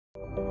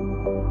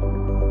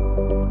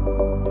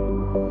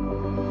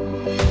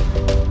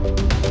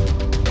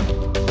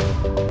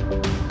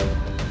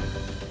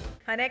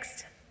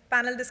next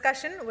panel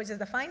discussion, which is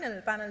the final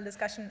panel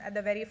discussion at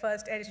the very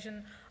first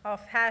edition of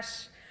Hash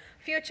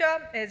Future,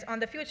 is on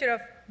the future of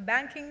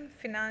banking,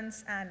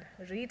 finance, and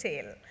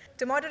retail.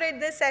 To moderate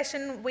this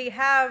session, we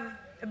have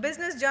a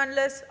business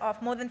journalist of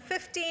more than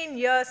 15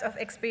 years of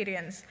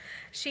experience.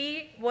 She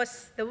was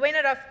the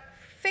winner of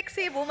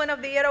FIXI Woman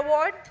of the Year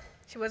Award.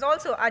 She was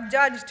also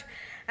adjudged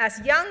as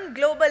Young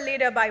Global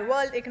Leader by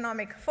World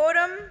Economic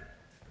Forum.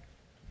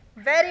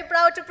 Very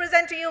proud to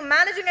present to you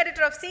Managing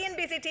Editor of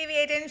CNBC TV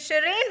 18,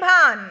 Shireen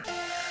Bhan.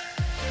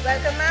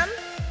 Welcome, ma'am.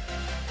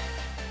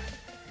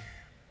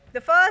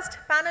 The first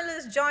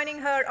panelist joining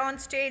her on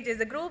stage is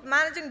the Group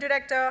Managing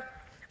Director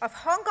of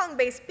Hong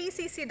Kong-based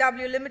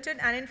PCCW Limited,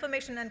 an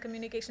information and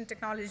communication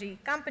technology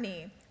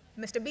company,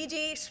 Mr.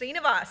 B.G.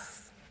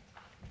 Srinivas.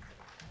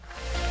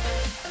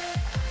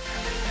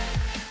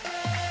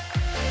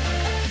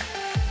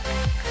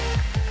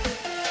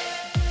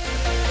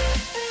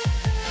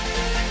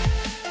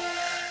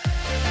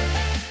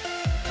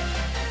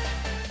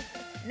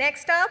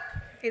 Next up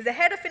is the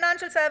Head of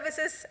Financial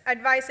Services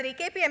Advisory,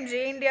 KPMG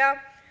India,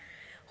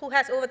 who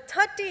has over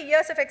 30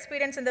 years of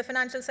experience in the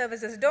financial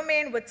services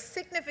domain with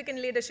significant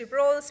leadership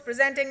roles,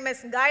 presenting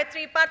Ms.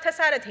 Gayatri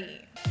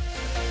Parthasarathi.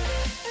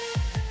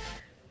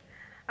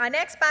 Our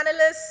next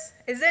panelist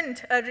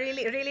isn't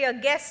really a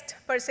guest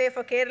per se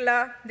for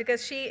Kerala,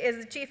 because she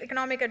is the Chief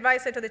Economic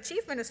Advisor to the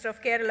Chief Minister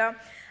of Kerala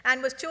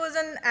and was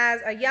chosen as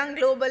a Young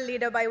Global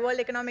Leader by World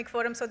Economic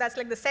Forum. So that's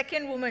like the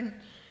second woman,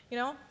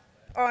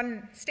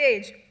 on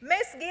stage.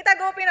 Ms. Geeta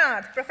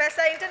Gopinath,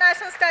 Professor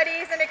International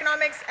Studies and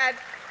Economics at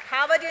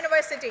Harvard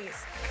University.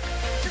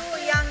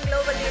 Two young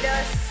global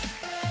leaders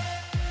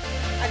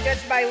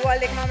adjudged by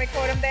World Economic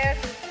Forum there.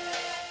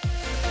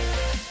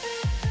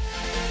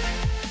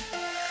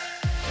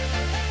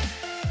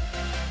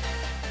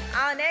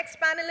 Our next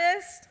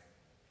panelist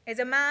is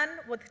a man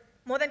with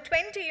more than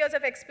 20 years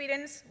of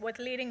experience with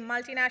leading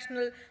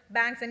multinational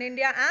banks in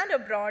India and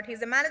abroad. He's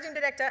the Managing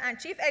Director and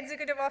Chief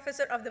Executive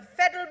Officer of the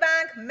Federal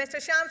Bank, Mr.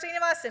 Shyam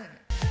Srinivasan.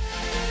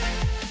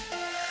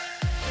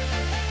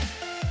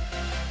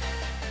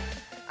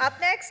 Up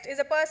next is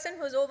a person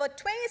who's over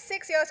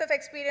 26 years of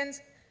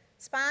experience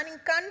spanning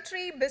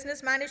country,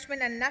 business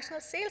management, and national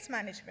sales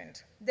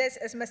management. This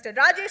is Mr.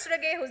 Rajesh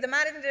Rage, who's the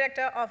Managing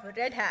Director of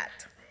Red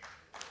Hat.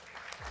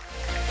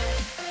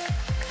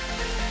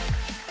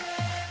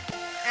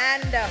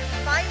 And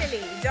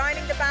finally,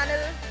 joining the panel,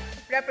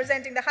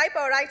 representing the High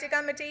Power IT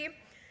Committee,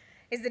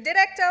 is the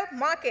Director of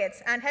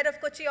Markets and Head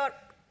of Kochi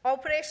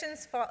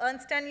Operations for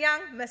Ernst &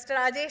 Young, Mr.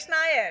 Rajesh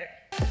Nair.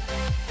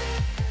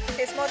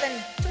 He has more than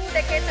 2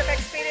 decades of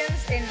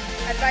experience in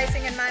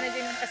advising and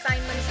managing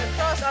assignments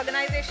across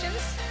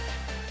organizations.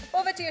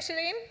 Over to you,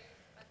 Shireen.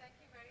 Thank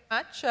you very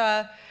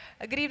much.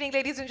 Good evening,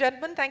 ladies and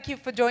gentlemen. Thank you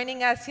for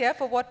joining us here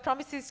for what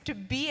promises to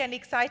be an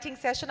exciting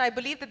session. I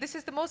believe that this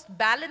is the most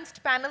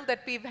balanced panel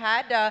that we've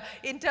had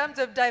in terms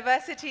of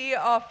diversity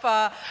of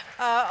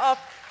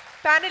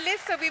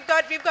panelists. So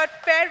we've got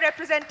fair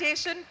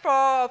representation for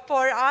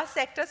our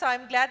sector. So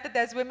I'm glad that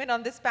there's women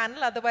on this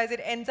panel. Otherwise, it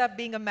ends up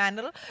being a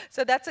manel.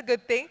 So that's a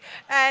good thing.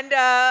 And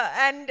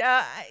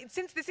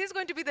since this is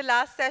going to be the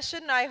last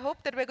session, I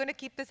hope that we're going to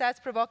keep this as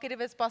provocative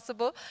as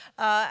possible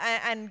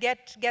and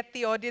get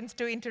the audience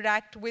to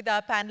interact with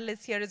our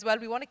panelists here as well.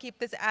 We want to keep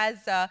this as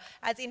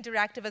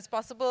interactive as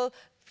possible.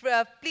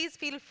 Please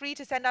feel free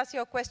to send us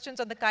your questions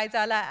on the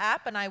Kaizala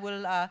app, and I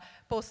will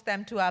post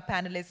them to our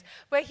panelists.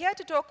 We're here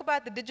to talk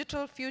about the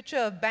digital future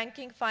of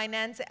banking,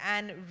 finance,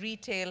 and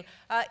retail.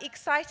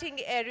 Exciting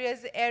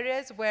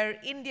areas where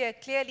India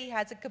clearly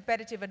has a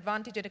competitive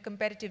advantage and a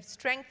competitive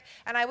strength.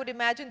 And I would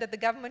imagine that the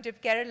government of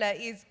Kerala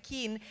is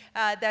keen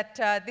that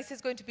this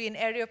is going to be an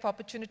area of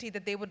opportunity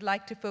that they would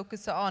like to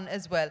focus on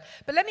as well.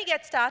 But let me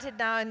get started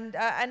now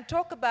and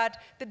talk about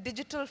the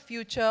digital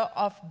future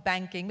of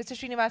banking. Mr.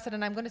 Srinivasan,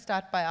 and I'm going to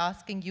start by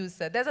asking you,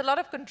 sir. There's a lot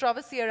of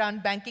controversy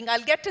around banking.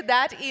 I'll get to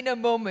that in a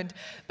moment.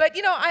 But,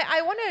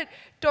 I want to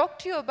talk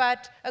to you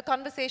about a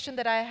conversation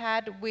that I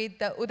had with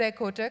Uday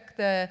Kotak,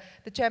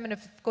 the chairman of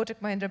Kotak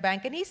Mahindra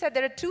Bank. And he said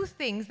there are 2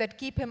 things that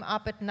keep him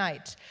up at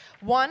night.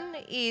 One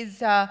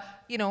is,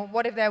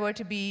 what if there were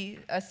to be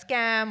a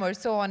scam or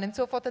so on and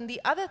so forth. And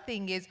the other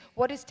thing is,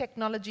 what is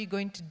technology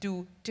going to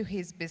do to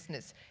his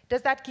business?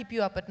 Does that keep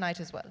you up at night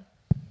as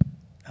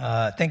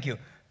well? Thank you.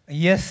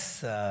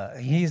 Yes,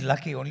 he is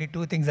lucky. Only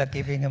 2 things are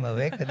keeping him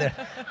awake.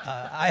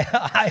 I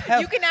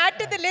have, you can add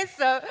to the list,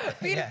 sir.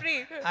 Feel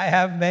free. I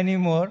have many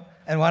more.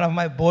 And one of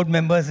my board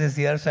members is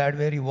here, so I'm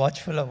very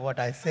watchful of what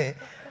I say.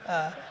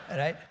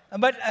 Right?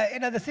 But,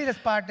 the serious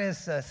part is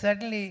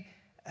certainly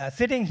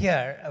sitting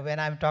here when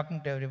I'm talking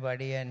to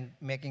everybody and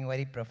making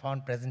very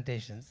profound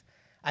presentations.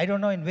 I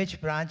don't know in which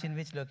branch, in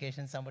which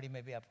location somebody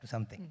may be up to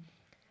something.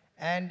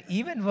 And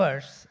even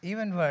worse,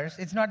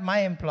 it's not my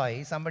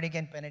employee. Somebody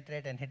can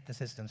penetrate and hit the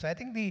system. So I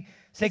think the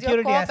security...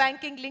 Is your core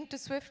banking linked to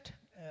SWIFT?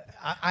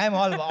 I am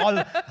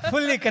all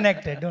fully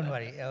connected, don't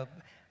worry.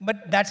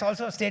 But that's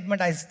also a statement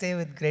I say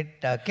with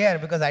great care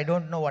because I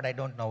don't know what I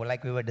don't know,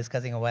 like we were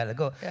discussing a while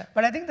ago. Yeah.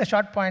 But I think the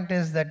short point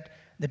is that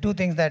the two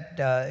things that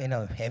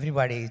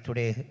everybody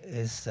today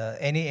is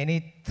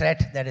any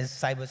threat that is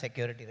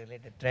cybersecurity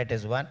related threat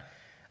is one.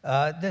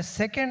 The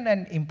second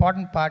and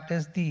important part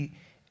is the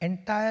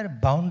entire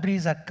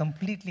boundaries are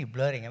completely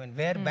blurring. I mean,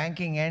 where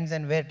banking ends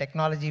and where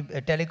technology,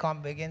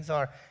 telecom begins,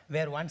 or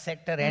where one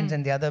sector ends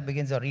and the other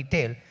begins, or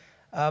retail.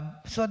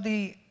 So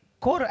the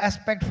core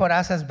aspect for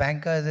us as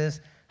bankers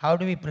is how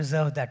do we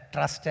preserve that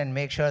trust and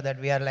make sure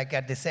that we are like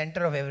at the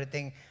center of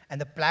everything,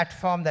 and the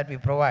platform that we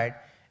provide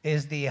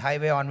is the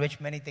highway on which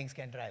many things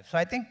can drive. So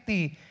I think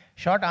the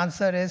short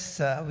answer is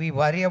we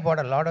worry about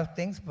a lot of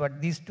things,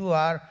 but these two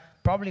are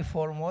probably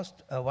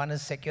foremost. One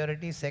is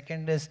security,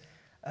 second is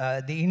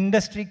the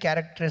industry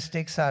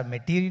characteristics are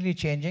materially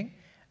changing,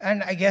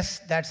 and I guess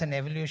that's an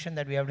evolution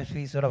that we have to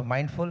be sort of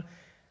mindful.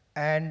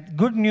 And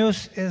good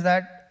news is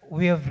that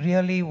we have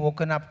really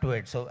woken up to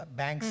it. So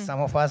banks, some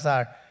of us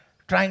are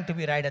trying to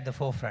be right at the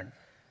forefront.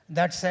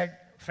 That said,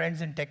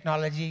 friends in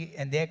technology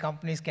and their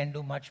companies can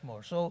do much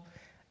more. So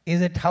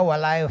is it how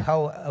alive,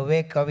 how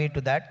awake are we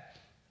to that?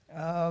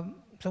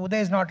 So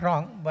Uday is not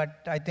wrong, but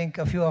I think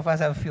a few of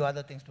us have a few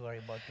other things to worry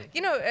about too.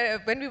 You know,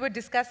 when we were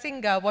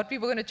discussing what we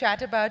were going to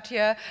chat about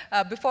here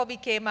before we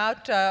came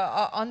out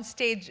on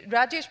stage,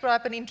 Rajesh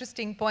brought up an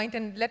interesting point,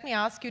 and let me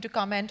ask you to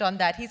comment on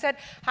that. He said,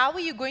 how are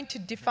you going to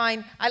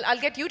define, I'll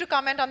get you to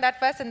comment on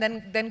that first and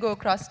then go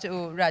across to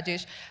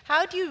Rajesh.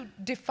 How do you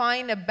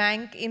define a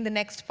bank in the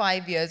next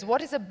 5 years?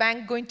 What is a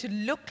bank going to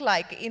look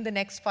like in the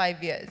next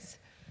 5 years?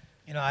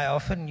 You know, I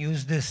often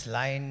use this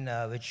line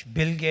which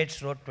Bill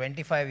Gates wrote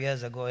 25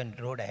 years ago in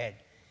Road Ahead.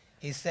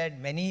 He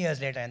said many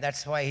years later, and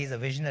that's why he's a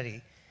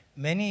visionary,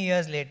 many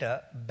years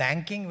later,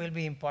 banking will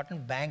be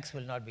important, banks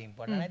will not be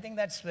important. And I think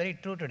that's very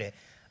true today.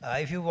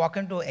 If you walk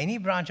into any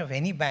branch of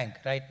any bank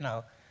right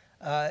now,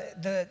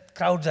 the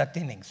crowds are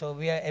thinning. So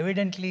we are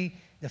evidently,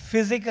 the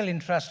physical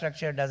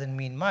infrastructure doesn't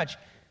mean much,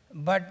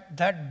 but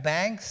that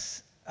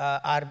banks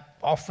are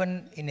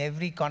often in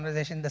every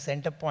conversation the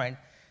center point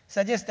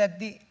suggests that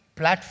the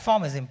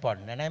platform is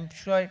important, and I'm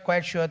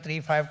quite sure 3,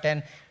 5,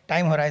 10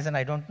 time horizon,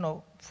 I don't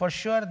know. For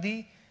sure,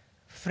 the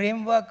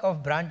framework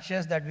of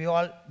branches that we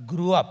all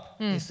grew up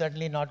is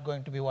certainly not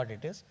going to be what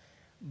it is.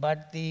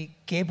 But the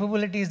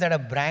capabilities that a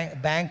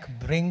bank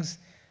brings,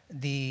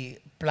 the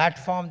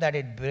platform that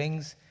it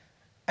brings,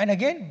 and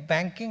again,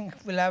 banking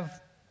will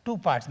have two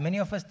parts. Many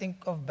of us think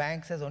of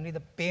banks as only the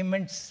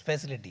payments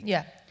facility.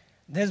 Yeah.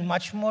 There's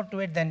much more to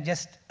it than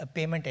just a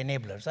payment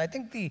enabler. So I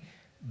think the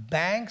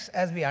banks,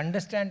 as we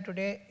understand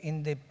today,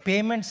 in the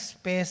payment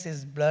space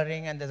is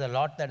blurring, and there's a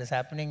lot that is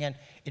happening, and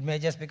it may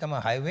just become a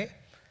highway.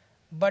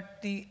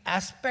 But the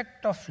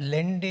aspect of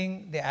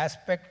lending, the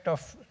aspect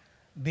of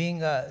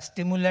being a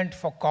stimulant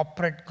for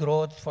corporate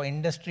growth, for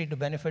industry to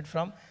benefit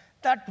from,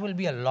 that will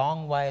be a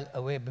long while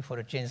away before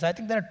it changes. So I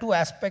think there are two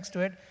aspects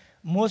to it.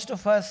 Most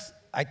of us,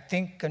 I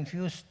think,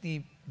 confuse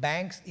the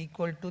banks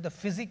equal to the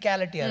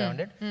physicality around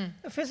it.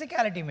 The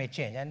physicality may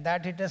change, and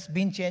that it has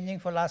been changing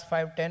for the last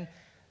 5, 10.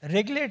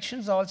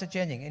 Regulations are also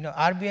changing. You know,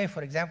 RBI,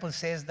 for example,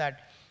 says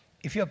that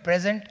if you're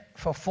present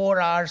for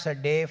 4 hours a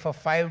day, for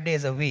 5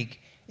 days a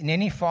week, in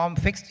any form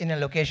fixed in a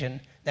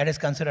location, that is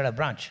considered a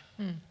branch.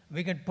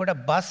 We could put a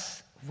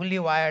bus fully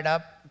wired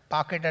up,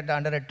 park it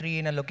under a tree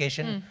in a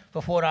location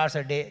for 4 hours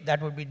a day,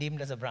 that would be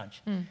deemed as a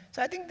branch.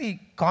 So I think the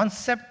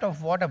concept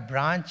of what a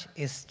branch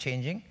is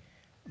changing,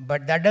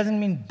 but that doesn't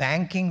mean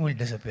banking will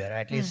disappear,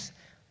 at least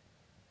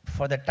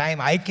for the time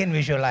I can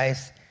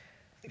visualize.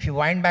 If you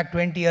wind back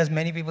 20 years,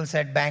 many people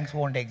said banks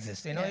won't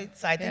exist. You know,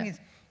 I think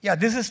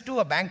this is too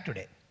a bank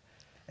today.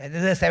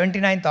 This is a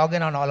 79th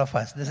organ on all of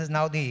us. This is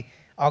now the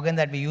organ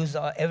that we use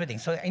everything.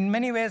 So in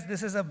many ways,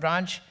 this is a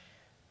branch,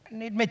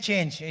 and it may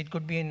change. It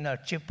could be in a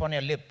chip on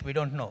your lip. We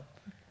don't know.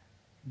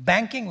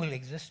 Banking will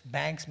exist.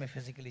 Banks may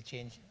physically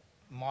change,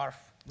 morph.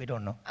 We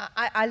don't know.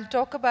 I'll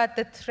talk about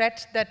the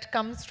threat that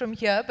comes from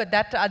here, but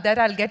that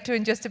I'll get to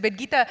in just a bit.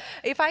 Geeta,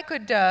 if I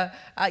could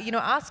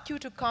ask you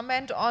to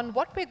comment on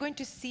what we're going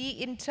to see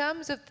in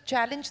terms of the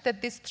challenge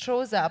that this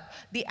throws up,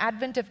 the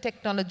advent of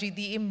technology,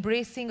 the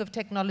embracing of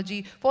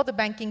technology for the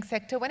banking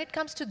sector when it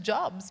comes to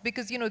jobs,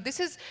 because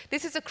this is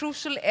a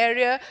crucial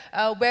area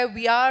where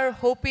we are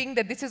hoping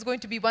that this is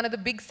going to be one of the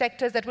big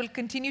sectors that will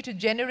continue to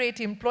generate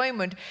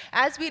employment.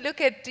 As we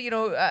look at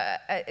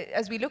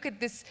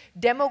this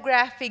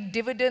demographic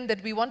dividend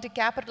that we want to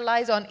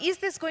capitalize on, is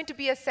this going to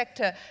be a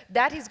sector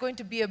that is going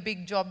to be a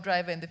big job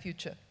driver in the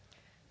future?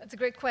 That's a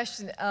great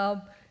question.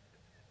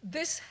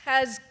 This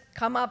has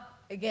come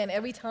up, again,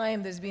 every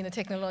time there's been a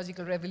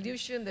technological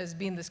revolution, there's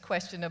been this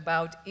question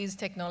about, is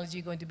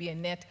technology going to be a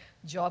net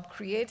job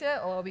creator,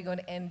 or are we going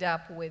to end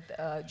up with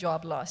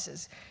job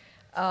losses?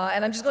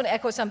 And I'm just going to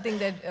echo something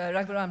that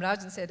Raghuram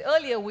Rajan said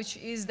earlier, which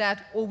is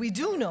that what we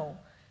do know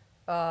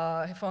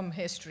from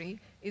history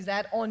is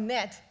that on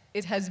net,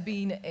 it has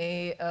been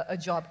a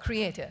job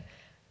creator.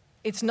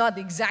 It's not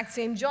the exact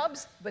same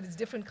jobs, but it's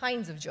different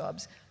kinds of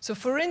jobs. So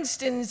for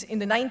instance, in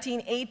the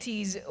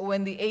 1980s,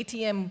 when the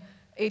ATM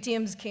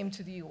ATMs came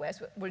to the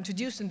US, were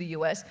introduced in the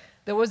US,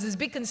 there was this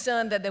big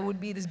concern that there would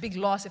be this big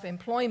loss of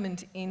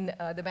employment in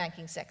the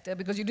banking sector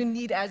because you didn't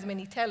need as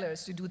many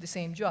tellers to do the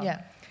same job.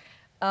 Yeah.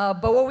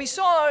 But what we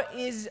saw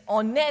is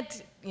on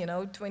net,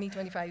 20,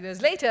 25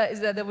 years later, is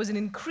that there was an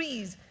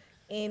increase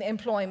in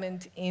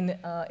employment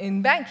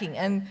in banking.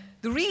 And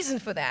the reason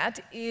for that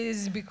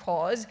is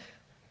because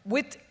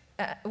with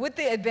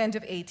the advent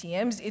of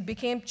ATMs, it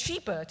became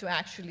cheaper to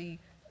actually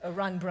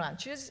run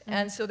branches.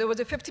 And so there was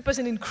a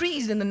 50%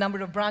 increase in the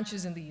number of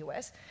branches in the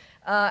US.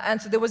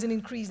 And so there was an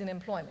increase in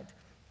employment.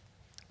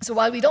 So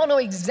while we don't know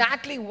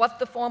exactly what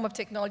the form of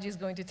technology is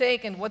going to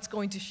take and what's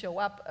going to show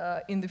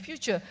up in the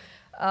future,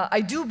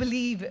 I do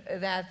believe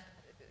that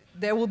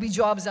there will be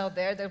jobs out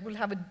there that will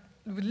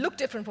look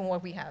different from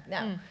what we have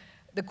now.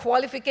 The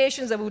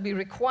qualifications that will be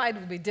required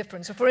will be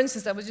different. So for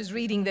instance, I was just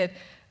reading that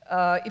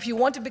if you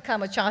want to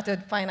become a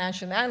chartered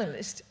financial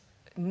analyst,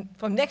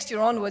 from next year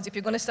onwards, if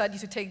you're going to study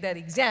to take that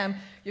exam,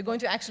 you're going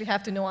to actually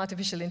have to know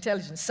artificial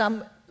intelligence,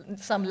 some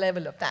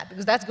level of that,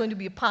 because that's going to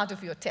be a part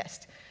of your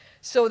test.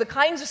 So the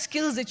kinds of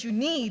skills that you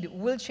need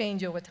will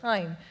change over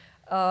time,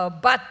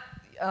 but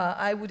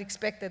I would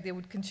expect that there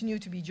would continue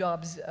to be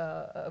jobs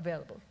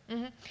available.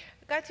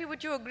 Gayatri,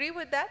 would you agree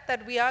with that,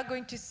 that we are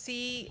going to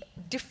see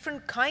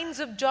different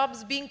kinds of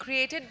jobs being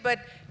created, but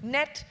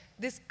net,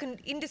 this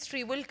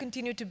industry will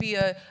continue to be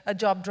a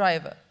job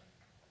driver?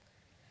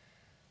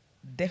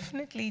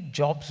 Definitely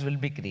jobs will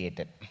be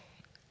created.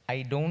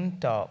 I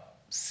don't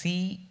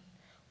see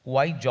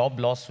why job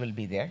loss will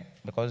be there,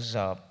 because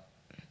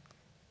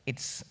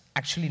it's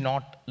actually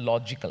not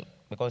logical,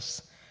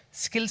 because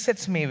skill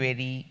sets may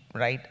vary,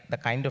 right? The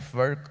kind of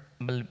work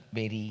will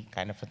vary,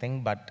 kind of a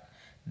thing, but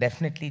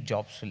definitely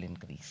jobs will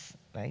increase,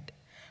 right?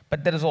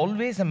 But there is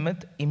always a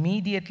myth.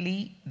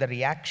 Immediately, the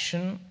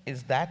reaction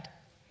is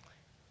that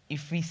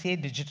if we say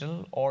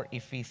digital or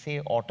if we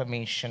say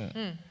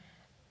automation,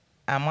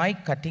 am I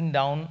cutting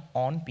down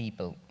on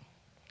people,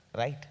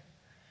 right?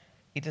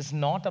 It is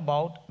not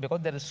about,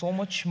 because there is so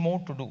much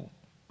more to do,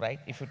 right?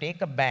 If you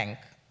take a bank,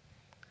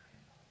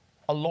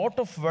 a lot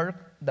of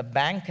work the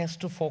bank has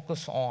to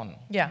focus on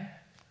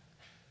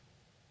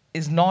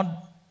is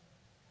not,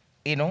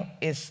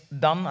 is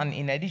done, and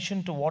in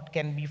addition to what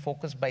can be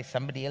focused by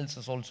somebody else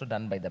is also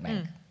done by the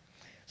bank.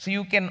 So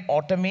you can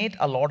automate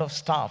a lot of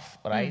stuff,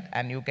 right?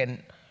 And you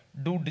can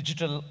do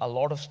digital a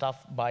lot of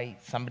stuff by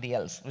somebody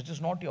else, which is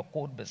not your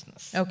core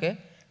business. Okay.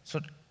 So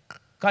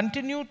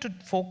continue to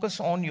focus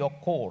on your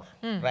core,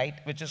 right?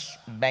 Which is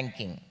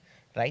banking,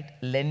 right?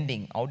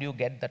 Lending. How do you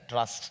get the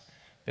trust?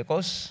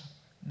 Because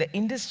the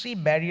industry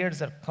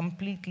barriers are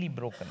completely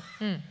broken.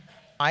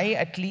 I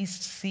at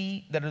least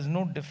see there is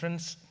no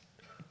difference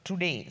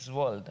today's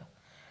world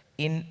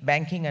in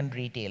banking and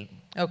retail.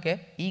 Okay.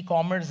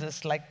 E-commerce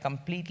is like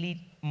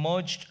completely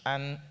merged,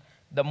 and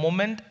the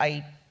moment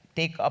I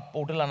take a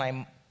portal and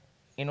I'm,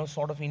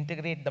 sort of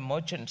integrate the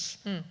merchants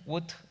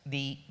with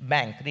the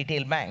bank,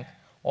 retail bank,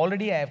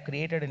 already I have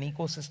created an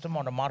ecosystem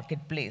or a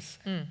marketplace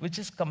which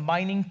is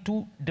combining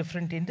two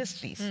different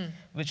industries,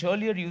 which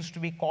earlier used to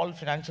be called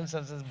financial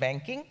services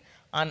banking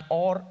and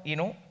or,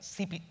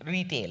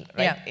 retail,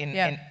 right?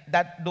 In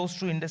that those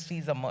two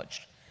industries are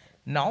merged.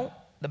 Now,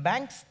 the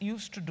banks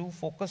used to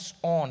focus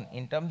on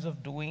in terms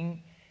of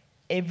doing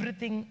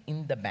everything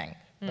in the bank,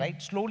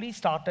 right? Slowly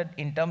started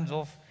in terms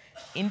of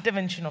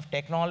intervention of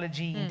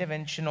technology,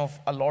 intervention of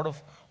a lot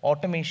of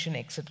automation,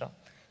 etc.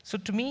 So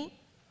to me,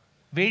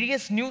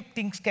 various new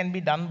things can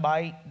be done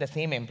by the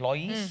same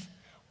employees,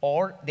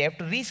 or they have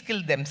to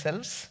reskill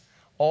themselves,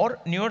 or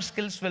newer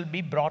skills will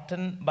be brought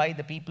in by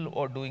the people who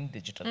are doing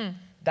digital.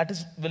 That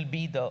will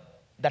be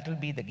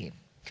the game.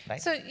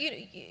 Right? So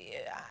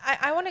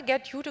I want to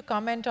get you to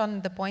comment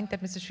on the point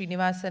that Mr.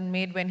 Srinivasan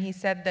made when he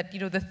said that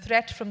the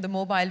threat from the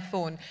mobile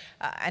phone,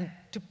 and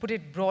to put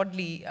it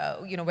broadly,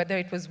 whether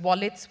it was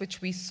wallets, which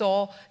we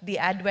saw the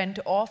advent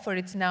of, or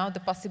it's now the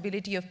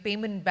possibility of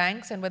payment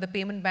banks, and whether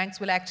payment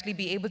banks will actually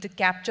be able to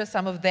capture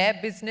some of their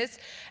business,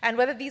 and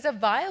whether these are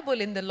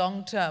viable in the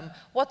long term.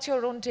 What's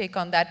your own take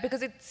on that?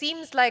 Because it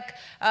seems like,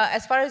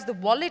 as far as the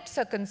wallets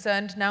are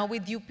concerned, now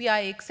with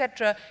UPI,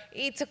 etc.,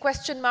 it's a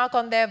question mark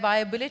on their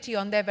viability,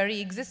 on their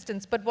very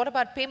existence. But what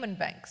about payment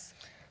banks?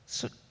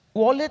 So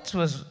wallets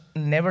was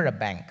never a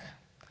bank.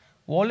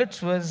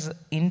 Wallets was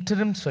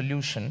interim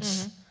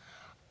solutions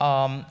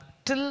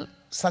till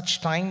such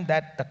time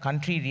that the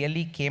country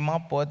really came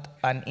up with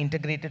an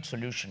integrated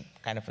solution,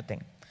 kind of a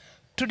thing.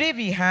 Today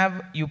we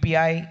have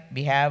UPI,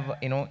 we have,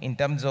 in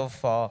terms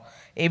of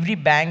every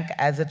bank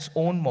has its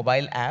own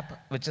mobile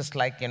app, which is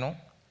like, to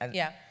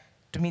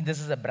me this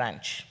is a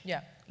branch,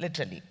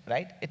 literally,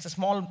 right? It's a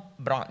small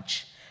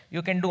branch.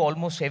 You can do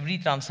almost every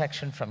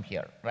transaction from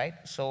here, right?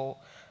 So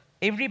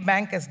every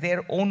bank has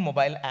their own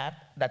mobile app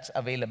that's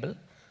available.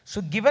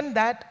 So given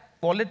that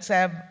wallets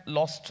have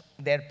lost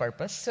their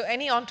purpose. So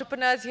any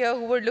entrepreneurs here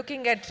who were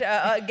looking at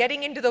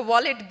getting into the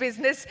wallet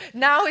business,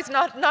 now is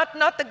not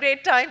the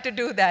great time to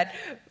do that.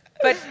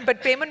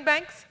 But payment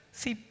banks?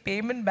 See,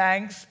 payment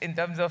banks in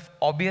terms of,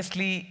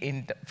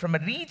 obviously, from a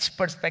reach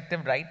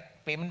perspective, right?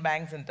 Payment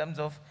banks in terms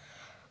of,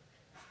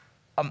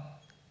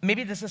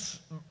 maybe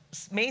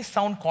may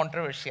sound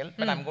controversial,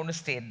 but I'm going to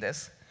state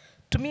this.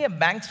 To me, a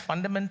bank's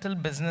fundamental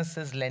business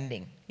is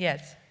lending.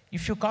 Yes.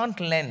 If you can't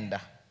lend,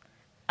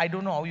 I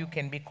don't know how you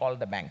can be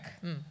called a bank.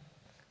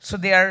 So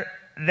there are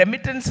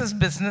remittances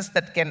business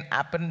that can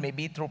happen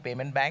maybe through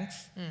payment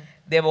banks.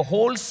 They have a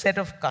whole set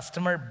of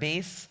customer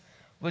base,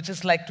 which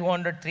is like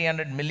 200,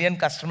 300 million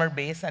customer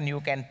base, and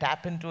you can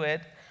tap into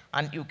it,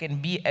 and you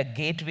can be a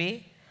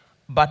gateway,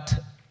 but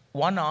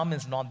one arm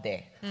is not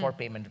there for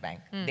payment bank.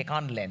 They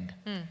can't lend.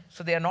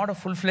 So they are not a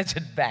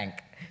full-fledged bank.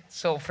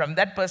 So from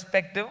that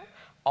perspective,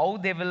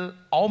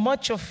 how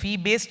much of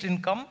fee-based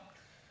income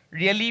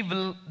really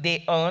will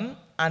they earn,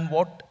 and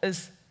what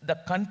is the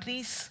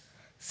country's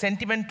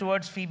sentiment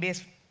towards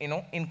fee-based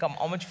income?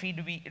 How much fee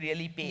do we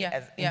really pay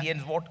as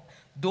Indians?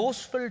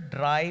 Those will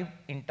drive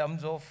in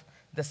terms of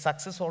the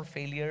success or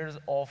failures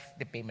of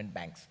the payment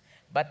banks.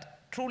 But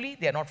truly,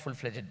 they are not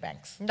full-fledged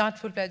banks. Not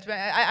full-fledged.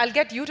 I'll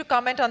get you to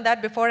comment on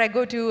that before I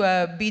go to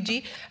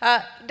BG.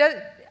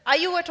 Are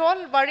you at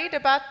all worried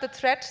about the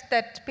threat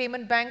that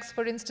payment banks,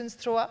 for instance,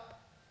 throw up?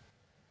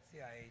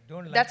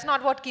 That's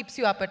not what keeps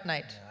you up at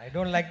night. I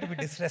don't like to be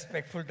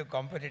disrespectful to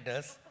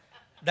competitors.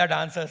 That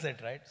answers it,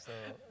 right? So,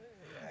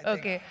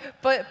 okay,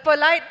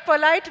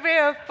 polite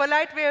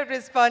way of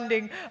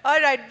responding.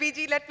 All right,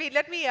 BG, let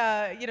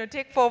me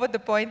take forward the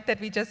point that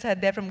we just had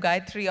there from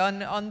Gayatri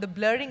on the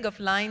blurring of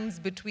lines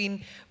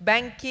between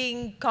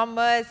banking,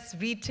 commerce,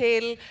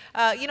 retail.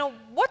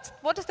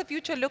 What does the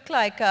future look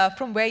like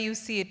from where you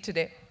see it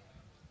today?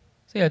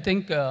 See, I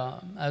think,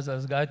 as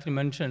Gayatri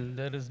mentioned,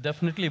 there is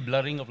definitely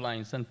blurring of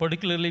lines, and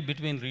particularly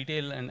between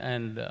retail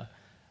and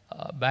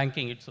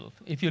banking itself.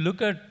 If you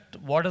look at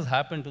what has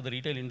happened to the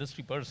retail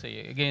industry per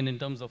se, again, in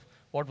terms of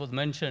what was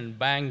mentioned,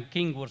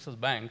 banking versus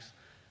banks,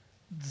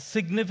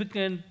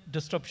 significant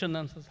disruption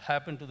has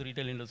happened to the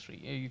retail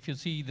industry. If you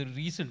see the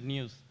recent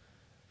news,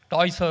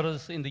 Toys R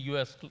Us in the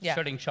US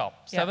shutting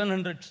shop,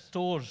 700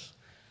 stores,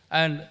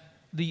 and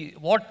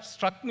what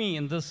struck me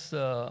in this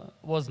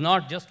was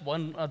not just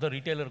one other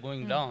retailer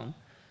going down.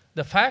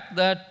 The fact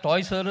that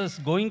Toys R Us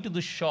going to the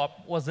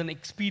shop was an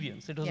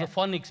experience. It was a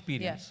fun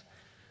experience.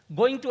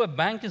 Going to a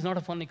bank is not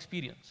a fun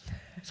experience.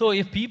 So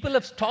if people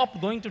have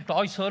stopped going to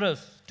Toys R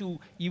Us to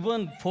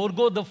even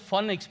forego the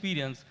fun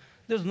experience,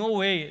 there's no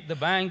way the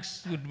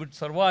banks would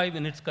survive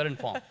in its current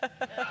form.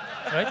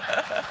 Right?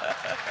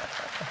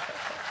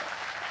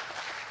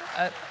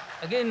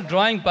 Again,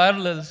 drawing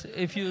parallels,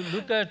 if you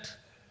look at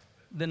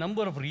the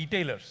number of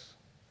retailers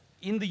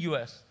in the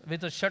US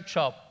with a shut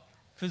shop,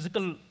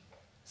 physical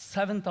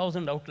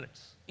 7,000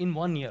 outlets in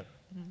 1 year.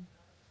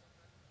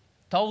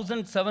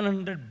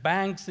 1,700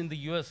 banks in the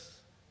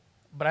US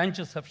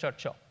branches have shut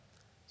shop.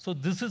 So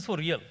this is for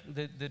real.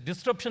 The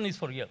disruption is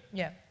for real.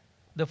 Yeah.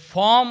 The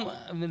form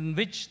in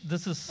which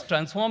this is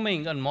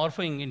transforming and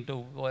morphing into,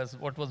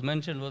 what was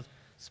mentioned, was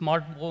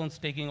smartphones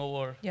taking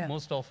over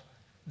most of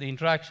the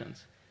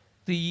interactions.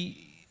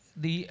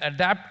 The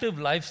adaptive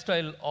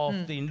lifestyle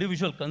of the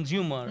individual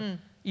consumer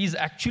is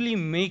actually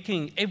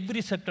making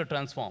every sector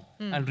transform.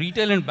 And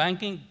retail and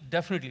banking,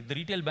 definitely. The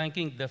retail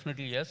banking,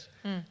 definitely yes.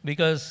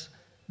 Because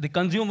the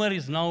consumer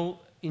is now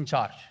in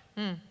charge,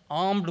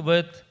 armed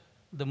with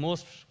the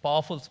most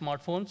powerful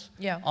smartphones,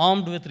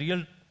 armed with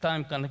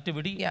real-time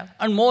connectivity,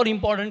 and more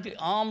importantly,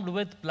 armed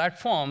with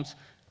platforms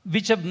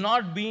which have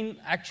not been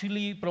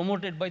actually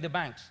promoted by the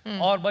banks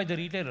or by the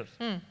retailers.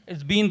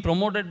 It's been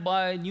promoted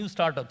by new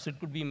startups. It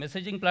could be a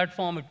messaging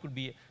platform. It could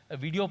be a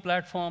video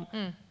platform.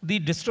 The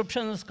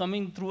disruption is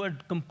coming through a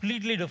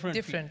completely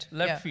different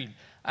left field.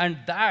 And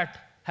that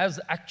has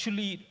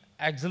actually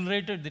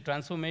accelerated the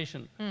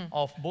transformation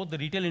of both the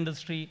retail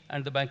industry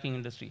and the banking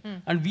industry.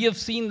 And we have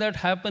seen that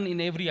happen in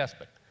every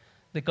aspect.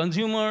 The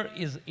consumer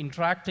is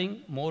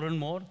interacting more and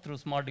more through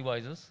smart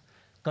devices,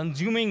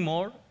 consuming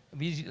more.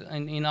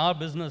 In our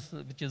business,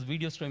 which is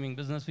video streaming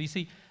business, we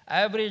see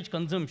average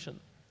consumption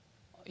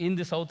in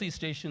the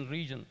Southeast Asian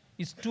region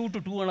is 2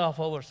 to 2.5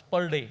 hours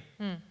per day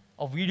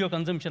of video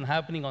consumption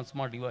happening on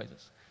smart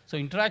devices. So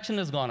interaction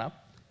has gone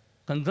up,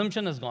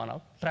 consumption has gone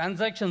up,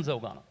 transactions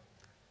have gone up.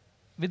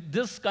 With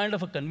this kind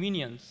of a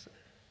convenience,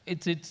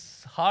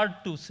 it's hard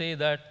to say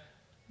that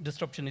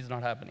disruption is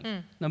not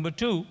happening. Number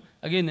two,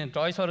 again, in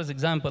Toys R Us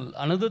example,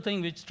 another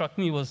thing which struck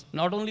me was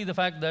not only the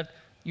fact that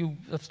you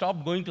have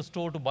stopped going to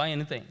store to buy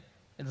anything.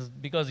 It's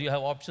because you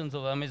have options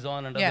of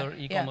Amazon and other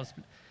e-commerce.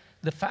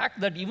 The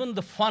fact that even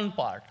the fun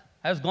part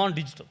has gone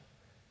digital.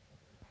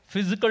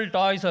 Physical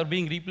toys are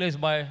being replaced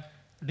by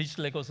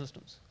digital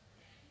ecosystems.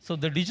 So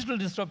the digital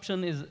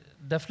disruption is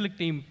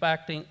definitely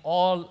impacting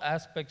all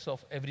aspects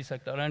of every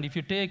sector. And if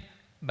you take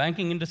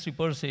banking industry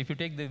per se, if you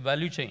take the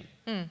value chain,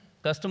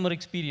 customer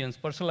experience,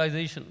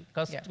 personalization,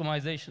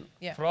 customization,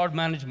 fraud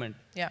management,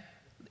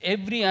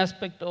 every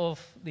aspect of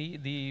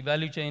the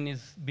value chain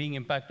is being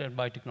impacted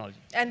by technology.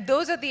 And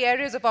those are the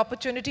areas of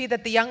opportunity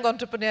that the young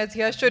entrepreneurs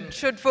here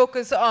should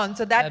focus on.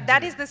 So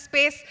that is the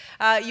space,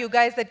 you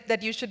guys,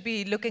 that you should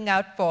be looking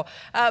out for.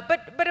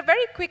 But a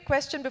very quick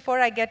question before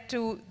I get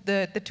to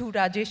the two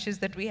Rajeshes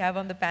that we have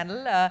on the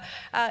panel.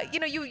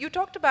 You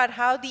talked about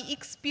how the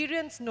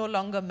experience no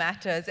longer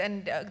matters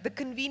and the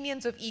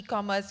convenience of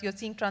e-commerce. You're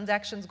seeing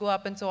transactions go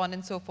up and so on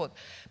and so forth.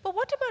 But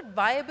what about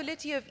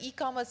viability of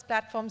e-commerce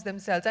platforms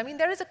themselves? I mean,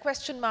 there is a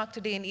question mark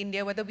today in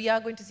India whether we are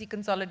going to see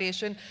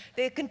consolidation.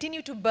 They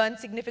continue to burn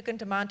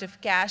significant amount of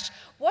cash.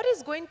 What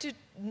is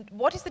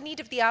the need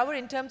of the hour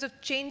in terms of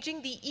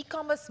changing the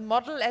e-commerce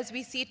model as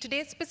we see it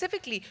today,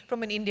 specifically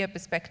from an India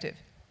perspective?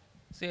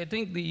 See, I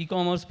think the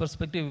e-commerce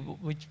perspective,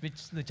 which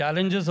the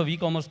challenges of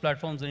e-commerce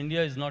platforms in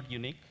India is not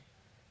unique.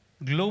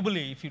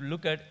 Globally, if you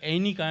look at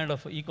any kind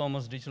of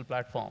e-commerce digital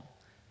platform,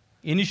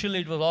 initially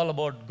it was all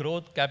about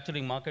growth,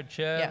 capturing market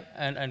share,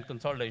 and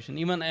consolidation.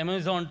 Even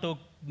Amazon took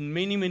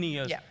many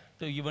years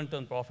to even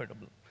turn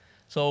profitable.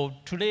 So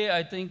today,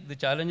 I think the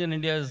challenge in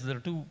India is there are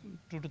two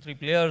to three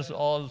players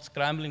all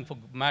scrambling for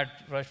mad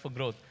rush for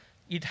growth.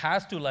 It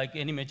has to, like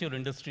any mature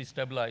industry,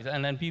 stabilize,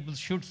 and then people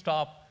should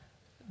stop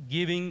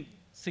giving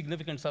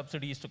significant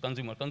subsidies to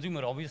consumer.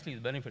 Consumer obviously is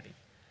benefiting.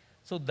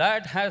 So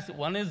that has,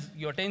 one is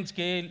you attain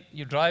scale,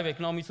 you drive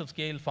economies of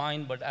scale,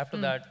 fine, but after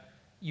that,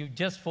 you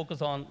just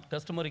focus on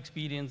customer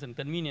experience and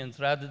convenience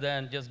rather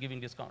than just giving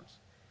discounts.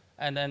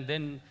 And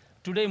then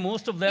today,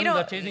 most of them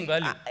are chasing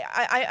value.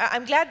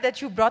 I'm glad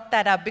that you brought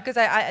that up because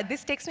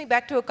this takes me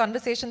back to a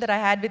conversation that I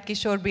had with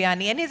Kishore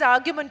Biani. And his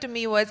argument to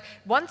me was,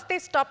 once they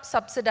stop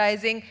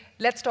subsidizing,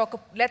 let's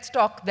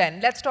talk then.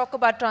 Let's talk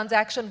about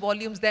transaction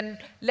volumes, then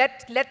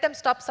let them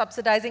stop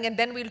subsidizing, and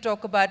then we'll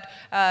talk about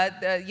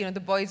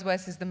the boys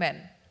versus the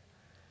men.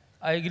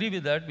 I agree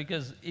with that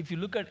because if you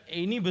look at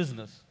any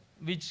business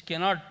which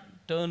cannot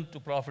turn to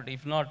profit,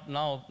 if not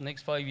now,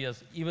 next 5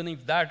 years, even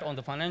if that on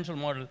the financial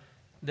model,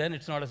 then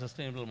it's not a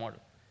sustainable model.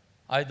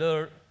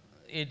 Either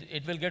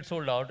it will get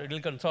sold out, it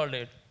will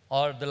consolidate,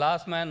 or the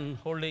last man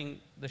holding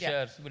the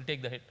shares will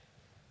take the hit.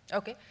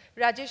 Okay.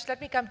 Rajesh, let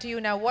me come to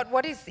you now.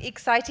 What is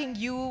exciting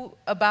you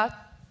about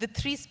the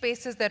three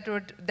spaces that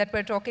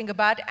we're talking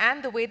about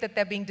and the way that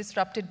they're being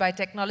disrupted by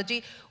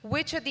technology?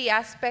 Which are the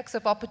aspects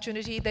of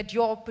opportunity that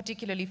you're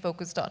particularly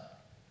focused on?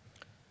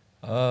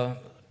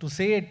 To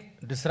say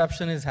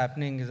disruption is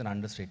happening is an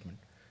understatement.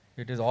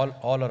 It is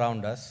all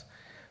around us.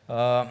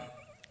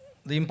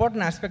 The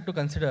important aspect to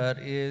consider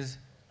is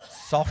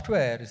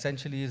software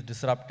essentially is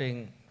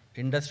disrupting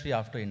industry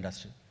after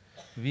industry.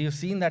 We've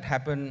seen that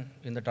happen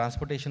in the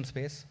transportation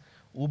space.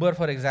 Uber,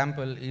 for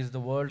example, is the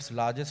world's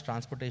largest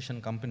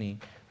transportation company,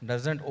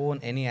 doesn't own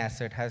any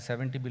asset, has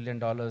 $70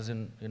 billion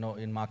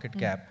in market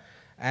cap,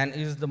 and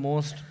is the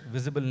most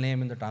visible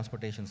name in the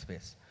transportation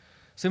space.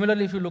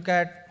 Similarly, if you look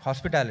at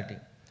hospitality,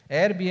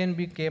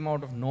 Airbnb came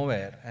out of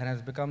nowhere and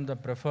has become the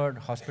preferred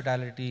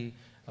hospitality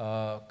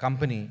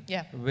company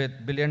with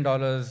 $1 billion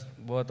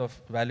worth of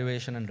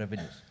valuation and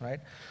revenues,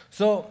 right?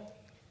 So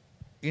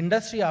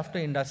industry after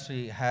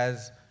industry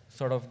has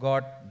sort of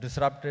got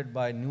disrupted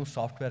by new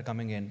software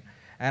coming in.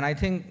 And I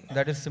think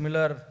that is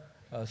similar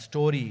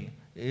story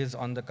is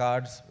on the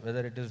cards,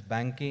 whether it is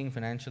banking,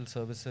 financial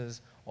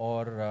services,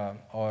 or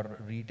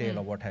retail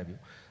or what have you.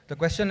 The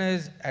question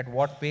is at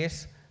what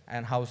pace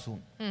and how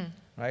soon,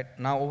 right?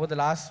 Now, over the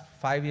last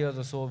 5 years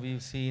or so,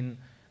 we've seen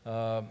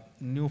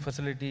new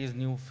facilities,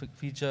 new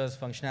features,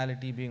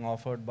 functionality being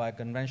offered by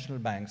conventional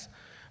banks.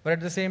 But at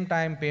the same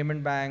time,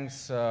 payment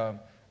banks,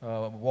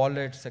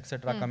 wallets,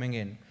 etc. coming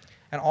in.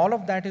 And all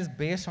of that is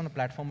based on a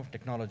platform of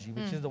technology,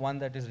 which is the one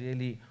that is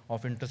really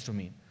of interest to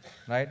me,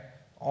 right?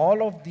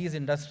 All of these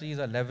industries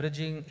are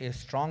leveraging a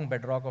strong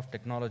bedrock of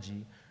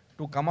technology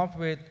to come up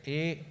with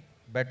a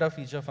better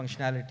feature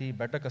functionality,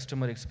 better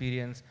customer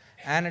experience,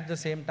 and at the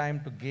same time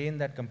to gain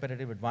that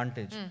competitive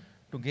advantage,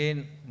 to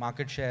gain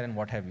market share and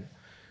what have you.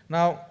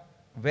 Now,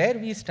 where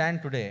we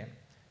stand today,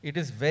 it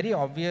is very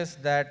obvious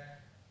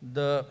that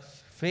the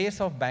face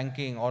of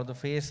banking or the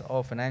face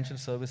of financial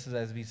services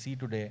as we see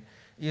today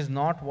is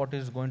not what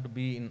is going to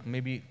be in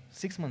maybe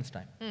 6 months'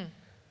 time.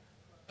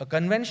 A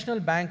conventional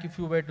bank, if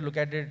you were to look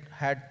at it,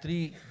 had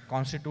three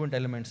constituent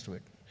elements to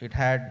it. It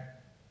had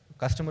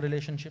customer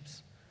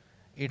relationships,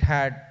 it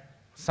had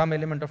some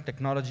element of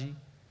technology,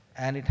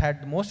 and it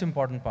had the most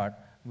important part,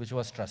 which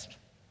was trust,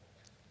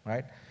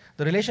 right?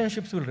 The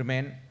relationships will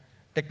remain.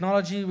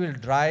 Technology will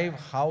drive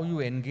how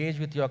you engage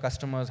with your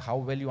customers, how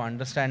well you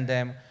understand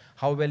them,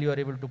 how well you are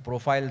able to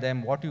profile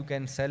them, what you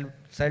can sell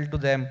to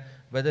them,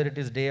 whether it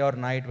is day or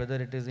night, whether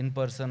it is in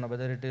person or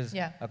whether it is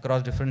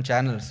across different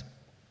channels.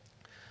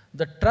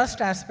 The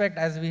trust aspect,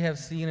 as we have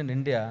seen in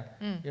India,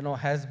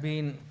 has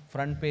been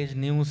front page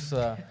news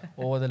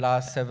over the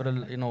last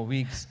several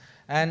weeks.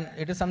 And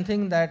it is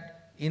something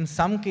that in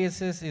some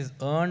cases is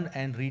earned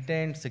and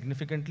retained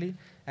significantly,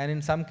 and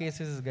in some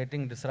cases is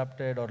getting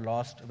disrupted or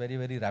lost very,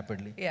 very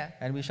rapidly.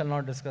 And we shall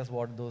not discuss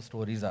what those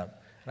stories are,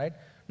 right?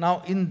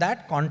 Now, in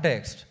that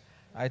context,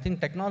 I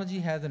think technology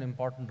has an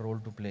important role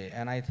to play,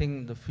 and I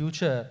think the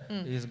future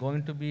is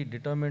going to be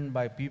determined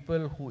by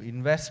people who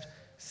invest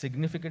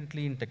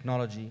significantly in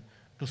technology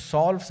to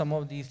solve some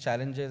of these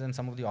challenges, and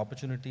some of the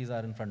opportunities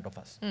are in front of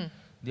us.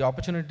 The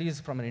opportunities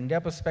from an India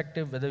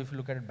perspective, whether if you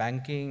look at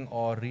banking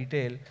or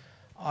retail,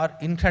 are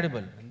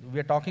incredible. We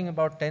are talking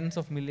about tens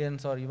of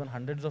millions or even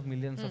hundreds of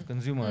millions of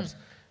consumers,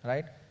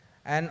 right?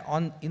 And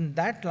in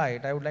that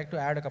light, I would like to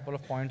add a couple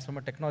of points from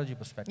a technology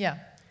perspective. Yeah.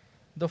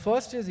 The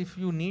first is, if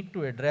you need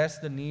to address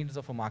the needs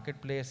of a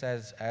marketplace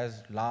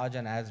as large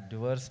and as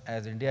diverse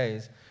as India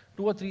is,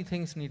 2 or 3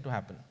 things need to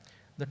happen.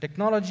 The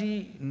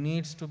technology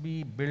needs to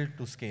be built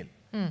to scale.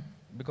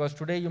 Because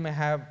today you may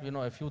have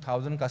a few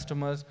thousand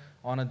customers.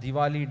 On a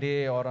Diwali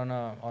day or on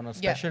a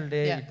special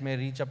day, it may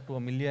reach up to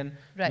 1 million.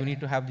 Right. You need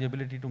to have the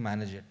ability to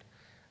manage it.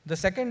 The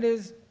second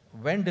is,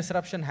 when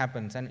disruption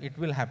happens, and it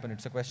will happen,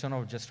 it's a question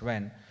of just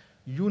when,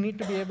 you need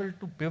to be able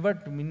to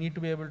pivot, we need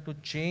to be able to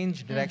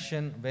change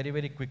direction very,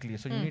 very quickly.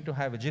 So you need to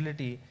have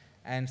agility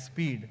and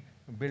speed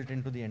built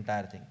into the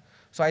entire thing.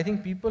 So I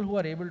think people who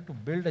are able to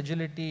build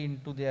agility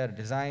into their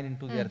design,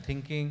 into their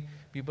thinking,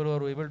 people who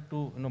are able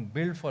to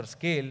build for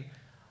scale,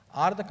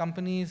 are the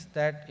companies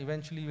that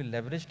eventually will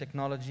leverage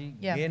technology,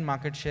 gain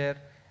market share,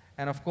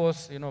 and of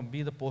course,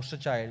 be the poster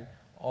child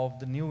of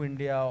the new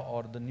India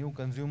or the new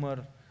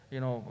consumer,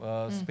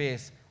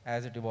 space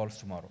as it evolves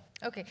tomorrow.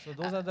 Okay. So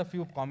those are the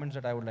few comments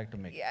that I would like to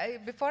make. Yeah,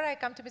 before I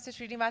come to Mr.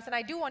 Srinivasan,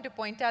 I do want to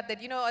point out that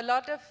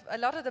a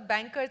lot of the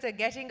bankers are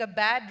getting a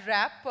bad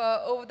rap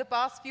over the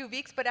past few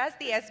weeks. But as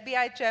the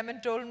SBI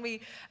chairman told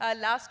me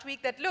last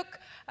week, that look,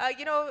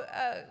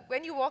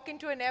 when you walk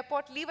into an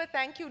airport, leave a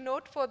thank you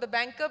note for the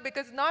banker,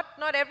 because not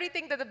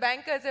everything that the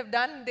bankers have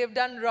done, they've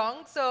done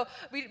wrong. So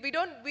we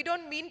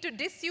don't mean to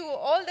diss you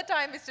all the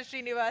time, Mr.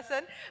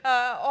 Srinivasan,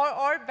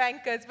 or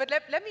bankers. But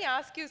let me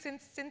ask you,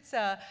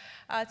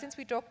 since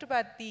we talked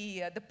about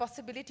the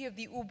possibility of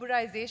the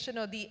Uberization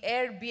or the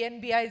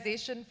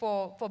Airbnbization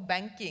for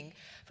banking,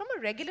 from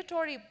a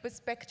regulatory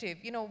perspective,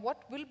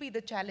 what will be the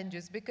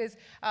challenges? Because,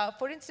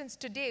 for instance,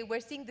 today we're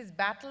seeing this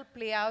battle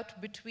play out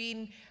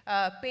between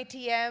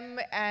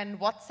Paytm and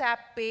WhatsApp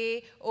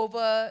Pay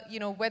over,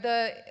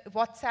 whether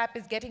WhatsApp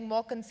is getting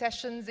more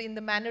concessions in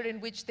the manner in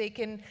which they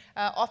can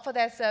offer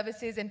their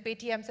services, and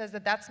Paytm says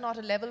that that's not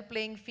a level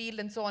playing field,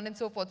 and so on and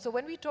so forth. So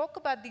when we talk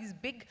about these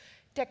big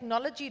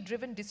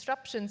technology-driven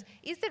disruptions,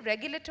 is the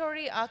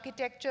regulatory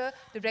architecture,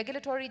 the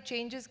regulatory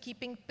changes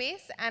keeping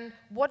pace, and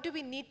what do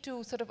we need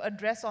to sort of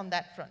address on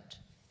that front?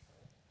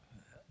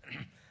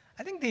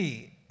 I think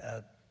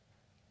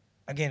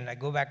again, I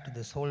go back to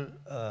this whole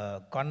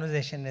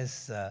conversation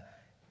is,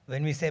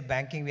 when we say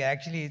banking,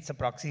 it's a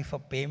proxy for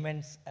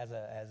payments as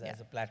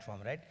a platform,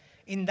 right?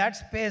 In that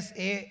space,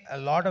 a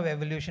lot of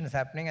evolution is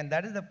happening, and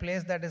that is the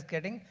place that is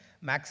getting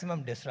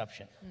maximum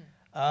disruption.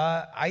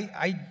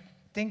 I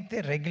think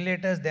the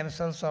regulators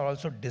themselves are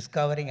also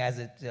discovering as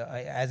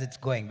it's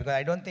going, because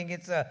I don't think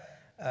it's a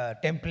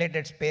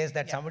templated space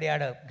that somebody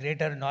had a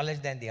greater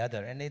knowledge than the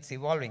other, and it's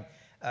evolving.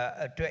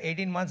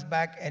 18 months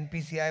back,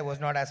 NPCI was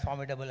not as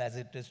formidable as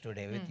it is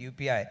today with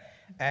UPI.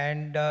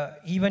 And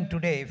even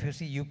today, if you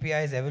see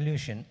UPI's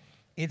evolution,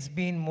 it's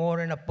been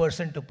more in a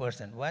person to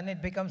person. When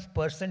it becomes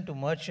person to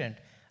merchant,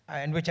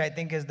 and which I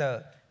think is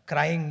the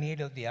crying need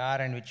of the hour,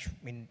 and which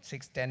in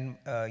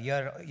 6-10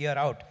 year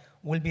out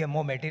will be a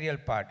more material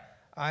part,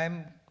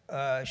 I'm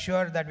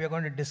sure that we're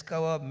going to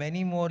discover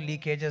many more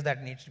leakages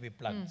that needs to be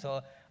plugged.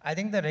 So I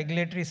think the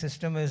regulatory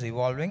system is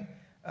evolving.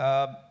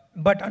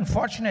 But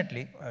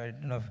unfortunately,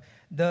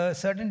 the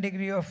certain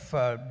degree of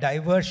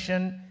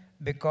diversion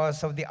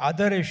because of the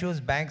other issues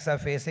banks are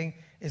facing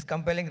is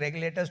compelling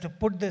regulators to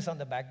put this on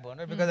the back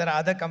burner, because there are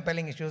other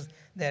compelling issues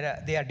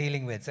they are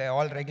dealing with. So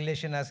all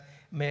regulation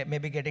may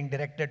be getting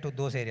directed to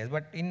those areas.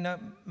 But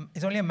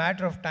it's only a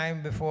matter of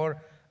time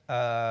before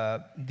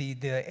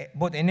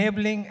both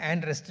enabling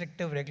and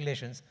restrictive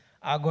regulations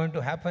are going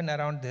to happen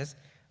around this,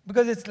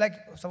 because it's like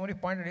somebody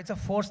pointed, it's a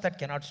force that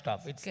cannot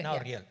stop. It's now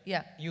real.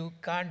 Yeah. You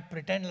can't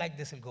pretend like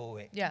this will go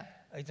away. Yeah.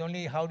 It's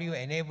only how do you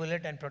enable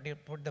it and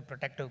put the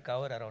protective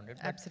cover around it.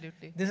 But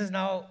absolutely. this is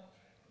now,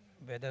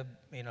 whether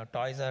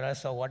Toys R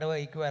Us or whatever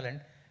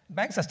equivalent,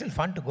 banks are still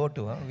fun to go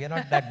to. Huh? We are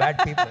not that bad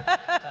people.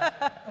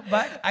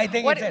 But I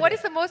think what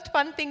is the most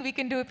fun thing we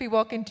can do if we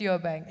walk into your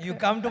bank? You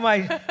come to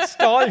my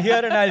stall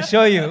here and I'll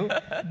show you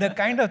the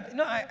kind of,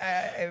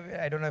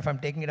 I don't know if I'm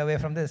taking it away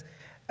from this.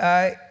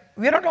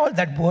 We are not all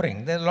that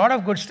boring. There's a lot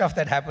of good stuff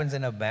that happens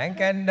in a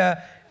bank, and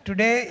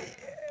today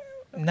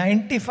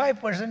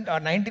 95% or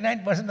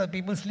 99% of the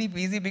people sleep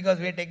easy because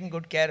we are taking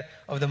good care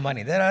of the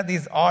money. There are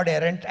these odd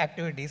errant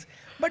activities,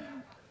 but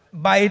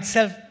by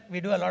itself, we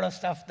do a lot of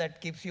stuff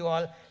that keeps you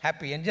all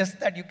happy, and just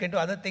that you can do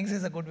other things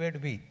is a good way to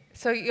be.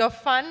 So you're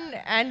fun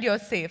and you're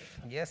safe.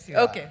 Yes, you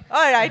are. Okay.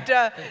 All right.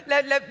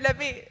 Let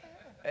me...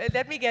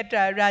 Let me get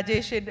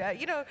Rajesh in.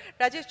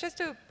 Rajesh, just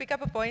to pick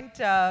up a point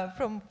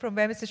from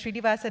where Mr.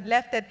 Srinivasan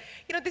left, that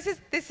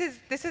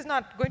this is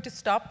not going to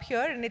stop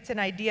here, and it's an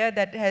idea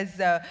that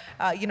has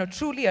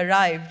truly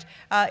arrived.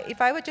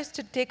 If I were just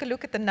to take a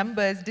look at the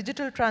numbers,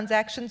 digital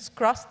transactions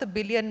crossed the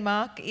billion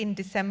mark in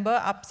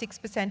December, up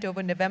 6%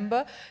 over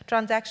November.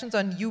 Transactions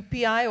on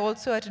UPI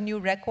also at a new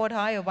record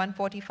high of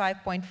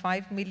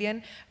 145.5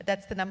 million.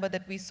 That's the number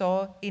that we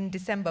saw in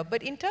December.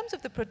 But in terms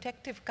of the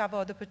protective cover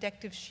or the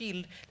protective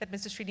shield that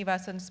Mr.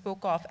 Srinivasan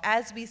spoke of,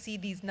 as we see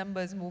these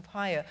numbers move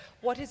higher,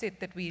 what is it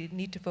that we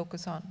need to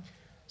focus on?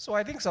 So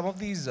I think some of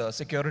these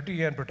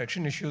security and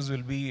protection issues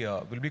will be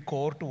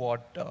core to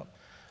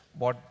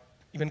what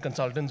even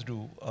consultants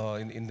do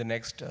in the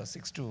next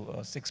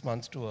 6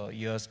 months to a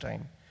year's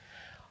time.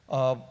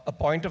 A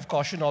point of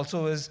caution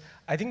also is,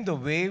 I think the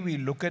way we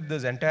look at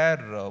this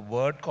entire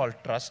word called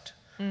trust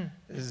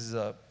is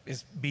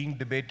being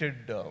debated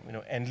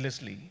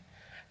endlessly,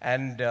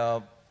 and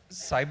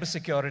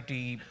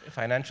cybersecurity,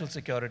 financial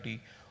security,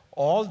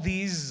 all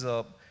these,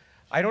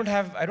 I don't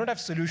have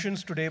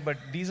solutions today, but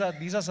these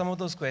are some of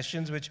those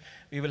questions which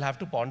we will have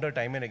to ponder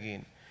time and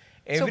again.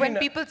 So when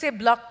people say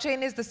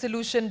blockchain is the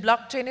solution,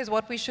 blockchain is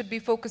what we should be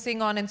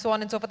focusing on, and so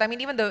on and so forth. I mean,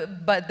 even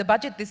the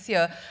budget this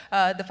year,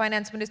 the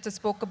finance minister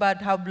spoke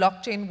about how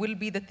blockchain will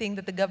be the thing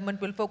that the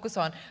government will focus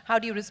on. How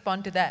do you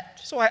respond to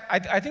that? So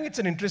I think it's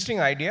an interesting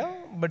idea,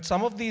 but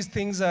some of these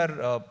things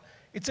are,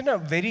 it's in a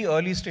very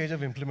early stage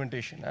of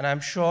implementation, and I'm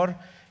sure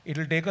it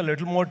will take a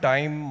little more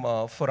time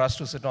for us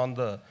to sit on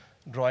the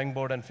drawing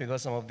board and figure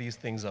some of these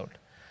things out.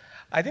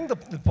 I think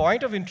the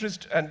point of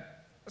interest, and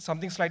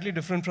something slightly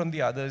different from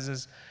the others,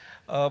 is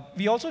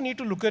we also need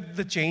to look at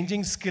the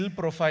changing skill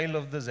profile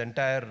of this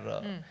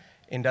entire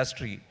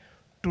industry.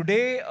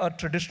 Today, a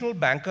traditional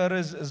banker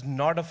is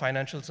not a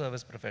financial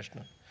service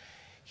professional.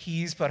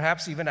 He's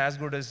perhaps even as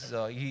good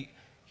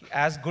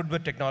as good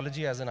with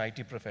technology as an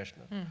IT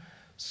professional.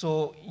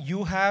 So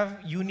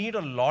you need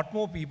a lot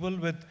more people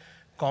with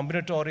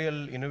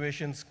combinatorial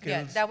innovation skills.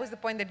 Yeah, that was the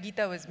point that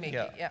Geeta was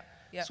making.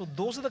 Yeah. So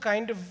those are the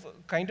kind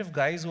of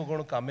guys who are going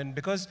to come in,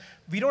 because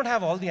we don't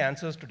have all the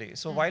answers today.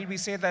 So while we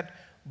say that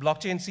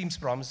blockchain seems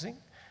promising,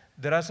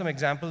 there are some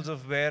examples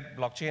of where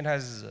blockchain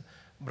has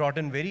brought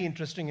in very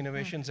interesting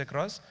innovations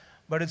across,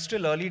 but it's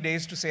still early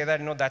days to say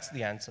that that's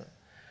the answer.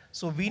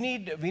 So we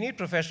need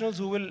professionals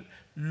who will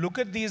look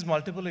at these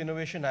multiple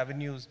innovation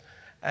avenues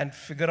and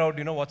figure out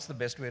what's the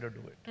best way to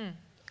do it.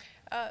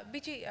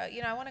 Biji,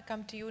 I want to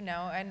come to you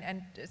now,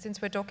 and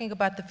since we're talking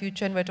about the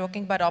future and we're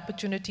talking about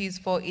opportunities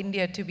for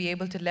India to be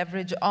able to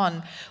leverage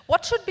on,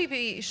 what should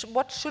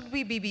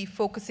we be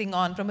focusing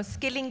on from a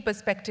skilling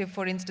perspective,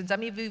 for instance? I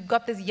mean, we've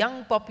got this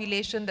young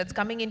population that's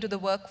coming into the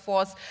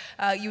workforce.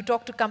 You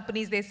talk to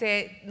companies, they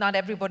say not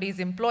everybody is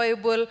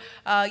employable.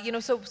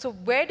 So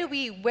where do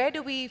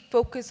we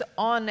focus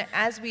on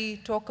as we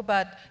talk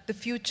about the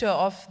future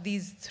of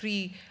these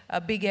three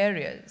big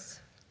areas?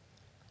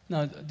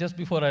 Now, just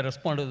before I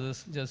respond to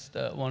this, just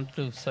want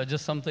to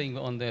suggest something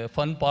on the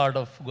fun part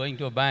of going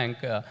to a bank.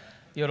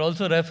 You're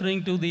also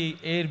referring to the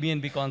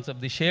Airbnb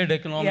concept, the shared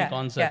economy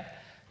concept.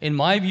 Yeah. In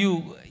my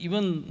view,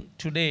 even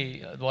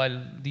today,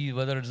 while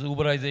whether it's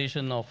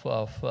Uberization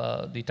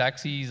of the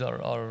taxis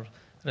or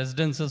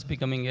residences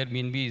becoming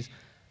Airbnbs,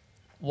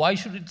 why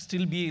should it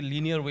still be a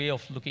linear way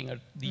of looking at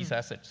these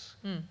assets?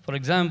 For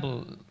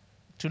example,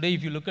 today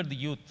if you look at the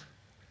youth,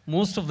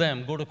 most of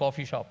them go to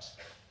coffee shops,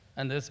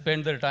 and they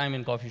spend their time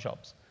in coffee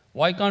shops.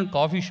 Why can't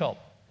coffee shop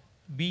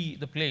be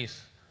the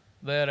place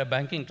where a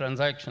banking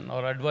transaction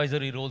or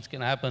advisory roles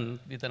can happen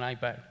with an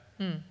iPad?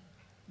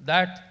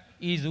 That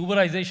is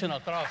Uberization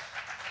across.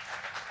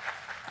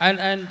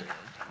 And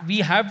we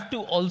have to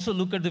also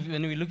look at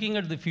when we're looking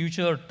at the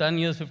future, 10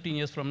 years, 15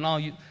 years from now,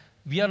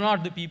 we are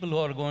not the people who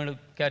are going to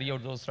carry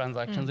out those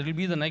transactions. It will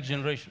be the next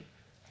generation.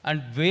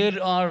 And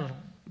where are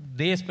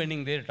they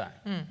spending their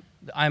time?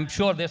 I'm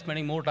sure they're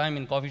spending more time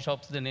in coffee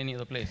shops than any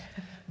other place.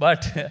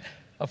 But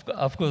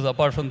of course,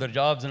 apart from their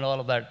jobs and all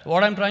of that.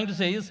 What I'm trying to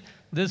say is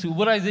this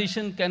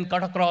Uberization can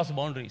cut across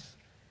boundaries.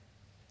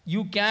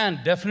 You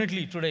can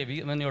definitely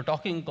today, when you're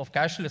talking of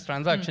cashless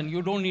transaction,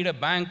 you don't need a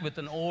bank with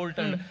an oath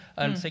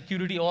and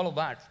security, all of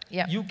that.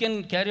 Yeah. You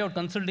can carry out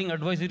consulting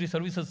advisory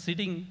services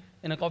sitting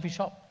in a coffee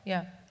shop.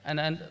 Yeah.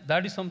 And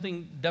that is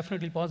something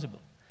definitely possible.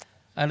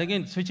 And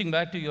again, switching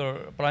back to your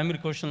primary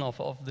question of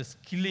the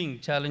skilling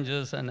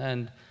challenges,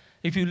 and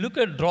if you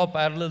draw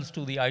parallels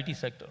to the IT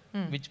sector,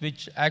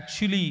 which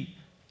actually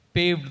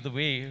paved the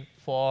way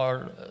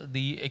for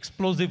the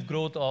explosive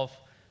growth of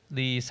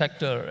the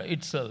sector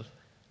itself.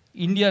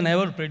 India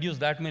never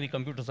produced that many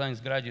computer science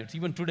graduates.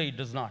 Even today, it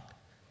does not.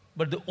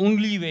 But the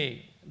only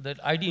way that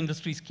IT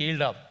industry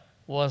scaled up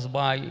was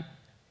by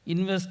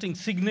investing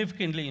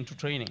significantly into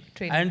training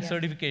and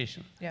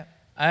certification. Yeah.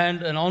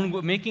 And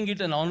making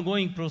it an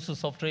ongoing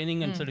process of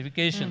training and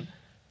certification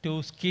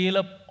to scale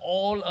up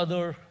all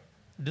other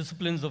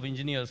disciplines of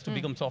engineers to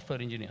become software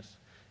engineers.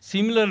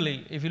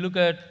 Similarly, if you look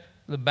at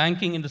the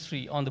banking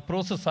industry, on the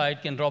process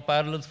side, can draw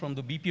parallels from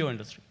the BPO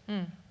industry.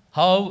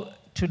 How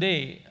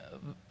today,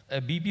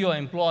 a BPO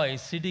employee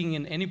sitting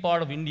in any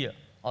part of India,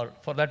 or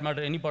for that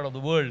matter, any part of the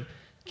world,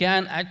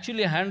 can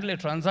actually handle a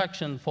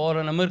transaction for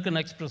an American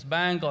Express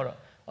Bank or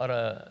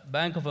a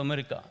Bank of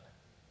America,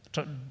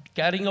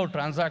 carrying out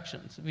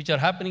transactions which are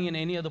happening in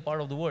any other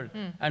part of the world.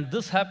 And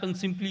this happens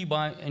simply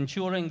by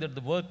ensuring that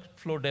the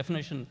workflow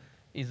definition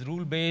is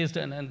rule-based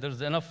and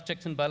there's enough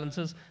checks and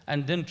balances,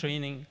 and then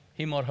training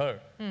him or her.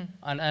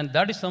 And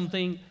that is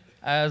something,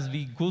 as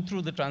we go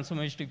through the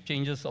transformative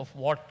changes of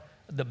what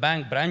the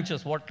bank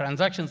branches, what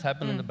transactions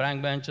happen in the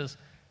bank branches,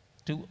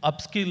 to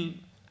upskill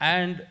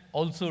and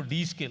also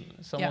de-skill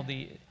some of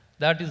the,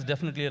 that is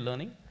definitely a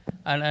learning.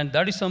 And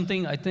that is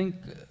something I think,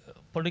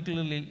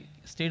 particularly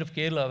state of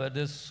Kerala, where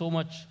there's so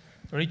much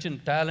rich in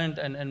talent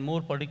and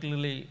more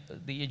particularly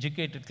the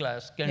educated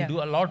class can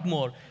do a lot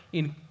more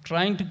in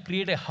trying to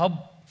create a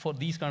hub for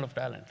these kind of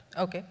talent.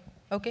 Okay.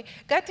 Okay.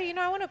 Gayatri,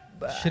 I want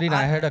to... Shireen,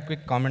 I had a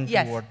quick comment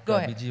to what go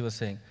ahead. BG was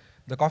saying.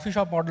 The coffee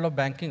shop model of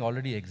banking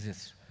already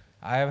exists.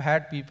 I have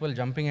had people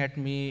jumping at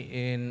me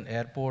in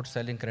airports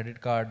selling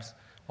credit cards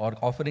or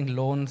offering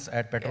loans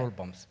at petrol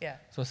pumps.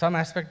 So some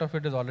aspect of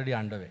it is already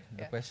underway.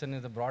 The question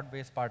is the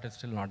broad-based part is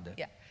still not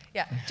there.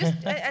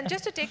 And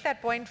just to take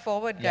that point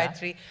forward,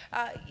 Gayatri,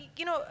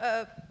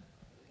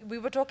 we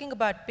were talking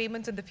about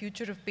payments and the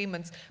future of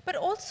payments, but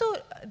also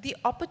the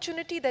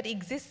opportunity that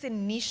exists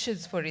in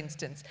niches, for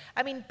instance.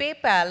 I mean,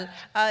 PayPal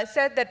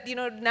said that,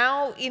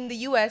 now in the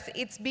US,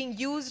 it's being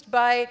used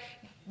by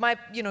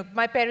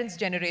my parents'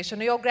 generation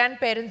or your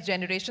grandparents'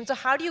 generation. So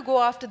how do you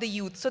go after the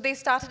youth? So they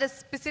started a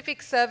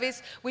specific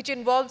service which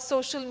involves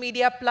social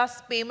media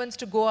plus payments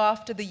to go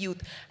after the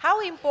youth.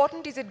 How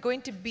important is it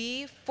going to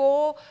be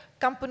for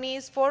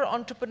companies, for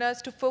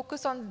entrepreneurs to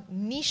focus on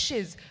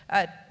niches?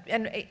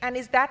 And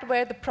is that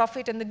where the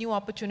profit and the new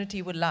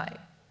opportunity will lie?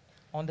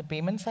 On the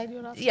payment side,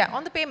 you're asking? Yeah,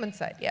 on the payment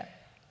side,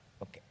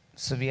 Okay.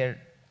 So we are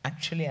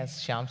actually, as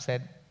Shyam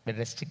said, we're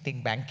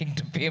restricting banking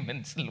to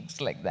payments. Looks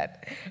like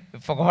that.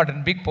 We've forgotten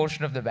a big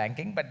portion of the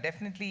banking, but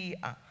definitely,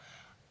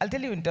 I'll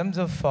tell you in terms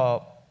of,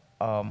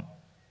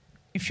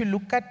 if you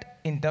look at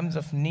in terms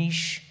of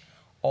niche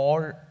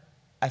or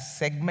a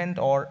segment,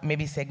 or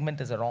maybe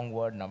segment is a wrong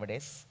word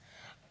nowadays,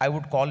 I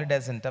would call it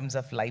as in terms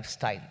of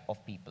lifestyle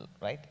of people,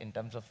 right? In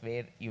terms of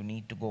where you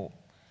need to go.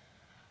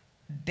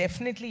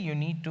 Definitely you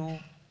need to,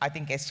 I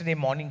think yesterday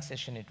morning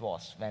session it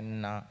was,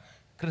 when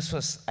Chris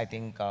was, I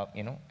think,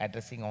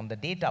 addressing on the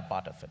data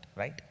part of it,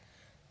 right?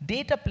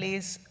 Data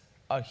plays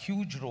a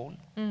huge role,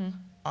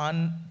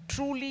 and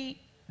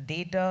truly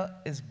data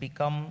is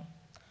become,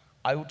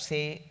 I would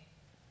say,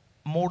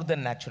 more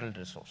than natural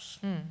resource,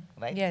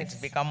 right? It's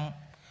become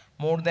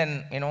more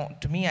than,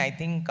 to me, I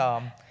think,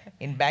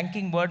 in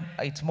banking word,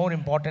 it's more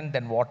important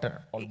than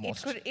water,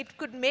 almost. It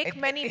could make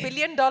many $1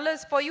 billion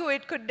for you.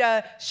 It could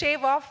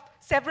shave off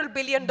several $1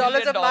 billion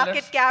of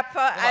market cap,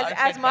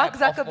 as Mark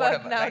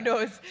Zuckerberg now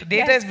knows. So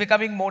data is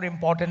becoming more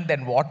important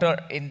than water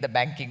in the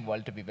banking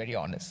world, to be very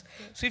honest.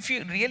 So if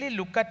you really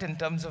look at in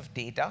terms of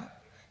data,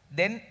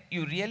 then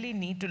you really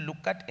need to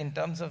look at in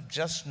terms of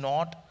just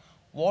not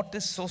what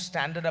is so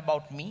standard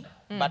about me,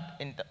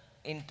 but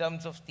in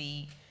terms of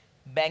the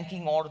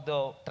banking or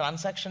the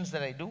transactions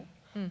that I do,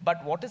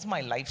 but what is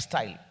my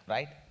lifestyle,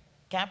 right?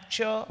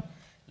 Capture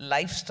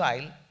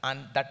lifestyle, and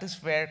that is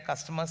where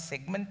customer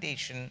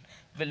segmentation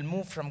will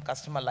move from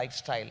customer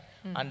lifestyle.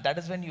 And that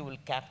is when you will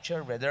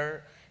capture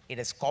whether it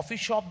is coffee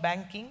shop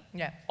banking,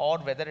 or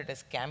whether it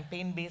is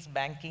campaign-based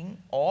banking,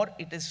 or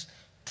it is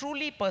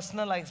truly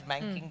personalized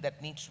banking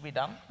that needs to be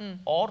done,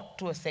 or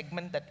to a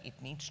segment that it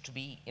needs to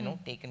be,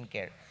 taken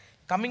care.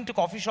 Coming to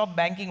coffee shop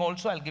banking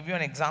also, I'll give you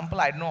an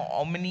example. I don't know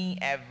how many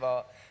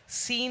have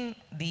seen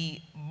the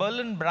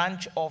Berlin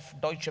branch of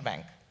Deutsche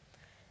Bank.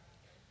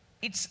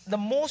 It's the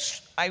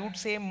most, I would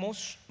say,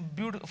 most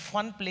beautiful,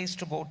 fun place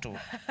to go to.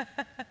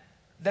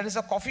 There is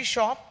a coffee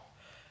shop.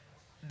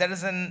 There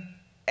is an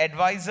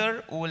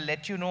advisor who will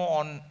let you know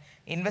on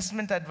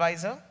investment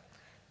advisor.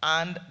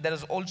 And there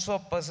is also a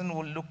person who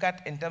will look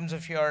at in terms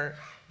of your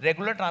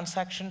regular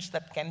transactions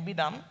that can be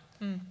done.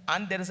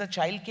 And there is a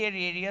childcare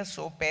area,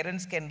 so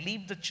parents can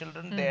leave the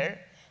children there,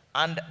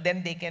 and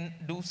then they can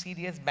do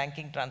serious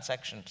banking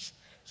transactions.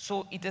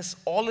 So it is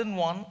all in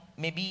one,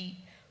 maybe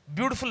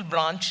beautiful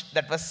branch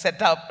that was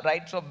set up,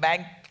 right? So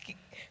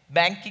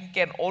banking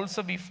can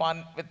also be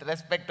fun with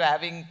respect to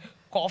having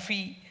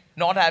coffee,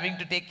 not having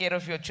to take care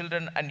of your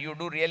children, and you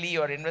do really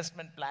your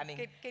investment planning.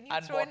 Can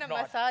you throw in a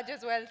massage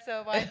as well,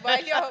 sir,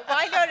 while you're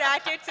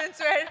at it,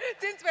 since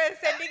we're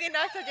sending in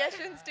our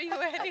suggestions to you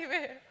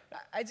anyway?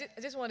 I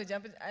just want to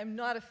jump in. I'm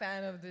not a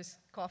fan of this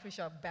coffee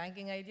shop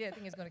banking idea. I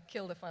think it's going to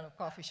kill the fun of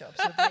coffee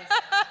shops. So it's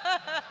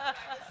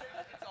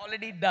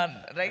already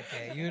done, right?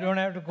 Okay, you don't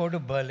have to go to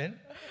Berlin.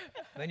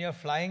 When you're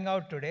flying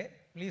out today,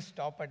 please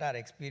stop at our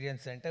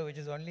experience center, which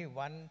is only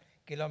 1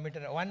 kilometer,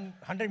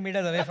 100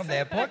 meters away from the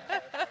airport.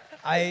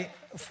 I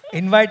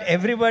invite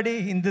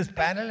everybody in this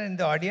panel and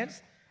the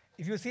audience.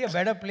 If you see a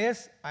better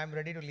place, I'm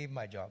ready to leave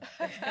my job.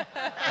 Right?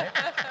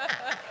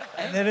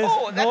 There is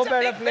no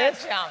better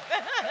place.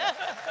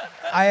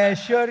 I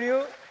assure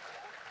you,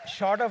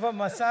 short of a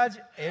massage,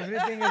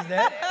 everything is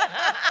there.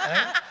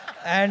 Right?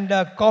 And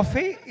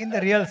coffee in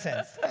the real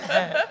sense.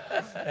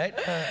 Right?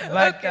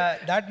 But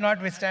that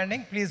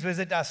notwithstanding, please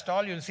visit our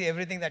stall. You'll see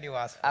everything that you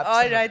asked for.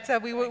 All right, so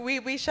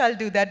we shall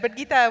do that. But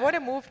Geeta, I want to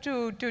move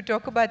to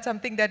talk about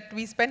something that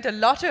we spent a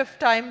lot of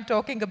time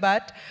talking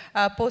about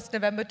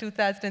post-November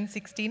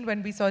 2016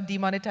 when we saw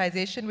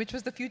demonetization, which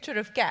was the future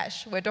of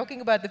cash. We're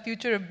talking about the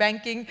future of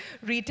banking,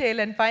 retail,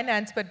 and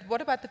finance, but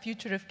what about the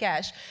future of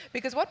cash?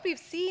 Because what we've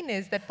seen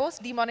is that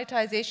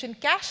post-demonetization,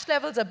 cash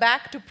levels are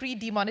back to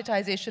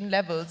pre-demonetization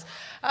levels.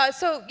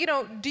 So, you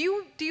know, do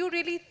you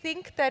really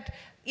think that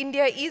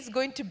India is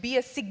going to be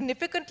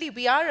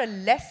we are a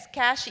less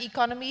cash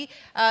economy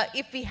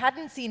if we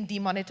hadn't seen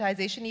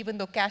demonetization, even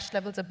though cash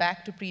levels are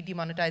back to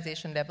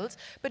pre-demonetization levels.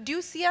 But do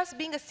you see us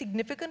being a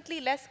significantly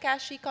less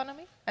cash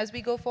economy as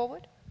we go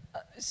forward?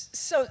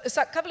 So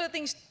a couple of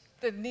things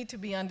that need to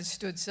be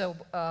understood. So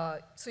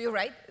you're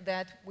right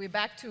that we're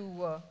back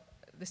to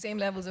the same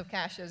levels of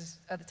cash as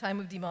at the time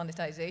of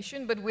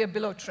demonetization, but we're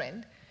below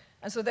trend.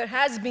 And so there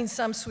has been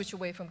some switch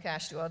away from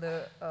cash to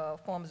other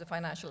forms of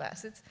financial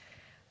assets.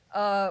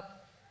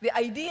 The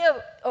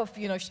idea of,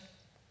 you know,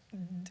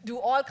 do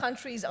all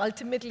countries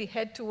ultimately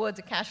head towards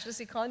a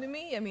cashless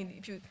economy? I mean,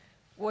 if you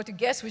were to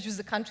guess which was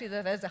the country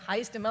that has the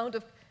highest amount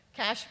of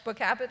cash per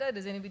capita,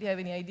 does anybody have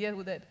any idea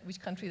which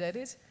country that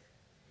is?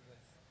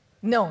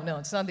 No,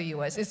 it's not the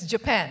US, it's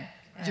Japan.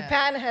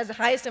 Japan has the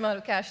highest amount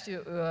of cash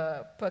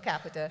per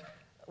capita,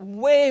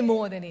 way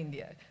more than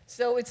India.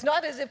 So it's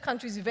not as if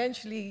countries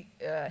eventually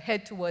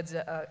head towards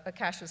a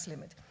cashless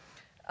limit.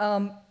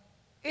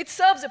 It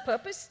serves a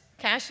purpose.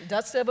 Cash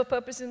does serve a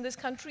purpose in this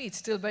country. It's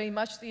still very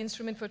much the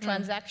instrument for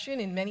transaction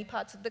in many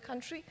parts of the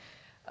country.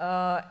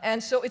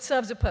 And so it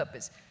serves a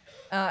purpose.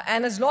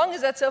 And as long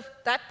as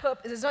that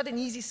purpose is not an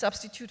easy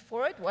substitute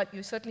for it, what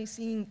you're certainly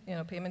seeing, you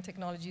know, payment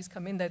technologies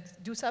come in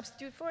that do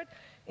substitute for it.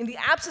 In the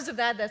absence of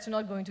that, that's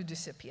not going to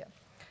disappear.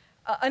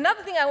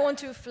 Another thing I want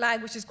to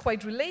flag, which is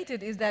quite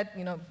related, is that,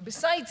 you know,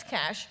 besides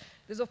cash,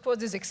 there's of course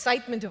this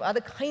excitement of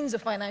other kinds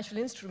of financial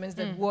instruments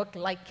that work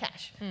like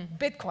cash.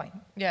 Bitcoin.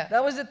 Yeah.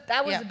 That was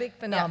a big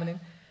phenomenon.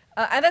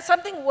 Yeah. And that's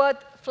something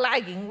worth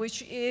flagging,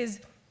 which is,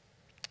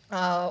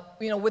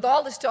 you know, with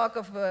all this talk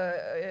of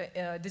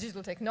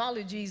digital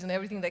technologies and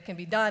everything that can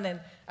be done, and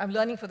I'm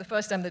learning for the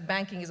first time that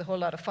banking is a whole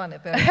lot of fun,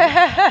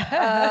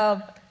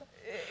 apparently.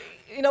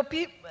 You know,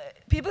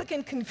 people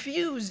can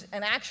confuse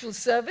an actual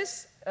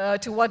service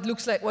to what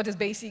looks like, what is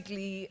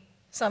basically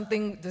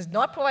something does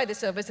not provide a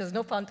service, has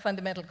no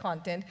fundamental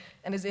content,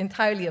 and is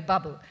entirely a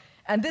bubble.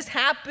 And this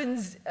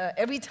happens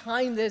every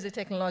time there's a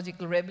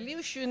technological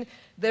revolution.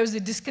 There's a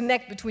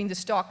disconnect between the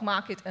stock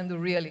market and the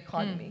real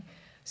economy.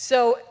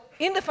 So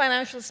in the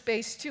financial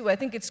space too, I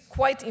think it's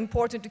quite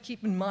important to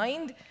keep in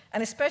mind,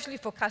 and especially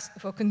for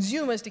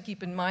consumers to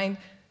keep in mind,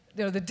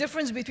 you know, the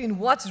difference between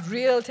what's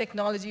real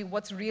technology,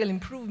 what's real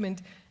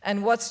improvement,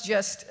 and what's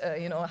just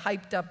you know, a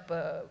hyped up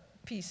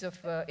piece of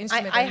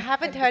instrument. I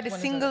haven't heard a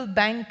single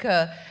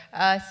banker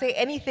say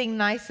anything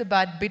nice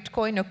about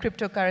Bitcoin or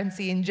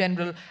cryptocurrency in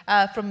general.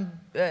 From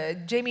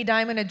Jamie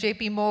Dimon at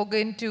JP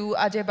Morgan to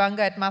Ajay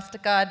Banga at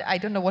MasterCard, I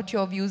don't know what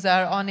your views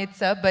are on it,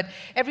 sir, but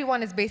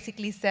everyone has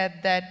basically said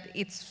that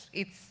it's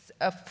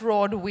a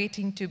fraud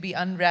waiting to be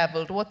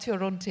unraveled. What's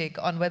your own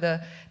take on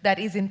whether that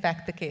is in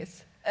fact the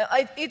case?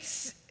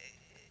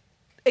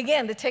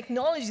 Again, the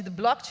technology, the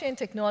blockchain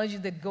technology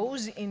that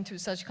goes into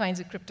such kinds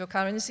of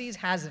cryptocurrencies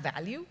has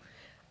value.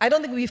 I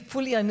don't think we've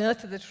fully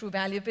unearthed the true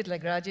value of it.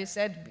 Like Rajesh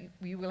said,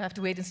 we will have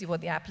to wait and see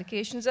what the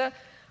applications are.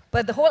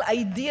 But the whole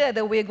idea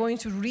that we're going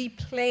to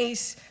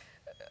replace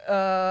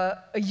a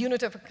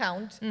unit of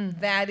account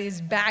that is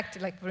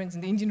backed, like for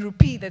instance, the Indian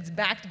rupee that's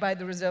backed by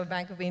the Reserve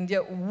Bank of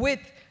India with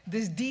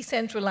this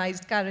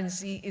decentralized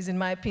currency is, in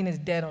my opinion, is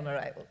dead on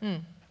arrival.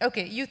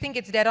 Okay, you think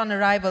it's dead on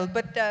arrival,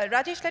 but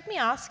Rajesh, let me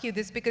ask you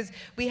this, because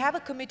we have a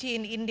committee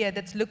in India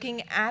that's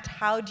looking at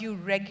how do you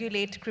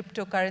regulate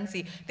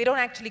cryptocurrency. They don't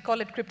actually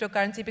call it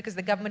cryptocurrency because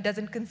the government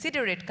doesn't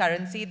consider it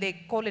currency. They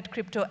call it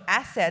crypto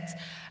assets.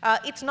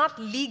 It's not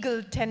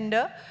legal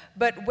tender,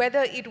 but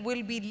whether it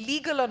will be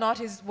legal or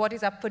not is what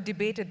is up for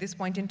debate at this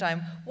point in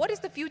time. What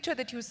is the future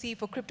that you see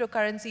for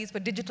cryptocurrencies,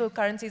 for digital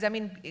currencies? I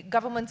mean,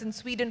 governments in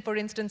Sweden, for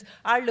instance,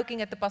 are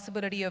looking at the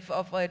possibility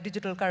of a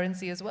digital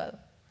currency as well.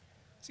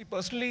 See,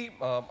 personally,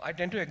 I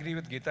tend to agree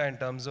with Geeta in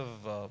terms of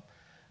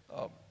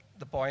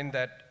the point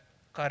that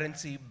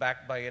currency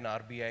backed by an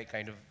RBI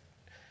kind of,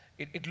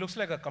 it looks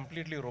like a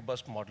completely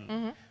robust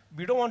model.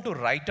 We don't want to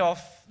write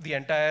off the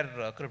entire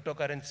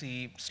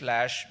cryptocurrency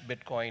 /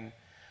 Bitcoin,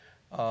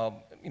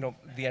 you know,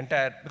 the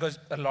entire, because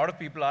a lot of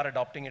people are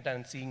adopting it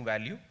and seeing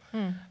value.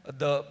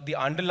 The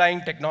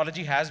underlying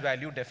technology has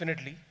value,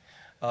 definitely.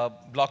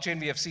 Blockchain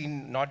we have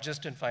seen not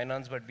just in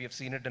finance, but we have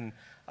seen it in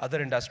other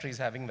industries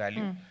having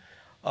value.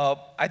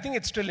 I think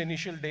it's still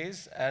initial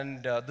days,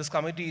 and this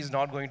committee is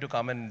not going to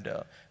come and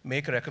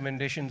make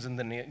recommendations in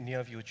the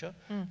near future.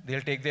 They'll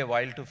take their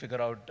while to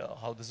figure out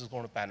how this is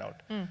going to pan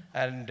out.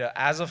 And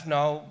as of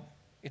now,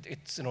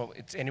 it's,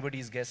 it's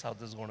anybody's guess how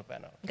this is going to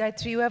pan out.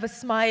 Gayatri, you have a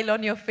smile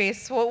on your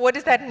face. What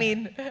does that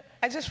mean?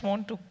 I just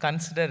want to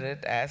consider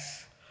it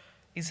as,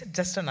 is it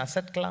just an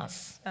asset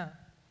class?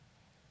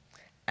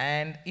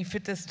 And if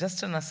it is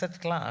just an asset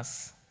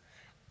class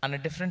and a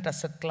different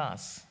asset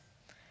class,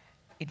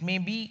 it may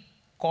be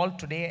called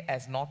today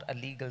as not a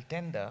legal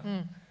tender,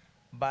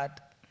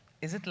 but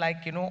is it like,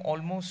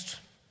 almost,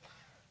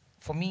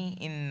 for me,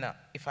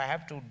 if I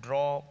have to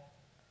draw,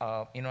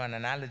 an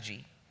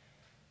analogy,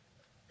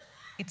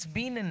 it's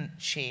been in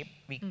shape.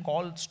 We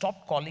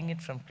stopped calling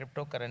it from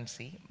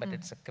cryptocurrency, but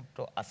it's a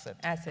crypto asset.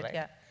 Asset, right?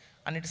 yeah.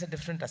 And it is a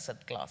different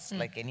asset class,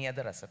 like any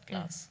other asset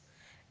class.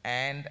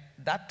 And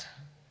that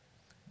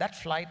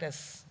flight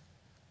has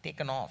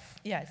taken off.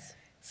 Yes.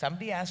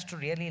 Somebody has to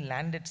really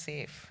land it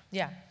safe.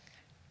 Yeah.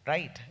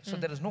 Right? So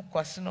there is no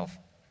question of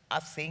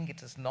us saying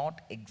it is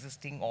not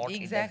existing or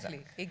Exactly,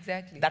 it is.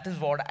 exactly. That is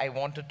what I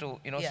wanted to,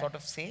 Yeah. sort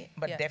of say.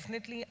 But Yeah.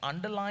 definitely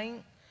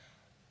underlying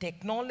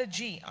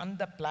technology and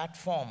the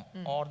platform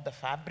or the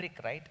fabric,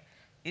 right,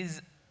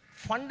 is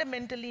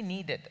fundamentally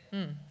needed.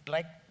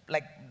 Like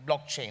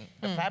blockchain,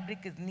 the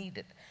fabric is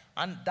needed.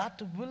 And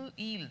that will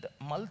yield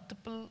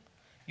multiple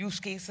use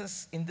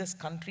cases in this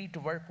country to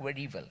work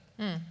very well.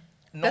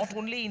 Not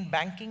only in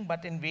banking,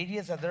 but in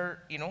various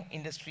other,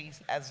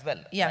 industries as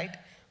well, Yeah. right?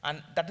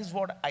 And that is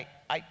what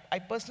I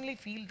personally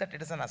feel that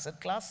it is an asset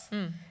class,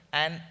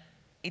 and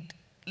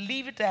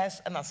leave it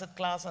as an asset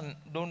class and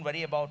don't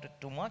worry about it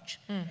too much.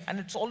 And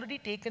it's already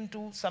taken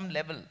to some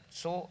level.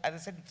 So as I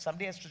said,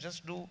 somebody has to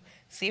just do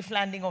safe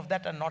landing of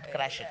that and not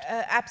crash it.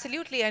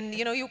 Absolutely, and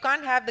you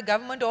can't have the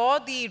government or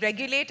the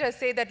regulators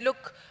say that,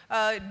 look,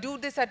 do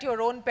this at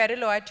your own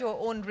peril or at your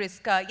own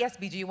risk. Yes,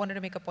 BG, you wanted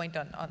to make a point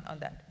on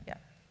that. Yeah.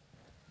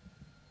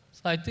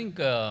 So I think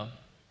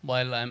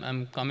while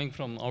I'm coming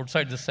from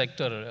outside the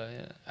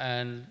sector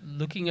and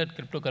looking at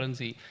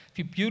cryptocurrency, if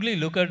you purely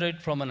look at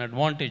it from an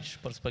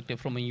advantage perspective,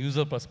 from a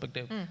user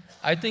perspective,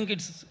 I think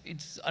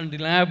it's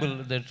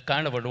undeniable that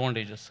kind of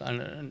advantages,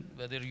 and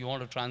whether you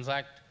want to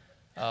transact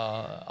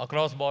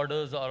across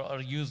borders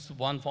or use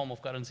one form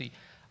of currency.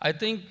 I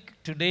think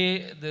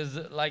today there's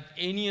like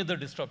any other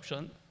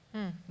disruption,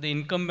 the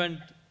incumbent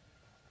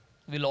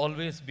will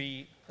always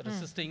be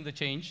resisting the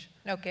change.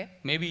 Okay.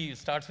 Maybe it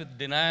starts with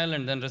denial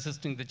and then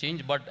resisting the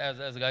change, but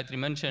as Gayatri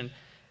mentioned,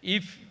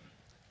 if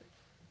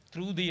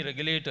through the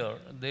regulator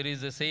there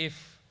is a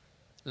safe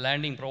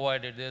landing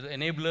provided, there are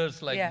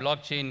enablers like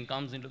blockchain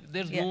comes into,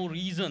 there's no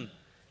reason,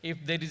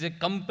 if there is a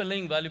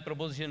compelling value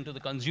proposition to the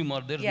consumer,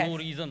 there's no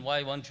reason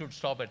why one should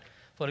stop it.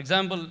 For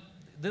example,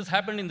 this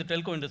happened in the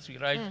telco industry,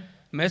 right?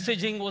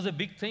 Messaging was a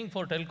big thing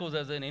for telcos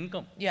as an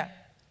income. Yeah.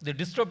 The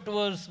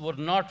disruptors were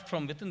not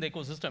from within the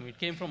ecosystem. It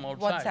came from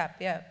outside. WhatsApp,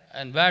 yeah.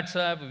 And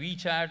WhatsApp,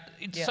 WeChat,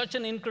 it's such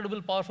an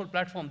incredible, powerful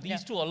platform.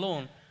 These two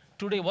alone,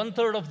 today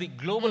 1/3 of the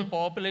global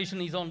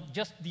population is on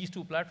just these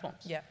two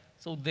platforms. Yeah.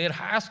 So there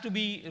has to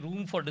be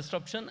room for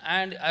disruption,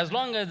 and as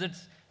long as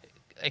it's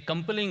a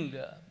compelling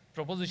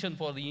proposition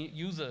for the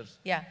users,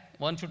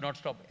 one should not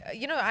stop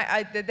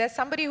it. There's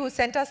somebody who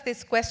sent us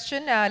this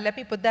question. Let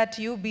me put that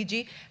to you,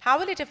 BG. How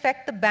will it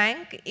affect the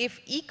bank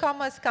if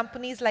e-commerce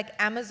companies like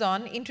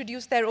Amazon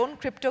introduce their own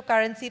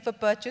cryptocurrency for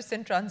purchase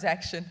and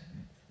transaction?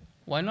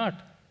 Why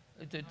not?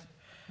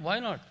 Why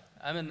not?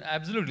 I mean,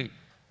 absolutely.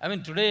 I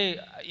mean, today,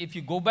 if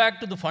you go back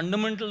to the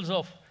fundamentals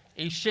of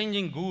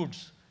exchanging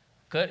goods,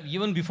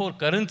 even before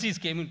currencies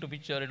came into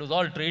picture, it was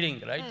all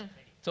trading, right?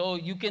 So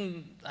you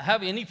can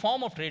have any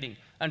form of trading.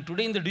 And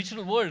today in the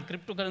digital world,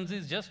 cryptocurrency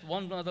is just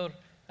one other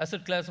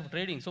asset class of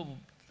trading. So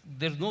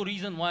there's no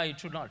reason why it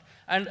should not.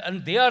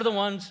 And they are the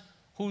ones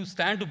who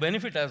stand to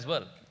benefit as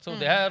well. So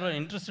they are an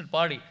interested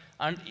party,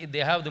 and they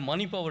have the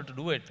money power to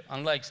do it,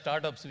 unlike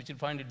startups, which will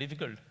find it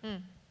difficult.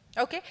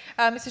 Okay.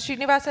 Mr.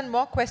 Srinivasan,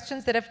 more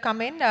questions that have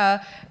come in.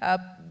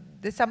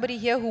 There's somebody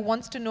here who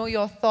wants to know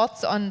your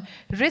thoughts on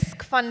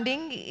risk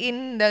funding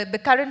in the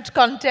current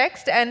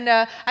context. And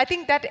I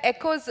think that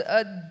echoes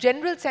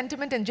general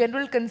sentiment and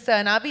general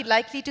concern. Are we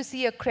likely to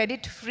see a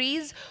credit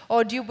freeze,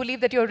 or do you believe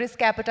that your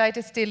risk appetite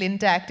is still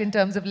intact in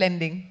terms of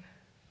lending?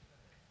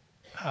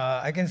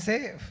 I can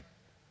say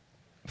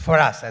for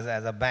us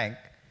as a bank,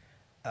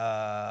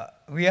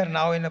 we are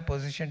now in a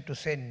position to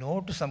say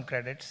no to some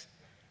credits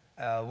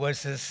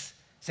versus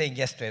saying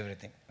yes to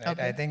everything. Right?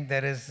 Okay. I think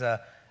there is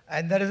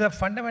a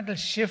fundamental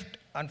shift,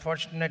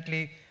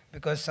 unfortunately,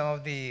 because some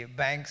of the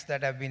banks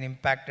that have been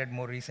impacted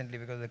more recently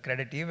because of the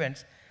credit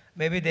events,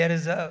 maybe there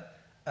is a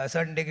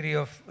certain degree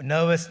of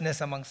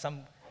nervousness among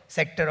some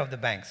sector of the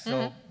banks.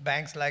 So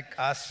banks like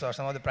us or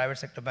some of the private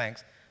sector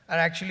banks are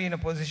actually in a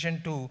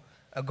position to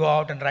go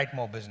out and write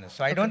more business.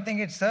 So I don't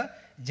think it's a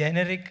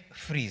generic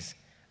freeze.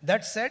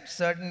 That said,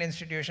 certain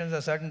institutions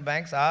or certain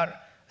banks are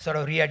sort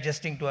of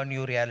readjusting to a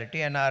new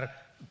reality and are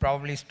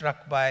probably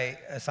struck by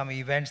some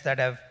events that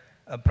have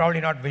probably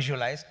not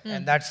visualized,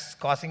 and that's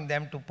causing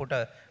them to put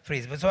a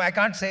freeze. But so I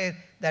can't say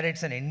that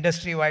it's an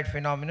industry-wide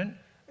phenomenon.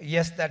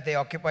 Yes, that they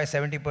occupy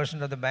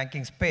 70% of the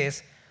banking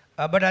space,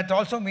 but that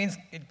also means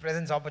it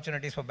presents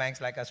opportunities for banks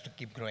like us to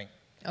keep growing.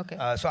 Okay.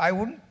 So I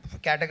wouldn't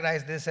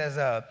categorize this as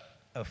a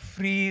a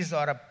freeze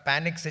or a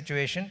panic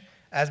situation,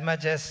 as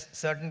much as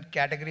certain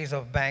categories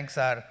of banks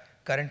are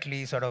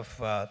currently sort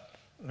of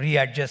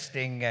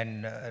readjusting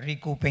and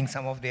recouping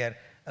some of their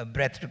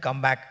breath to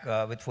come back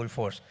with full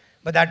force.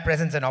 But that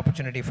presents an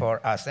opportunity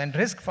for us. And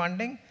risk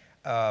funding,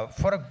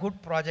 for a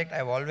good project,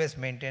 I've always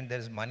maintained there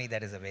is money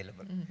that is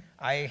available.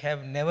 I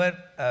have never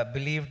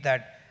believed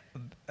that,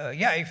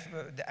 if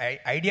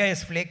the idea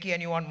is flaky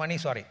and you want money,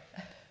 sorry.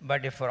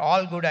 But if for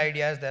all good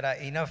ideas, there are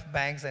enough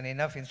banks and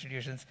enough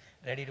institutions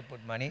ready to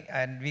put money.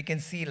 And we can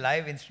see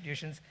live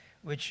institutions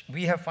which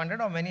we have funded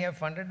or many have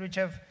funded, which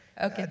have,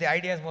 the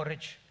idea is more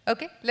rich.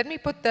 Okay, let me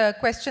put the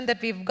question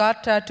that we've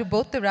got to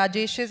both the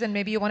Rajeshes, and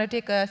maybe you want to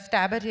take a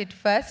stab at it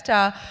first.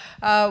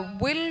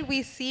 Will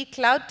we see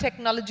cloud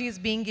technologies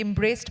being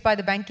embraced by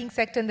the banking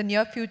sector in the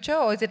near future,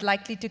 or is it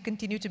likely to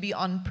continue to be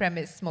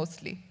on-premise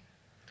mostly?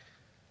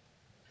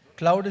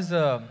 Cloud is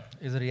a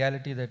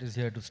reality that is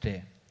here to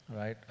stay,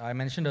 right? I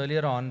mentioned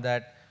earlier on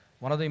that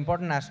one of the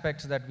important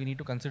aspects that we need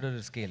to consider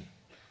is scale.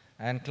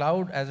 And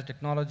cloud as a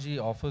technology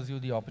offers you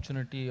the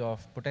opportunity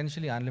of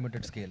potentially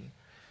unlimited scale.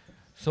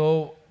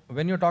 So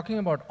when you're talking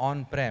about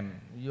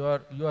on-prem, you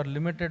are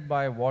limited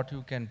by what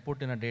you can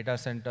put in a data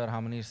center,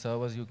 how many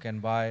servers you can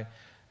buy,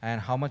 and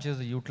how much is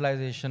the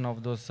utilization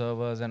of those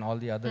servers and all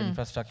the other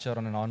infrastructure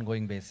on an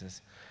ongoing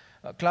basis.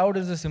 Cloud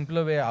is a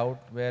simpler way out,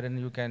 wherein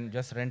you can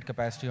just rent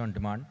capacity on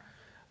demand.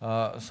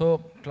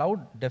 So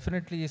cloud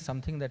definitely is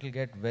something that will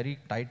get very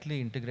tightly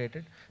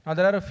integrated. Now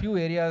there are a few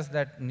areas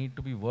that need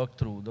to be worked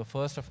through. The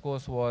first, of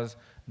course, was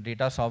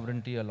data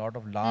sovereignty. A lot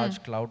of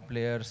large cloud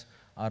players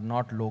are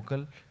not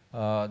local.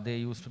 They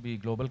used to be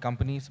global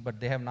companies, but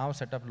they have now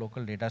set up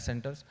local data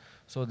centers.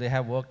 So they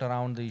have worked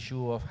around the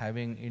issue of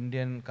having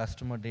Indian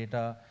customer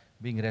data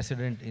being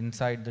resident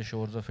inside the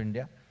shores of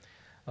India.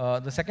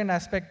 The second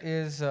aspect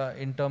is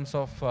in terms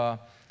of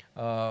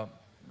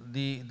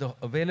the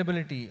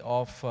availability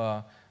of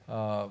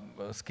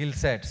skill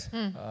sets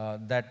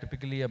that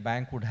typically a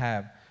bank would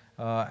have,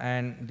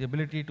 and the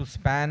ability to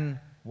span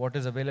what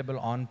is available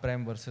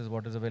on-prem versus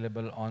what is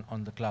available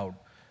on the cloud,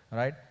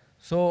 right?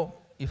 So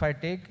if I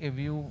take a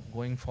view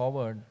going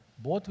forward,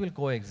 both will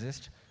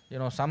coexist. You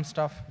know, some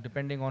stuff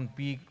depending on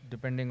peak,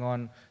 depending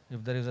on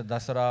if there is a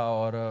Dasara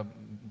or a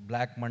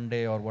Black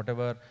Monday or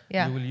whatever,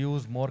 you will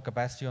use more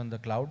capacity on the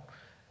cloud.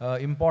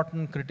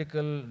 Important,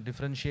 critical,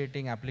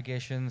 differentiating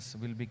applications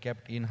will be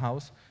kept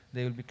in-house.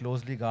 They will be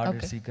closely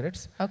guarded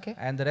secrets.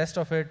 And the rest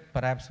of it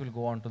perhaps will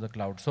go on to the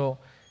cloud. So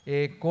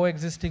a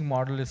coexisting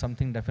model is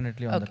something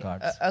definitely on the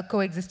cards. A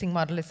coexisting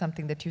model is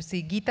something that you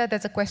see. Geeta,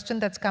 there's a question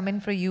that's come in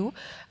for you.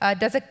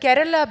 Does a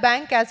Kerala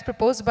bank, as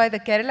proposed by the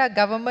Kerala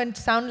government,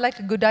 sound like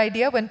a good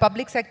idea when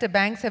public sector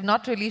banks have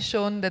not really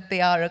shown that they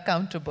are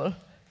accountable?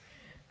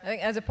 I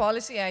think as a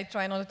policy, I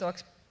try not to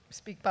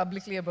speak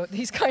publicly about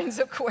these kinds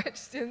of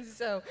questions.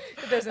 So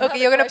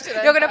okay, you're going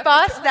to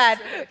pass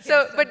that.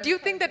 So, but do you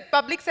think that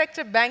public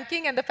sector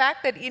banking and the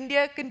fact that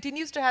India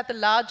continues to have the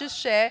largest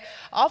share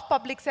of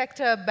public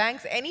sector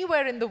banks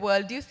anywhere in the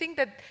world, do you think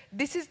that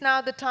this is now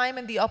the time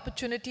and the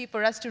opportunity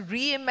for us to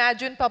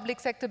reimagine public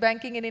sector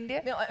banking in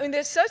India? No, I mean,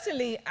 there's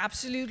certainly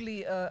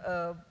absolutely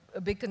a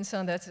big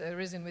concern that's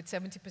arisen with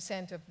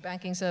 70% of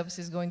banking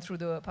services going through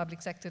the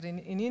public sector in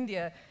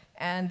India,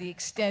 and the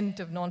extent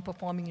of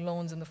non-performing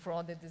loans and the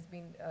fraud that has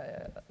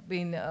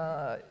been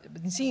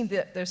seen.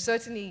 There's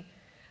certainly,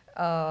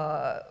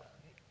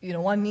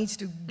 one needs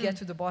to get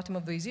to the bottom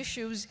of these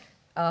issues.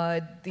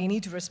 They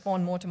need to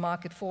respond more to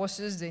market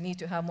forces. They need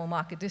to have more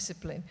market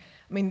discipline.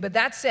 I mean, but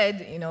that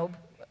said,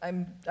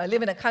 I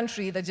live in a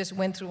country that just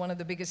went through one of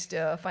the biggest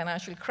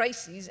financial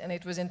crises, and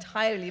it was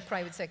entirely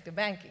private sector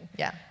banking.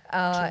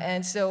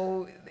 And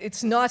so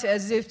it's not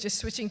as if just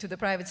switching to the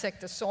private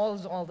sector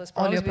solves all those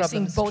problems. We're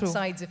seeing both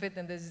sides of it,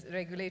 and there's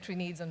regulatory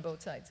needs on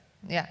both sides.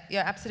 Yeah,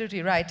 you're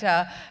absolutely right.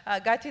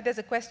 Gayatri, there's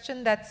a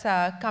question that's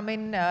come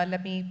in.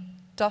 Let me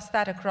toss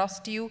that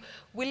across to you.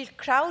 Will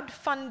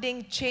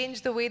crowdfunding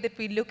change the way that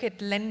we look at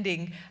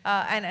lending,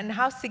 and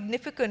how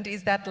significant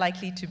is that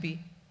likely to be?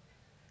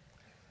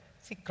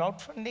 See,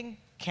 crowdfunding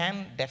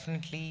can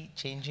definitely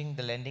changing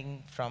the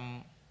lending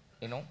from,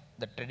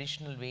 the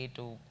traditional way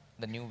to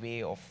the new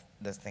way of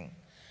this thing.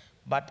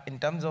 But in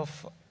terms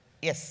of,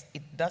 yes,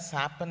 it does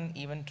happen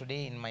even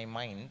today in my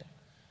mind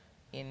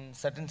in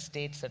certain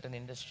states, certain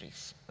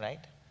industries,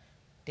 right?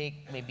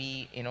 Take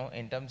maybe,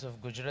 in terms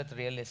of Gujarat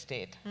real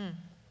estate,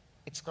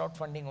 it's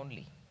crowdfunding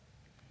only.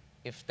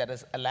 If there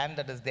is a land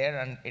that is there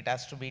and it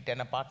has to be 10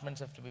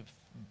 apartments have to be,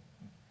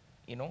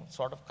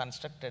 sort of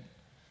constructed,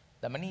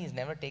 the money is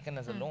never taken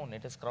as a loan,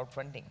 it is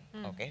crowdfunding,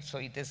 okay? So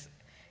it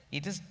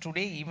is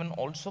today even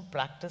also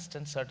practiced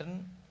in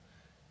certain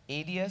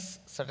areas,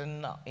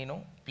 certain,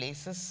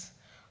 places,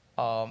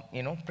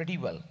 pretty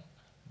well.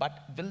 But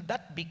will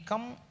that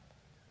become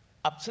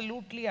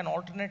absolutely an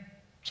alternate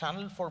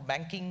channel for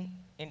banking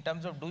in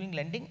terms of doing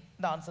lending?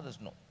 The answer is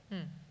no.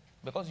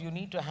 Because you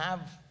need to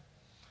have,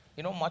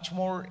 much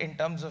more in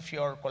terms of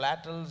your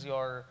collaterals,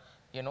 your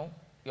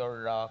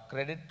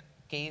credit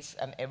case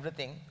and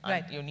everything,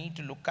 and you need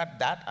to look at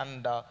that,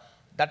 and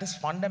that is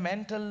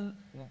fundamental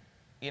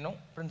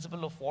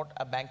principle of what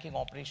a banking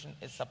operation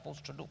is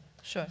supposed to do.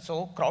 Sure.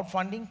 So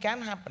crowdfunding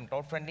can happen.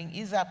 Crowdfunding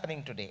is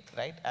happening today,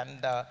 right?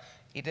 And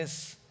it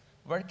is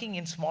working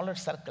in smaller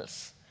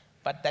circles,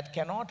 but that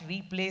cannot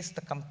replace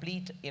the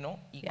complete,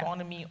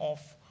 economy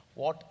of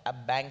what a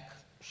bank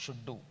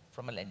should do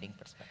from a lending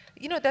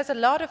perspective. There's a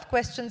lot of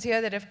questions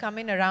here that have come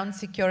in around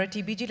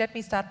security. BG, let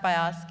me start by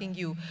asking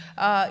you.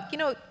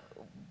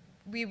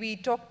 We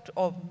talked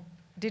or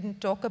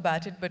didn't talk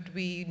about it, but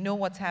we know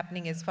what's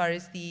happening as far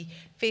as the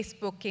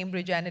Facebook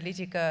Cambridge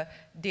Analytica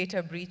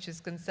data breach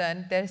is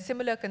concerned. There are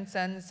similar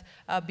concerns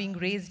being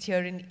raised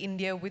here in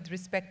India with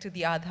respect to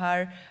the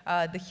Aadhaar.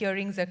 The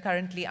hearings are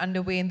currently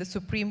underway in the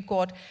Supreme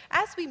Court.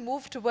 As we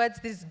move towards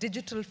this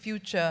digital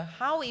future,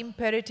 how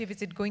imperative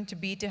is it going to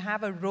be to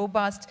have a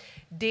robust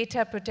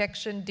data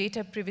protection,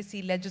 data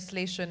privacy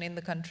legislation in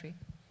the country?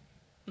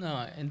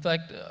 No, in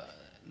fact,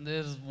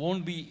 there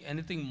won't be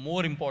anything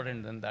more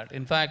important than that.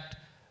 In fact,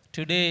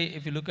 today,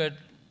 if you look at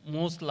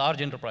most large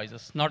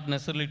enterprises, not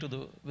necessarily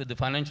with the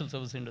financial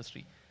service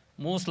industry,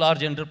 most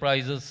large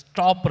enterprises'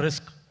 top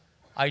risk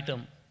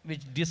item,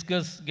 which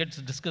gets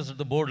discussed at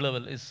the board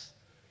level, is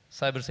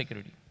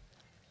cybersecurity.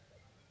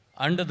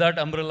 Under that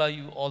umbrella,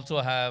 you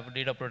also have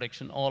data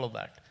protection, all of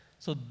that.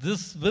 So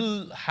this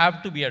will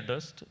have to be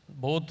addressed,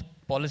 both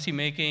policy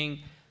making,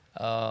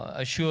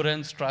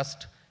 assurance,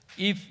 trust.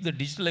 If the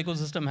digital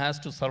ecosystem has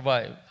to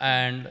survive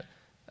and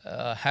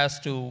has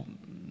to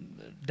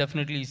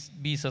definitely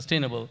be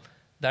sustainable,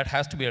 that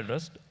has to be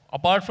addressed.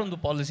 Apart from the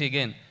policy,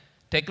 again,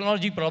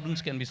 technology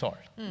problems can be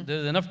solved.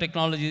 There's enough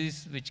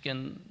technologies which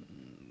can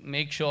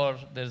make sure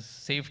there's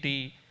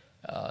safety,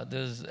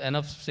 there's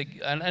enough,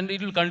 and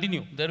it will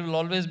continue. There will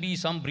always be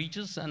some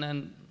breaches, and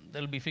then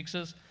there will be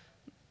fixes,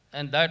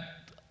 and that,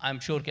 I'm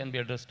sure, can be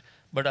addressed.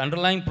 But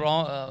underlying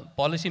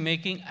policy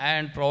making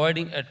and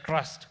providing a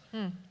trust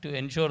to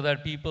ensure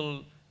that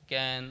people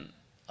can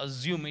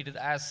assume it is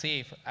as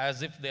safe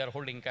as if they are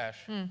holding cash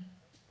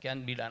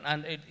can be done.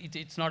 And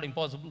it's not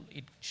impossible.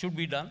 It should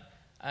be done.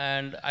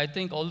 And I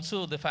think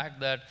also the fact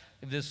that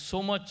if there's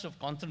so much of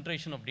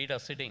concentration of data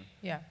sitting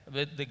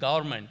with the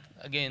government,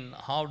 again,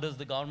 how does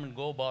the government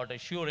go about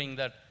assuring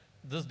that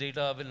this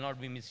data will not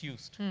be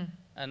misused?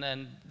 And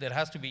then there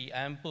has to be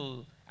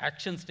ample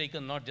actions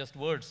taken, not just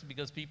words,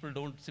 because people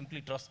don't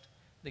simply trust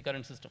the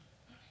current system.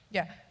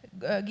 Yeah.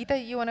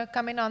 Geeta, you want to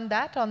come in on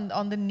that,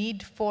 on the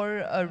need for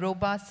a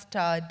robust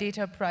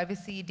data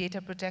privacy,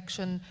 data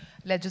protection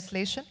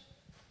legislation?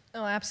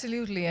 Oh,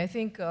 absolutely. I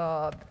think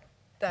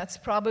that's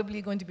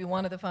probably going to be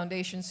one of the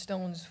foundation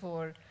stones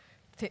for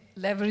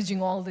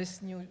leveraging all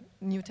this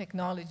new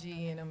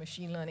technology,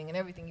 machine learning and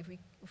everything.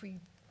 If we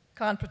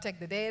can't protect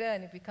the data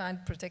and if we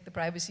can't protect the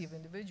privacy of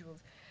individuals,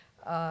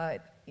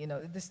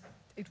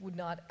 it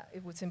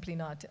would simply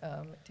not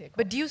take off.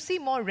 But do you see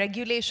more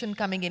regulation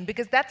coming in?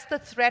 Because that's the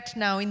threat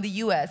now in the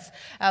US.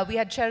 We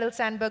had Sheryl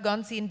Sandberg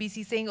on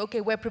CNBC saying,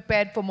 okay, we're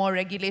prepared for more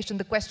regulation.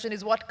 The question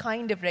is, what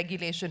kind of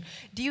regulation?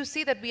 Do you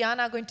see that we are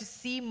now going to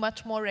see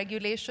much more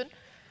regulation?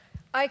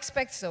 I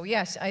expect so,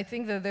 yes. I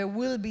think that there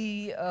will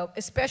be,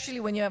 especially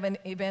when you have an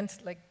event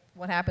like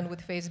what happened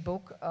with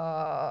Facebook,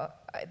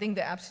 I think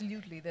that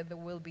absolutely that there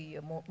will be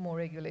more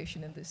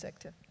regulation in this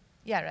sector.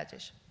 Yeah,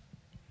 Rajesh.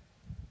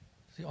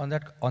 See, on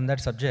that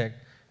subject,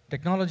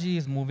 technology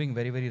is moving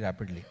very, very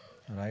rapidly,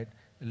 right?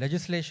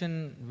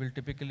 Legislation will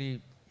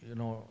typically,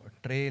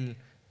 trail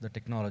the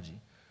technology.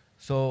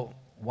 So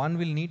one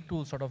will need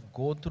to sort of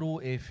go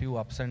through a few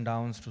ups and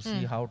downs to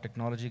see how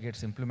technology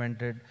gets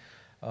implemented,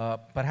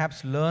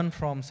 perhaps learn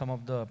from some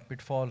of the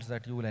pitfalls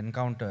that you will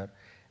encounter,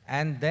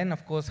 and then,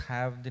 of course,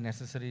 have the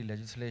necessary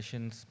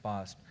legislations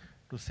passed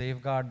to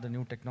safeguard the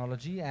new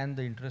technology and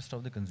the interest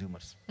of the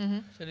consumers.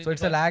 So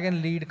it's a lag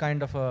and lead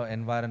kind of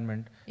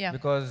environment,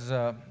 because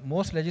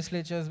most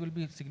legislatures will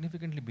be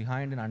significantly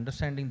behind in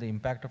understanding the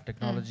impact of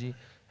technology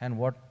and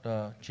what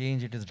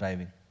change it is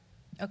driving.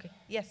 Okay,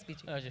 yes,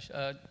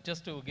 Vijay.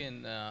 Just to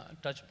again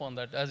touch upon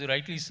that, as you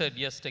rightly said,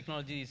 yes,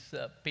 technology's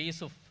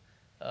pace of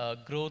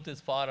growth is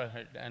far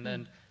ahead. And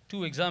then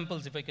two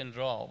examples, if I can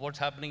draw, what's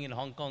happening in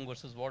Hong Kong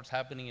versus what's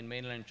happening in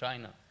mainland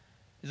China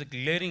is a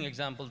glaring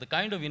example. The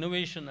kind of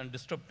innovation and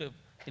disruptive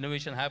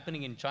innovation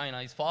happening in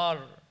China is far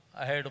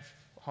ahead of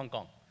Hong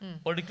Kong,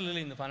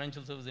 particularly in the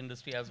financial service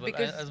industry as well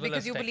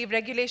because you believe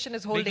regulation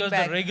is holding back.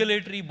 Because the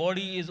regulatory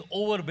body is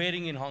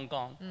overbearing in Hong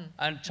Kong,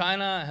 and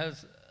China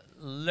has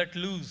let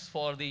loose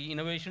for the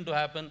innovation to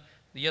happen.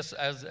 Yes,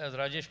 as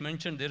Rajesh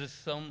mentioned, there is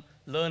some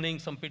learning,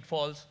 some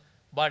pitfalls,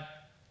 but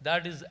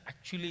that is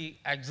actually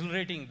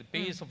accelerating the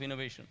pace of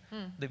innovation.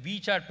 The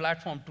WeChat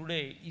platform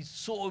today is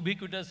so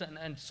ubiquitous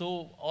and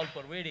so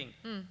all-pervading.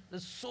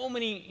 There's so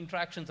many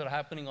interactions are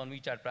happening on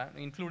WeChat,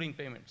 including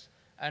payments.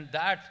 And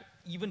that,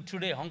 even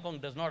today, Hong Kong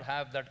does not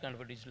have that kind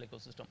of a digital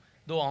ecosystem,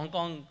 though Hong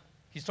Kong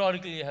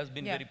historically has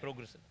been very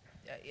progressive.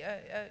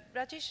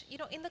 Rajesh,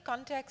 in the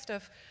context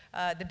of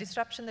the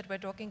disruption that we're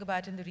talking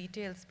about in the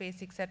retail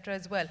space, et cetera,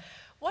 as well,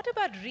 what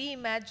about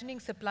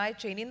reimagining supply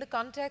chain in the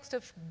context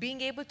of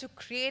being able to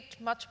create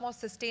much more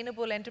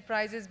sustainable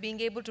enterprises, being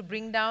able to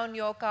bring down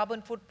your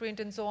carbon footprint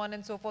and so on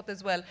and so forth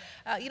as well?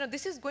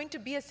 This is going to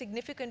be a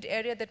significant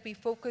area that we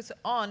focus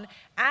on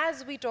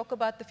as we talk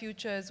about the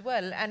future as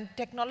well, and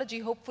technology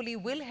hopefully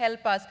will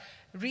help us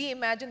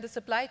reimagine the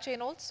supply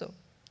chain also.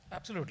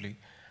 Absolutely.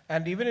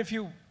 And even if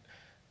you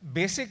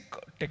basic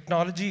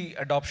technology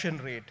adoption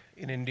rate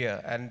in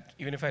India, and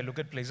even if I look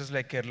at places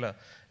like Kerala,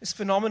 is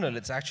phenomenal.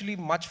 It's actually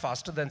much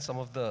faster than some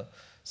of the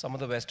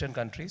Western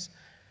countries.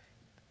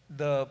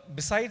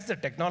 Besides the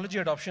technology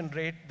adoption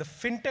rate, the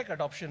fintech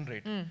adoption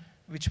rate,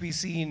 which we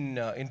see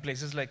in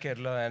places like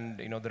Kerala and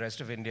the rest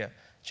of India,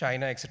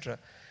 China, etc.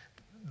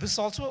 This is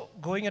also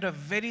going at a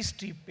very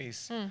steep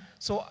pace.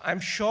 So I'm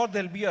sure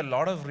there'll be a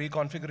lot of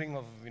reconfiguring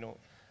of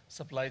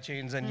supply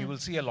chains, and you will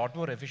see a lot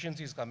more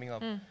efficiencies coming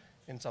up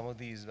in some of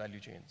these value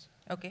chains.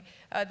 Okay.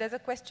 There's a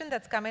question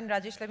that's come in,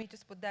 Rajesh. Let me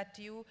just put that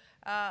to you.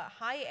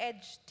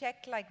 High-edge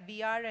tech like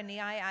VR and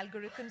AI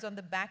algorithms on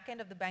the back end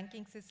of the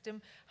banking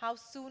system, how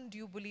soon do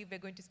you believe we're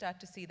going to start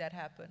to see that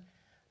happen?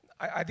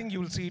 I think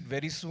you will see it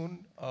very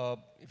soon.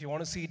 If you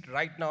want to see it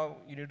right now,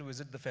 you need to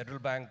visit the Federal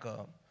Bank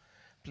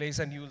place,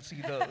 and you will see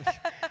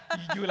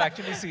you will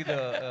actually see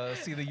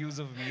the use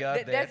of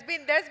VR there.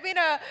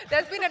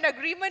 There's been an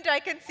agreement I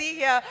can see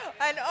here,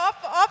 an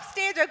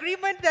off-stage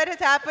agreement that has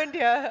happened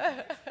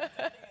here.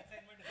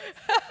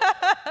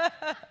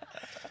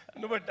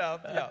 No, but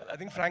yeah, I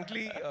think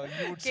frankly,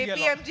 you would see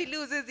KPMG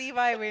loses,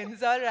 EY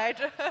wins. All right.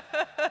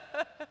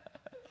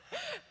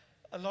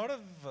 A lot of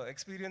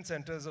experience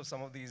centers of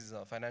some of these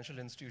financial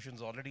institutions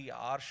already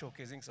are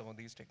showcasing some of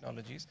these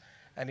technologies,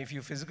 and if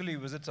you physically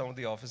visit some of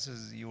the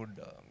offices, you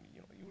would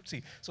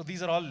see. So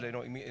these are all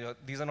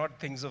these are not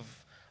things of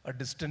a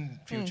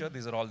distant future.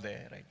 These are all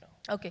there right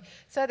now. Okay,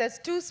 so there's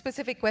two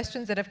specific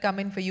questions that have come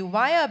in for you.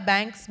 Why are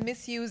banks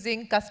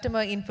misusing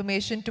customer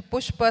information to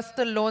push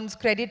personal loans,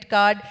 credit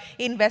card,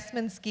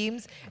 investment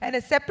schemes? And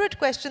a separate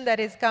question that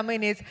has come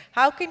in is,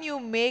 how can you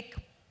make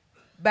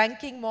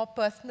banking more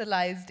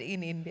personalized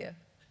in India?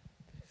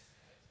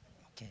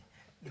 Okay,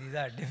 these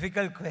are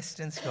difficult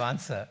questions to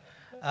answer.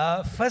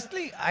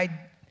 Firstly, I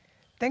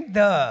think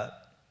the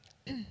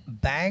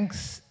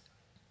banks,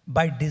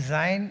 by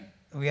design,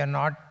 we are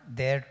not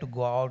there to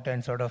go out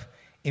and sort of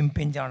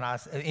impinge on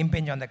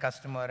the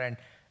customer and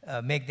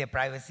make their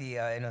privacy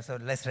so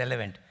less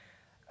relevant.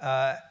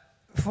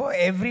 For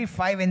every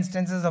 5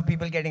 instances of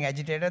people getting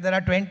agitated, there are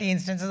 20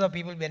 instances of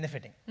people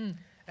benefiting. And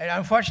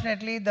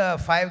unfortunately,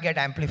 the 5 get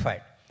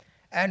amplified.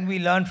 And we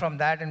learn from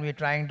that, and we're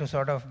trying to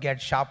sort of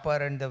get sharper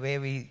in the way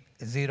we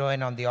zero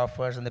in on the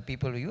offers and the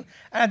people we use.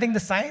 And I think the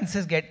science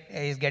is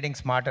getting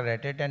smarter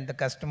at it, and the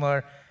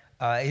customer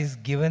is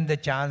given the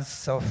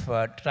chance of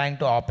trying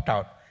to opt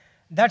out.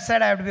 That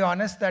said, I have to be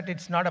honest that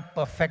it's not a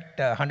perfect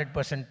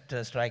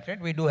 100% strike rate.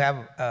 We do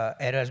have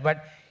errors,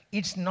 but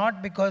it's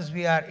not because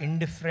we are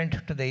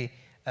indifferent to the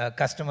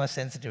customer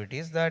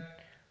sensitivities. That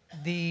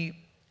the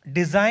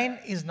design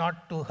is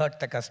not to hurt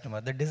the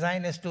customer. The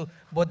design is to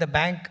both the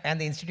bank and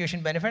the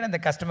institution benefit, and the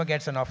customer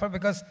gets an offer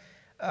because,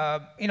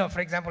 for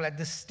example, at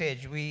this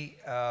stage, we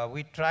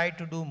try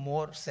to do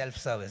more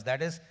self-service.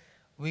 That is,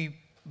 we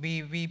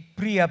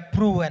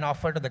pre-approve an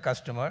offer to the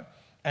customer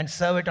and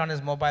serve it on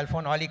his mobile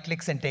phone. All he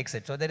clicks and takes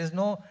it. So there is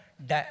no,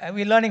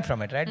 we're learning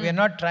from it, right? We are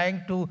not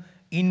trying to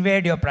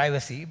invade your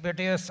privacy, but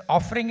we are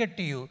offering it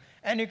to you,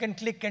 and you can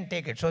click and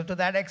take it. So to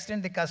that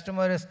extent, the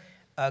customer is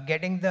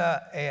getting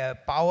the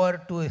power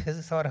to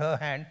his or her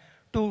hand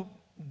to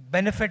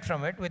benefit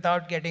from it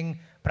without getting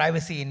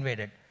privacy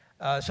invaded.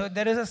 So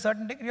there is a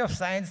certain degree of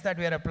science that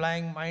we are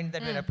applying, mind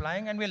that we are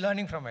applying, and we're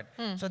learning from it.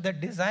 So the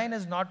design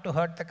is not to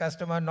hurt the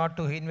customer, not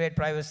to invade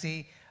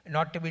privacy,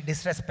 not to be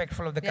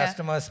disrespectful of the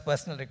customer's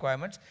personal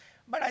requirements.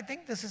 But I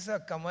think this is a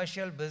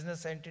commercial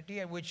business entity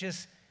which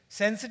is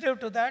sensitive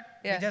to that.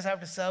 We just have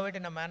to serve it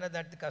in a manner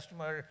that the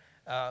customer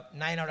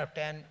 9 out of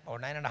 10 or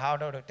 9.5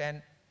 out of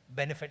 10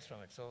 benefits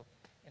from it. So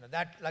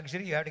that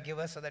luxury you have to give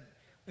us so that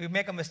we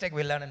make a mistake,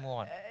 we'll learn and move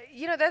on.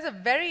 There's a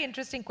very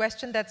interesting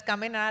question that's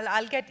come in.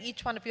 I'll get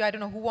each one of you. I don't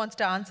know who wants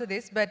to answer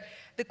this, but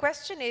the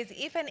question is,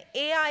 if an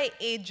AI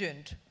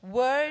agent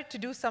were to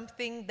do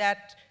something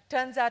that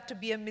turns out to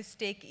be a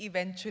mistake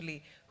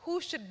eventually, who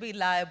should be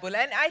liable?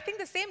 And I think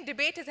the same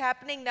debate is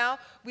happening now.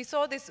 We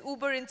saw this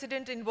Uber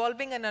incident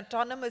involving an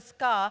autonomous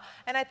car,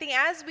 and I think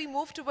as we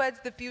move towards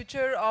the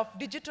future of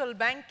digital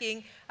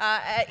banking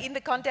in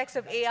the context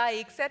of AI,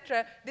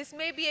 etc., this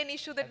may be an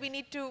issue that we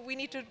need to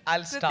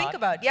think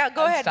about. Yeah,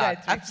 go ahead,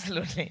 Gayatri.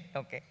 Absolutely.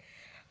 Okay.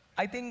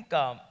 I think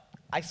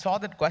I saw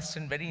that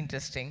question very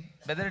interesting.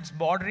 Whether it's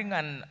bordering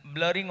and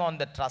blurring on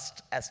the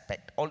trust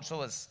aspect also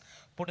was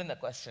put in the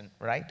question,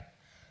 right?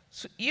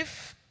 So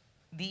if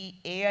the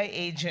AI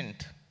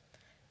agent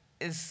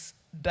is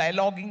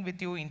dialoguing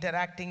with you,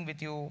 interacting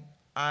with you,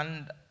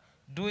 and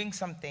doing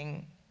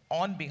something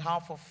on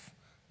behalf of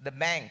the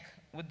bank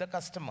with the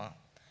customer,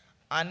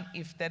 and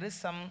if there is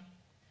some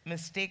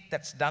mistake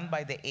that's done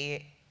by the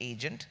AI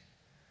agent,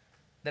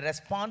 the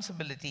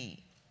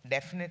responsibility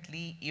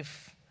definitely,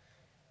 if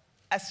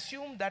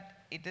assume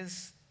that it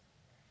is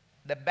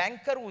the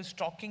banker who is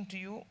talking to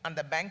you and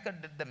the banker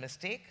did the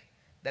mistake,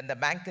 then the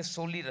bank is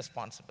solely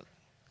responsible.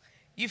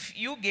 If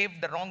you gave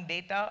the wrong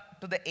data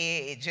to the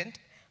AI agent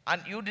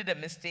and you did a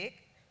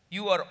mistake,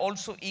 you are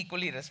also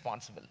equally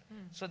responsible.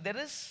 So there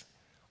is,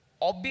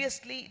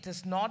 obviously, it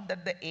is not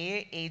that the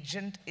AI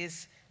agent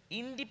is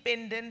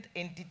independent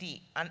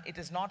entity and it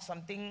is not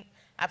something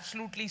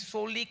absolutely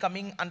solely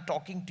coming and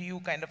talking to you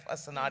kind of a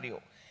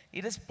scenario.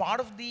 It is part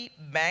of the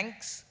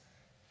bank's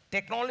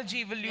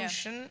technology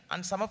evolution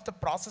and some of the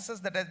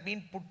processes that has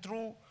been put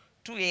through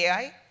to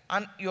AI,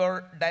 and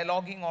you're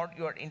dialoguing or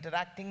you're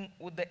interacting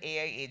with the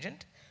AI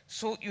agent.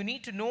 So you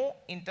need to know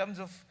in terms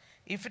of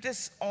if it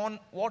is on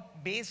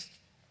what based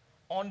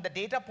on the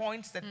data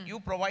points that you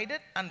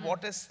provided and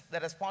what is the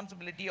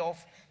responsibility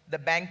of the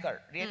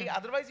banker. Really,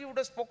 otherwise you would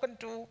have spoken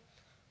to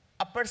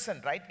a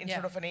person, right,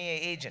 instead of an AI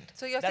agent.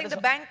 So you're saying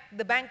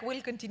the bank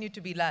will continue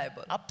to be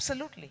liable?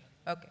 Absolutely.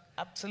 Okay.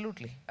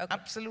 Absolutely. Okay.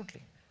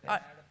 Absolutely.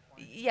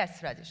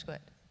 Yes, Rajesh, go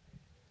ahead.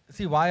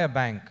 See, why a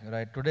bank,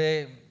 right?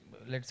 Today,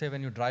 let's say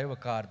when you drive a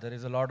car, there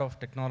is a lot of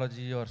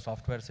technology or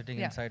software sitting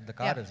inside the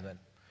car as well.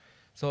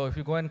 So if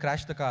you go and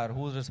crash the car,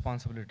 whose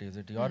responsibility? Is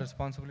it your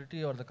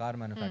responsibility or the car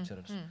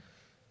manufacturer's?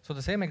 So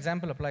the same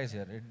example applies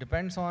here. It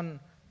depends on,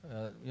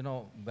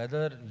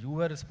 whether you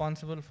were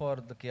responsible for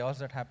the chaos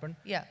that happened,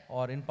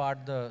 or in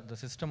part the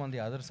system on the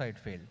other side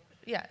failed.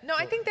 Yeah, no,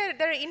 I think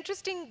there are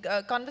interesting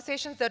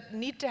conversations that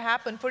need to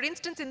happen. For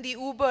instance, in the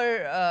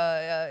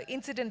Uber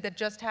incident that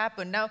just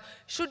happened. Now,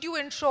 should you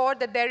ensure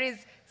that there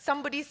is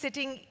somebody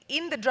sitting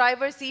in the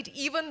driver's seat,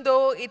 even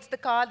though it's the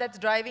car that's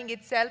driving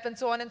itself, and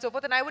so on and so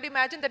forth? And I would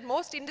imagine that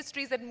most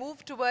industries that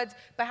move towards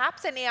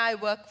perhaps an AI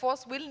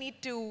workforce will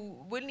need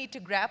to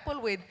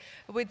grapple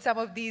with some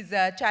of these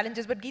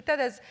challenges. But Geeta,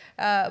 there's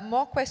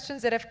more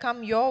questions that have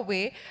come your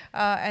way,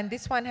 and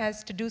this one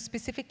has to do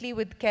specifically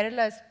with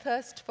Kerala's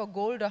thirst for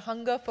gold or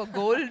hunger for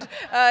gold.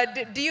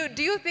 Do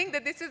you think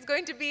that this is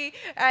going to be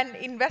an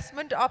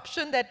investment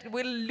option that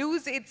will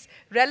lose its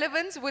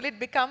relevance? Will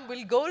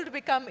gold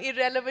become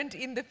irrelevant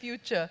in the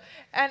future?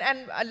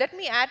 And let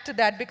me add to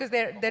that, because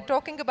they're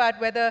talking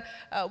about whether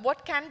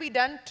what can be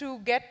done to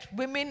get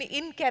women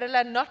in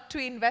Kerala not to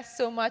invest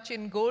so much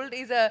in gold.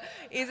 Is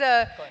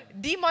a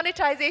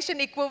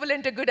demonetization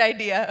equivalent a good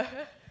idea?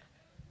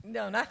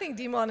 No, nothing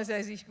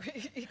demonetization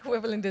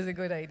equivalent is a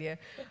good idea.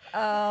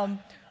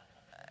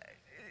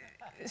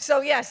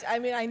 So yes, I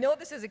mean, I know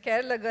this as a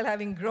Kerala girl,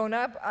 having grown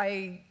up.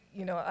 I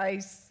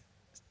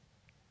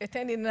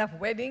attended enough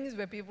weddings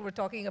where people were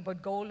talking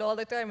about gold all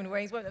the time and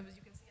wearing. As you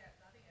can see, I have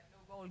nothing, I have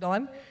no gold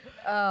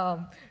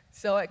on.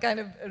 So I kind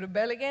of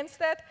rebel against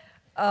that.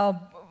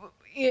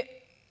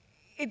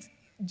 It's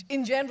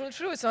in general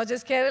true. It's not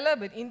just Kerala,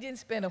 but Indians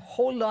spend a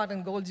whole lot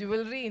on gold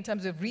jewelry. In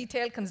terms of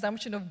retail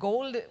consumption of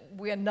gold,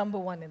 we are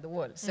 #1 in the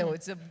world. So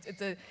it's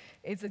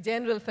a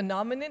general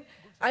phenomenon.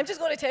 I'm just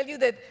going to tell you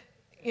that,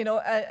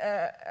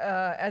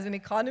 as an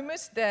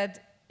economist,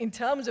 that in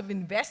terms of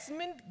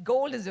investment,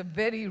 gold is a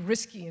very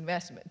risky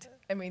investment.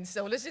 I mean,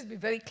 so let's just be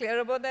very clear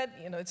about that.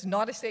 It's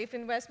not a safe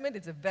investment.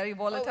 It's a very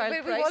volatile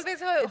price. We've always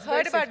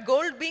heard about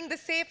gold being the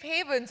safe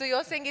haven. So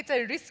you're saying it's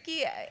a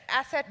risky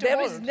asset to hold?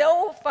 There is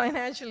no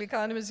financial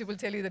economist who will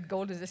tell you that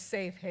gold is a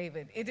safe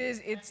haven.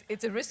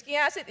 It's a risky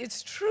asset.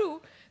 It's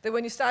true that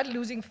when you start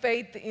losing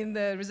faith in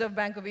the Reserve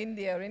Bank of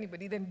India or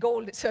anybody, then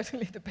gold is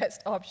certainly the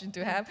best option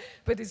to have,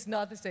 but it's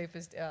not the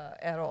safest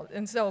at all.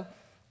 And so,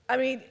 I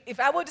mean, if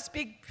I were to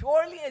speak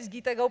purely as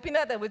Geeta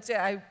Gopinath, I would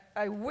say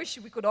I wish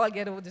we could all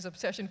get over this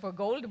obsession for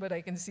gold, but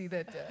I can see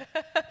that.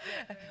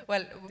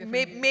 Well,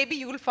 maybe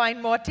you will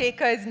find more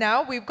takers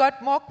now. We've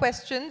got more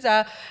questions.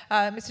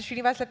 Mr.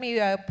 Srinivas, let me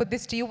put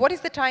this to you. What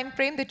is the time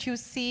frame that you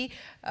see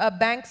a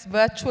bank's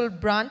virtual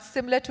branch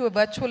similar to a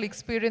virtual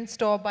experience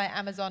store by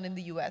Amazon in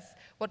the US?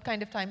 What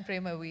kind of time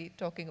frame are we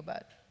talking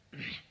about?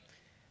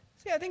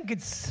 See, I think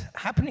it's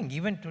happening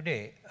even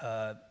today.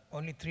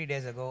 Only 3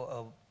 days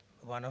ago,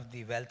 one of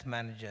the wealth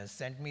managers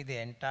sent me the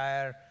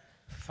entire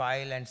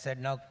file and said,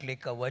 now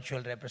click, a virtual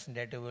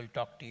representative will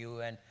talk to you.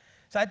 And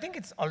so I think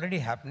it's already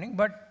happening,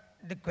 but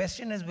the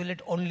question is, will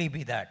it only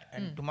be that?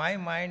 And to my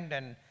mind,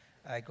 and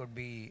I could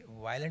be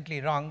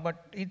violently wrong,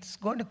 but it's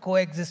going to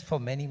coexist for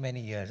many, many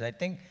years. I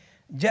think,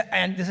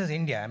 and this is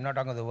India, I'm not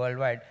talking of the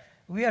worldwide,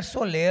 we are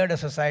so layered a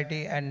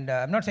society, and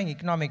I'm not saying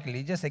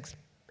economically, just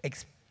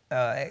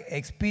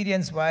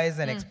experience-wise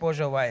and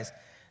exposure-wise.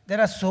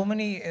 There are so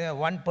many,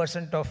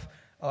 1% of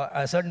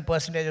a certain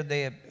percentage of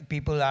the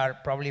people are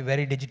probably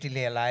very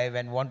digitally alive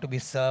and want to be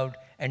served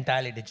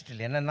entirely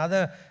digitally. And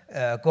another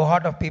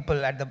cohort of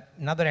people at the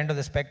another end of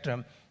the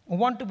spectrum who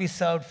want to be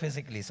served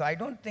physically. So I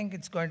don't think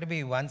it's going to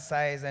be one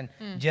size and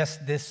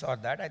just this or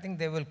that. I think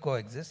they will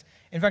coexist.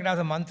 In fact, as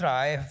a mantra,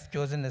 I have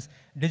chosen this: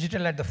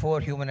 digital at the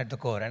fore, human at the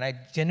core. And I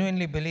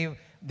genuinely believe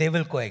they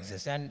will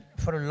coexist. And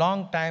for a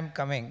long time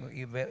coming,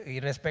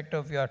 irrespective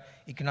of your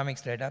economic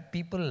strata,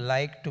 people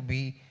like to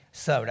be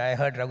served. I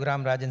heard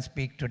Raghuram Rajan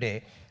speak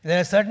today. There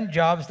are certain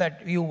jobs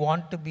that you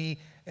want to be,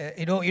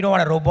 you don't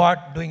want a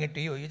robot doing it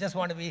to you. You just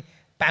want to be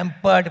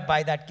pampered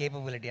by that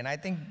capability. And I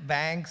think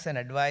banks and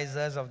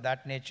advisors of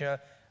that nature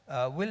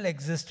will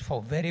exist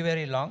for very,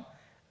 very long.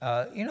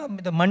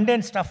 The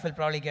mundane stuff will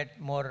probably get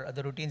more,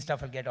 the routine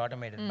stuff will get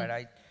automated.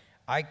 But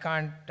I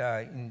can't,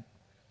 in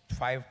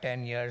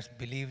 5-10 years,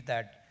 believe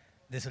that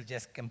this will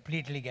just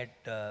completely get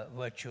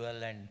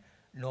virtual and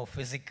no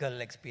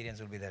physical experience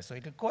will be there. So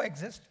it will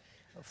coexist.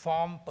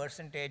 Form,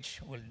 percentage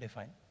will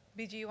define.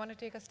 BG, you want to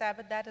take a stab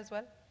at that as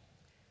well?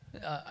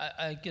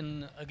 I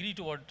can agree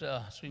to what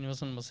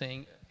Srinivasan was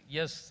saying.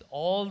 Yes,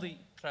 all the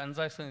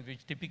transactions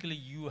which typically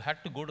you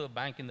had to go to a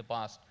bank in the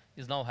past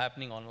is now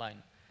happening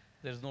online.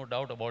 There's no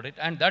doubt about it.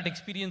 And that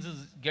experience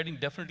is getting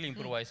definitely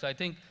improvised. I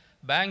think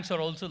banks are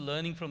also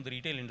learning from the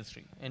retail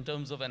industry in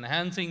terms of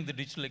enhancing the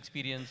digital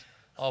experience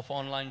of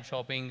online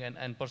shopping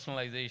and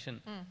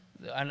personalization.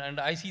 And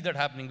I see that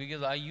happening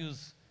because I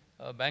use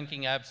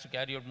banking apps to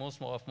carry out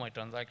most of my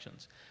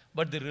transactions.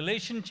 But the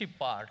relationship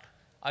part,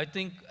 I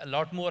think a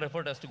lot more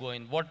effort has to go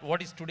in.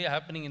 What is today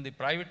happening in the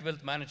private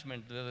wealth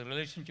management, the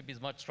relationship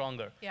is much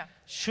stronger,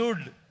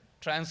 should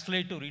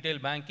translate to retail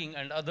banking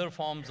and other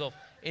forms of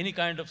any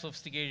kind of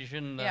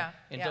sophistication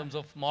in terms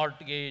of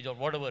mortgage or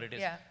whatever it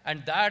is.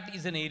 And that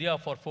is an area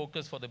for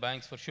focus for the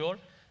banks for sure.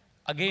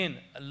 Again,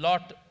 a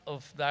lot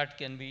of that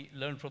can be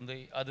learned from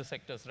the other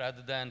sectors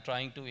rather than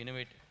trying to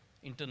innovate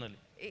internally.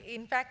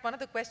 In fact, one of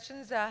the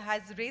questions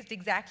has raised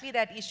exactly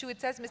that issue.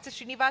 It says, Mr.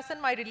 Srinivasan,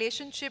 my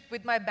relationship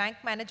with my bank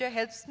manager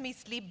helps me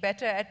sleep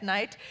better at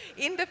night.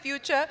 In the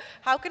future,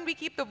 how can we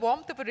keep the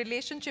warmth of a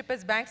relationship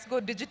as banks go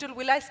digital?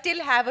 Will I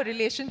still have a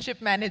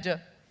relationship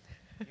manager?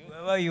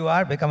 Whoever you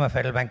are, become a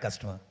Federal Bank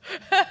customer.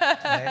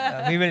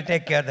 Right? We will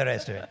take care of the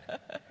rest of it.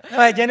 No,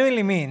 I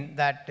genuinely mean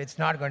that it's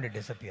not going to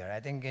disappear. I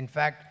think, in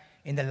fact,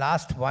 in the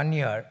last 1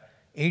 year,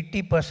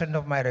 80%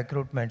 of my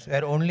recruitments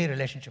were only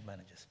relationship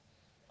managers.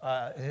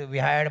 We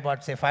hired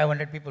about, say,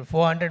 500 people.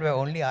 400 were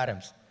only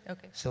RMs.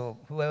 Okay. So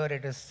whoever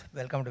it is,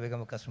 welcome to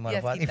become a customer Yes,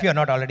 of ours, Geeta. if you're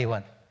not already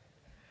one.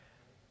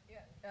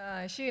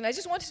 Shireen, I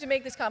just wanted to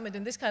make this comment,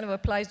 and this kind of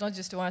applies not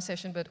just to our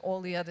session, but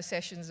all the other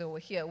sessions over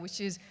here,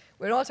 which is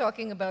we're all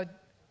talking about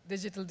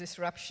digital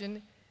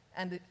disruption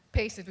and the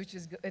pace at which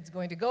it's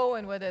going to go,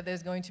 and whether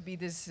there's going to be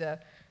this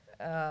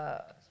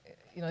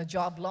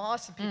job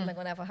loss, and people are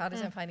going to have a harder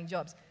time finding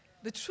jobs.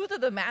 The truth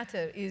of the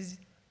matter is,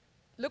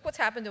 look what's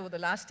happened over the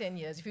last 10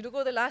 years. If you look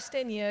over the last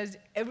 10 years,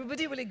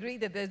 everybody will agree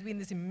that there's been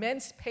this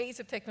immense pace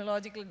of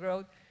technological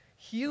growth,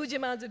 huge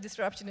amounts of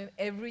disruption in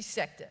every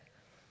sector.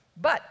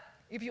 But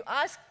if you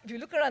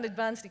look around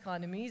advanced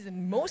economies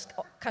in most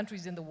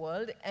countries in the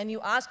world, and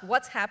you ask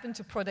what's happened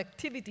to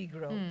productivity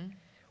growth,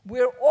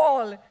 we're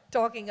all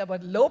talking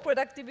about low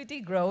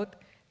productivity growth,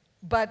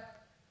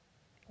 but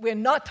we're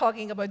not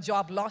talking about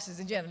job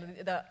losses in general.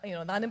 The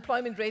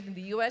unemployment rate in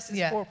the US is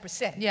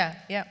 4%.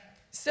 Yeah.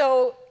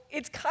 So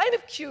it's kind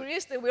of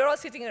curious that we're all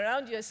sitting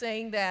around here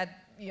saying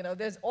that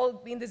there's all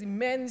been this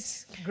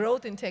immense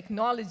growth in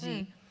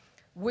technology,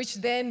 which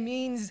then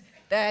means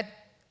that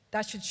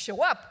should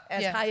show up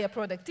as higher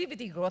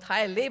productivity growth,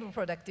 higher labor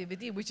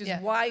productivity, which is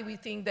why we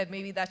think that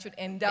maybe that should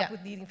end up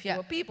with needing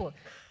fewer people.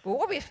 But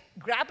what we're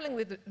grappling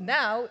with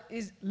now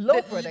is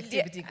low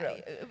productivity growth.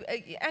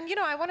 And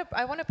I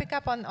want to pick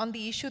up on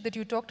the issue that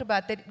you talked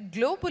about, that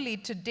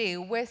globally today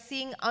we're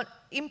seeing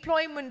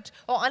employment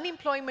or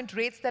unemployment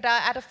rates that are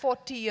at a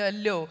 40-year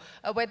low,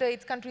 whether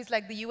it's countries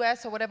like the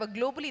US or whatever.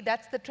 Globally,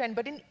 that's the trend.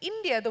 But in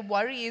India, the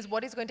worry is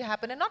what is going to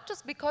happen, and not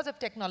just because of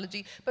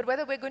technology, but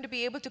whether we're going to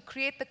be able to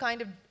create the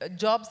kind of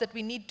jobs that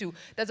we need to.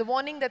 There's a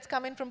warning that's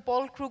come in from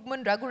Paul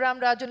Krugman.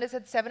 Raghuram Rajan has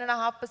said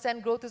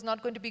 7.5% growth is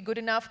not going to be good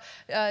enough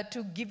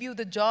to give you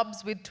the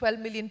jobs with 12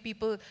 million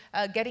people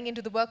getting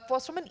into the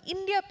workforce. From an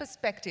India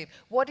perspective,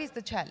 what is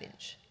the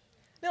challenge?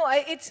 No,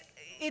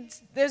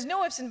 there's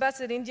no ifs and buts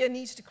that India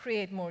needs to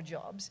create more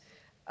jobs.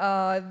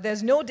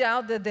 There's no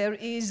doubt that there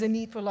is a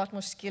need for a lot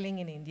more skilling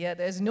in India.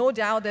 There's no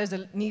doubt there's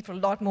a need for a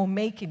lot more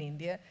make in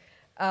India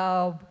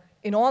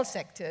in all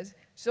sectors.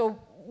 So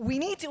we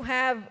need to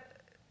have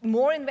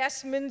more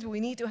investment. We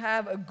need to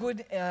have a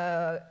good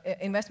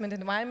investment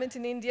environment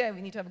in India.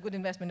 We need to have a good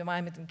investment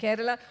environment in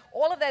Kerala.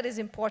 All of that is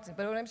important.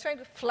 But what I'm trying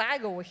to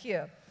flag over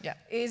here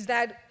is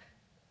that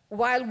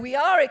while we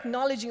are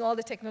acknowledging all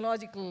the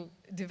technological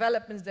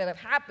developments that have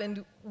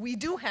happened, we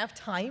do have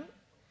time.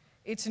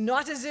 It's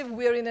not as if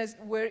we're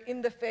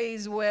in the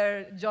phase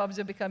where jobs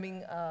are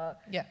becoming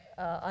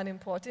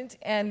unimportant.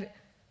 And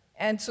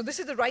so this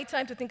is the right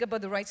time to think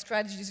about the right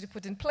strategies to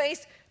put in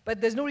place, but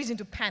there's no reason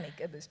to panic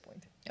at this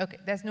point. Okay,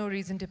 there's no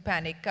reason to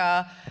panic.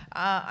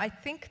 I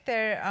think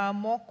there are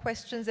more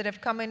questions that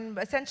have come in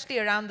essentially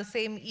around the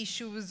same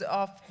issues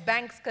of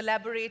banks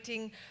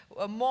collaborating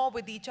more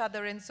with each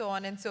other and so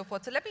on and so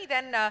forth. So let me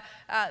then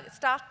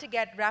start to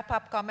get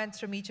wrap-up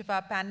comments from each of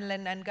our panel.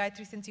 And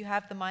Gayatri, since you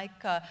have the mic,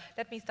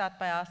 let me start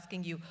by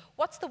asking you,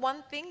 what's the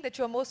one thing that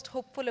you're most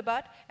hopeful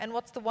about, and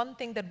what's the one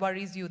thing that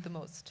worries you the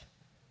most?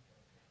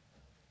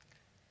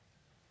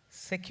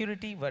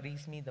 Security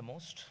worries me the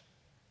most.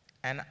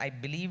 And I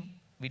believe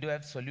we do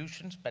have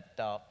solutions, but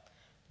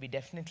we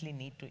definitely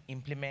need to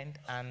implement,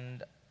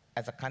 and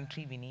as a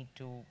country, we need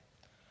to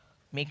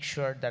make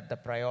sure that the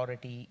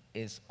priority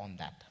is on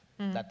that.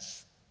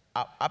 That's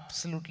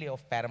absolutely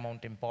of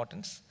paramount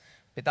importance.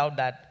 Without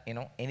that,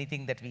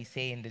 anything that we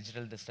say in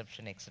digital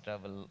disruption, etc.,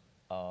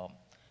 will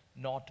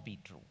not be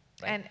true.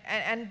 Right?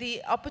 And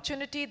the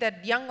opportunity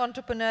that young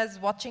entrepreneurs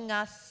watching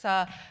us,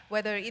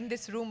 whether in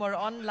this room or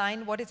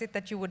online, what is it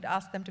that you would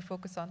ask them to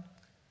focus on?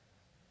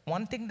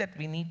 One thing that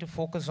we need to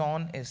focus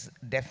on is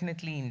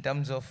definitely in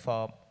terms of,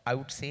 I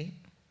would say,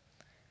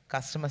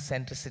 customer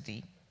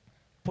centricity.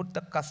 Put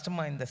the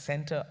customer in the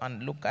center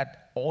and look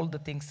at all the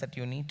things that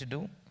you need to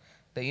do.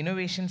 The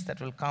innovations that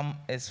will come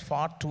is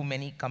far too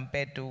many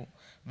compared to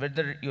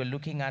whether you're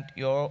looking at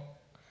your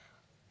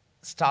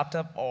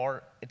startup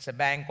or it's a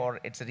bank or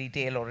it's a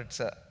retail or it's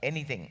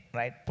anything,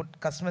 right? Put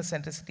customer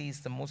centricity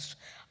is the most,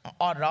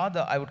 or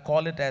rather I would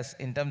call it as,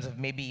 in terms of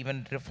maybe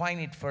even refine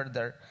it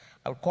further,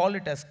 I would call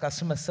it as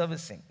customer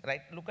servicing,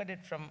 right? Look at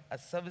it from a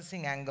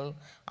servicing angle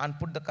and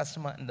put the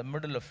customer in the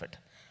middle of it.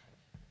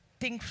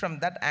 Think from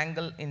that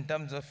angle in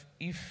terms of,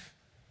 if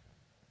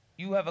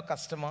you have a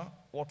customer,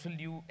 what will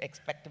you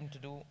expect them to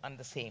do, and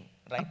the same,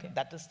 right? Okay.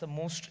 That is the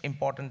most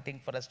important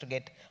thing for us to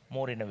get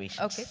more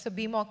innovations. Okay, so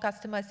be more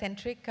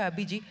customer-centric.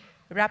 BG,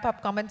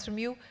 wrap-up comments from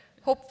you.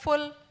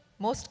 Hopeful,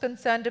 most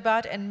concerned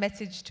about, and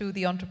message to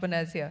the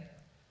entrepreneurs here.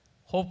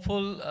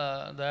 Hopeful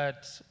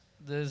that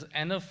there's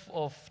enough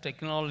of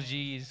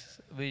technologies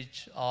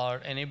which are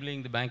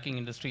enabling the banking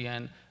industry,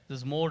 and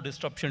there's more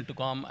disruption to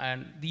come,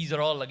 and these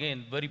are all,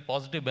 again, very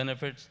positive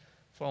benefits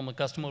from a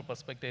customer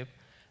perspective.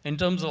 In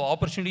terms of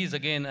opportunities,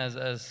 again, as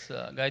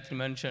Gayatri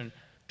mentioned,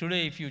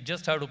 today if you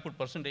just have to put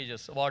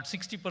percentages, about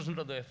 60%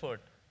 of the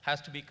effort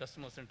has to be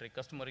customer-centric,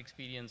 customer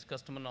experience,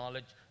 customer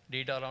knowledge,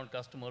 data around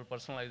customer,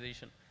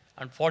 personalization,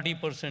 and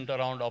 40%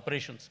 around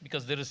operations,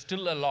 because there is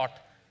still a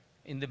lot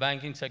in the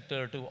banking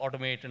sector to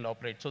automate and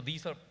operate. So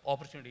these are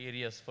opportunity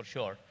areas for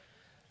sure.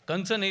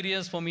 Concern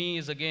areas for me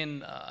is,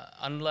 again,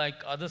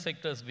 unlike other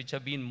sectors which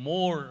have been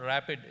more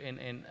rapid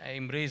in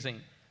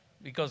embracing,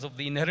 because of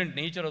the inherent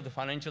nature of the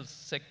financial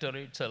sector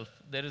itself,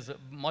 there is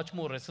much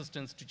more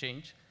resistance to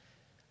change.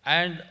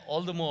 And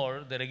all the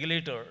more, the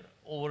regulator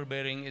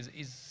overbearing is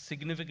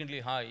significantly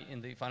high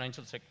in the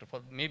financial sector,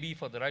 maybe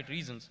for the right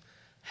reasons.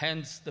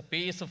 Hence, the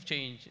pace of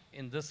change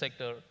in this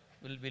sector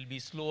will be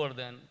slower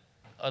than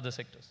other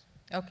sectors.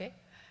 Okay.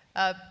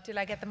 Till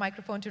I get the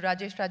microphone to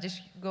Rajesh.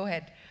 Rajesh, go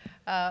ahead.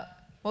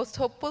 Most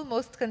hopeful,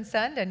 most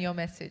concerned, and your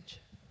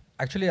message.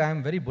 Actually, I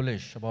am very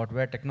bullish about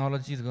where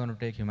technology is going to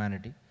take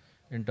humanity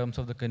in terms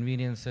of the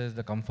conveniences,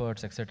 the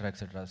comforts, etc.,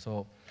 etc.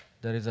 So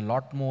there is a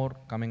lot more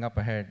coming up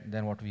ahead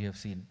than what we have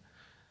seen.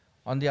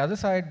 On the other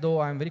side,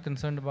 though, I'm very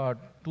concerned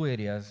about two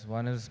areas.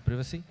 One is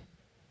privacy,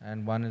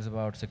 and one is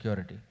about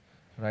security.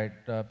 Right?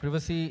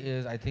 Privacy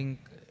is, I think,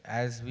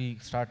 as we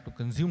start to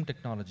consume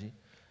technology,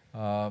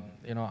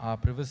 our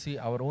privacy,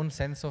 our own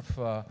sense of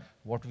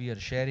what we are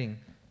sharing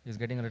is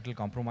getting a little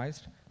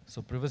compromised.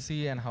 So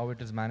privacy and how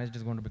it is managed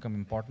is going to become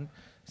important.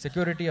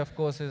 Security, of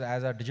course, is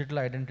as our digital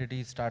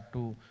identities start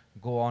to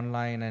go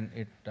online and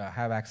it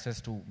have access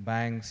to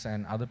banks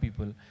and other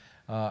people,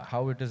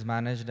 how it is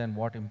managed and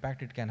what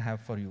impact it can have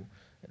for you.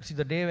 See,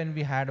 the day when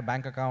we had a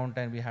bank account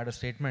and we had a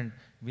statement,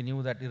 we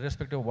knew that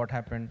irrespective of what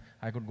happened,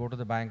 I could go to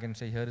the bank and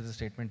say, here is the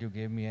statement you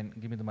gave me and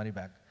give me the money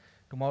back.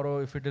 Tomorrow,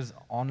 if it is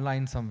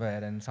online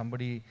somewhere and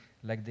somebody,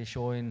 like they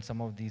show in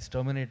some of these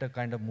Terminator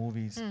kind of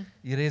movies,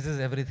 erases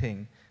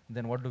everything,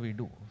 then what do we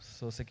do?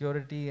 So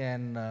security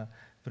and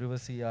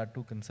privacy are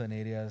two concern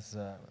areas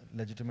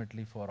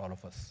legitimately for all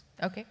of us.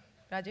 Okay.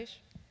 Rajesh?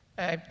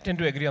 I tend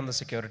to agree on the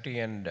security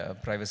and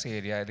privacy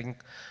area. I think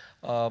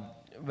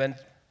when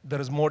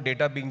there is more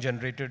data being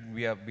generated,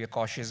 we are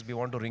cautious. We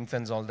want to ring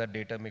fence all that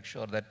data, make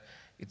sure that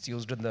it's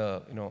used in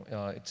the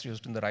it's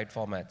used in the right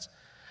formats.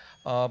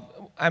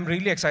 I'm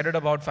really excited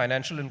about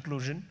financial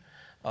inclusion.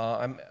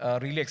 I'm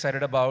really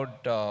excited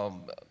about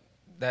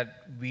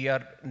that we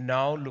are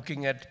now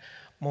looking at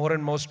more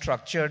and more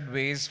structured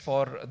ways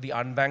for the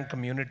unbanked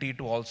community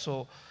to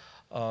also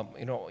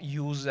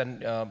use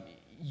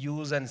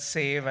and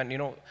save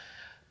and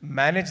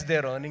manage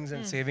their earnings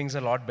and savings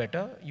a lot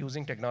better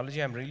using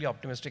technology. I'm really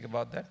optimistic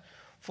about that.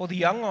 For the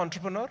young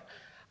entrepreneur,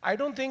 I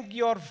don't think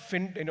your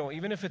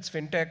even if it's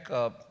fintech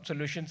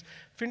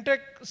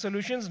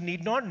solutions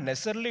need not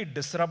necessarily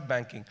disrupt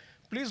banking.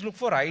 Please look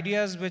for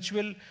ideas which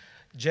will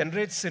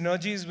generate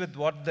synergies with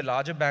what the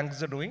larger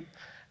banks are doing,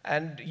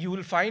 and you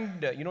will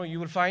find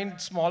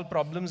small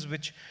problems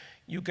which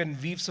you can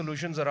weave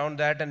solutions around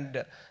that.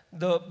 And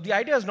the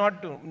idea is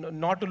not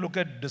to look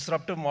at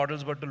disruptive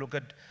models, but to look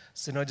at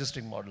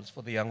synergistic models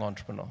for the young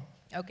entrepreneur.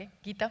 Okay,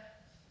 Geeta.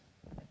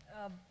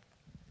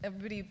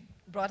 Everybody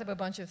brought up a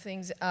bunch of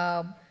things.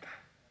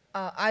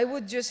 I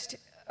would just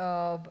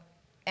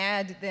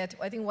add that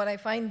I think what I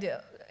find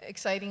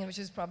exciting, which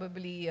is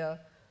probably a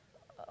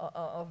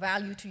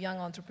value to young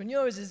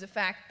entrepreneurs, is the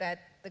fact that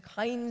the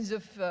kinds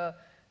of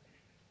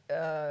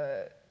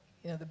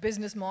the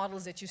business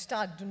models that you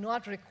start do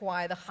not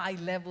require the high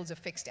levels of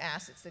fixed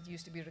assets that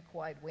used to be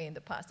required way in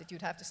the past, that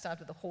you'd have to start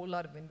with a whole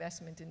lot of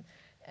investment in,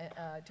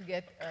 to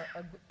get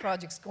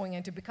projects going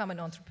and to become an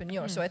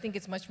entrepreneur. So I think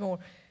it's much more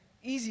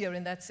easier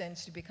in that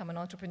sense to become an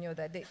entrepreneur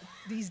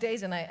these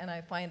days, and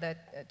I find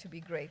that to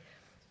be great.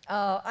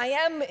 I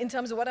am, in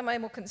terms of what am I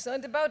more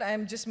concerned about, I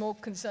am just more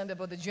concerned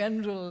about the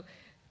general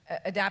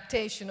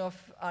adaptation of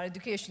our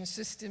education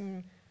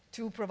system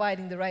to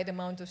providing the right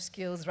amount of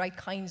skills, right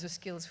kinds of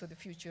skills for the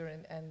future,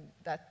 and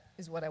that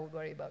is what I would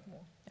worry about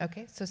more.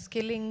 Okay, so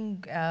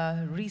skilling,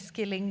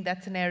 reskilling,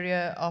 that's an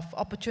area of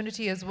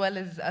opportunity as well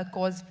as a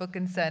cause for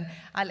concern.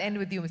 I'll end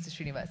with you, Mr.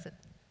 Srinivasan.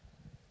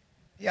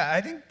 Yeah,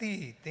 I think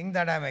the thing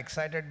that I'm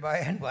excited by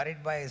and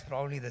worried by is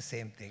probably the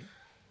same thing.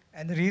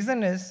 And the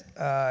reason is,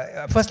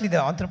 firstly,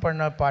 the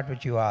entrepreneur part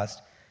which you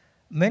asked.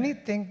 Many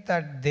think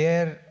that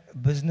their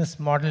business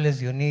model is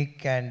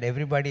unique and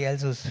everybody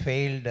else who's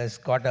failed has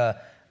got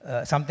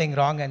something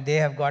wrong, and they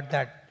have got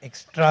that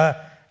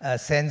extra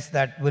sense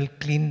that will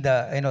clean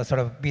the, sort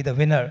of be the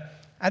winner.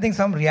 I think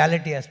some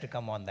reality has to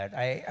come on that.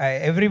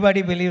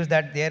 Everybody believes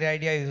that their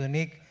idea is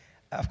unique.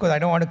 Of course, I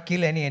don't want to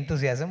kill any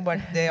enthusiasm, but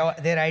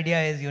their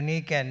idea is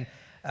unique and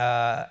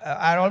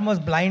are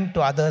almost blind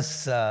to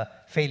others'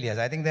 failures.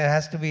 I think there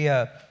has to be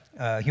a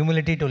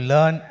humility to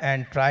learn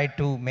and try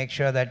to make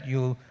sure that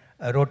you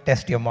road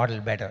test your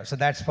model better. So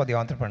that's for the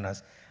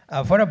entrepreneurs.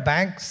 For a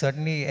bank,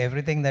 certainly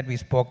everything that we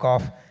spoke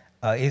of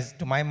is,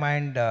 to my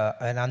mind,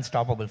 an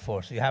unstoppable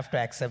force. You have to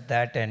accept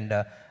that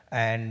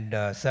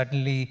and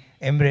certainly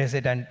embrace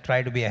it and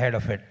try to be ahead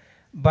of it.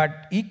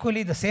 But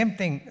equally, the same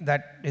thing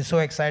that is so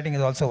exciting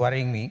is also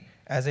worrying me,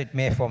 as it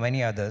may for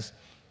many others,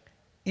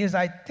 is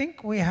I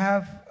think we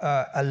have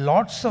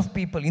lots of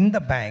people in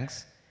the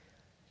banks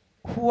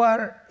who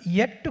are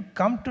yet to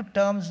come to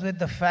terms with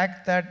the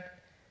fact that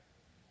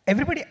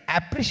everybody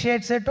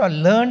appreciates it or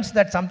learns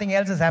that something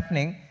else is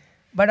happening,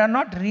 but are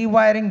not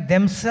rewiring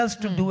themselves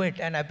to do it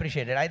and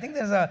appreciate it. I think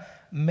there's a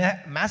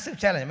massive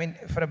challenge. I mean,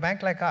 for a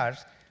bank like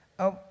ours,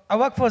 our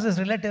workforce is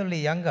relatively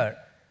younger,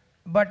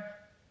 but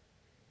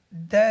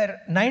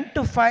their 9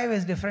 to 5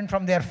 is different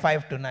from their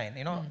 5 to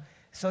 9,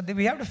 So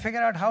we have to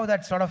figure out how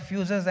that sort of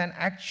fuses, and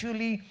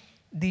actually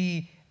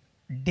the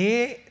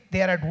day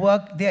they are at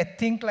work, they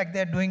think like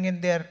they're doing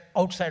in their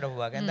outside of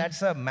work. And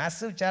that's a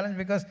massive challenge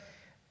because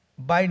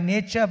by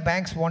nature,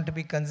 banks want to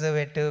be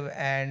conservative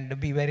and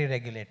be very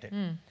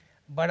regulated.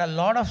 But a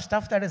lot of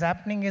stuff that is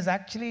happening is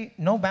actually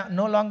no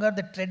longer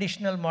the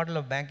traditional model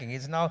of banking.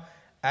 It's now,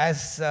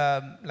 as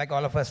like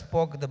all of us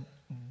spoke, the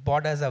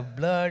borders are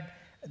blurred.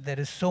 There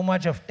is so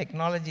much of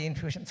technology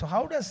infusion. So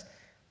how does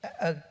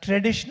a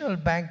traditional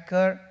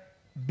banker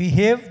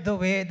behave the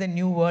way the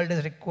new world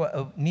is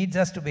needs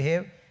us to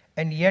behave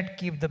and yet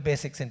keep the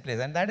basics in place?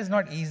 And that is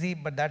not easy,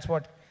 but that's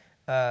what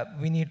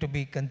we need to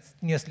be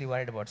continuously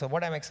worried about. So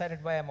what I'm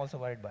excited by, I'm also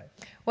worried by.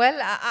 Well,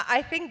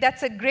 I think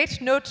that's a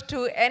great note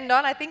to end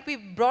on. I think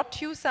we've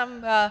brought you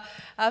some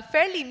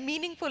fairly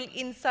meaningful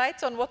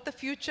insights on what the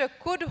future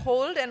could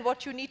hold and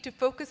what you need to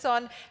focus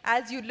on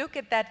as you look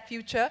at that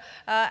future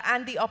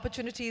and the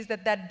opportunities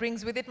that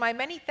brings with it. My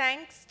many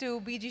thanks to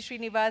BG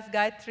Srinivas,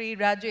 Gayatri,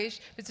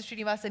 Rajesh, Mr.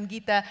 Srinivasan,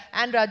 Geeta,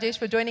 and Rajesh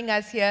for joining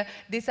us here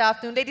this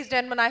afternoon. Ladies and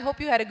gentlemen, I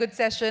hope you had a good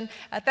session.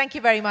 Thank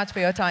you very much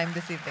for your time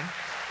this evening.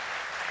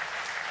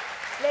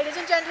 Ladies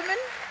and gentlemen,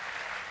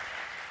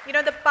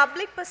 the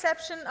public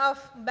perception of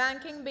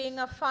banking being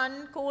a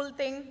fun, cool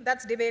thing,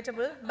 that's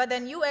debatable. But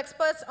then you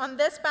experts on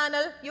this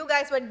panel, you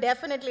guys were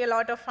definitely a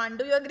lot of fun.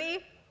 Do you agree?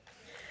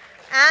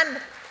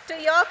 And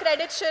to your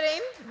credit,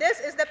 Shireen, this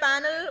is the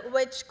panel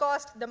which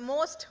caused the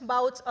most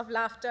bouts of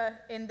laughter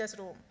in this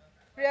room.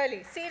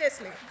 Really,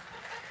 seriously.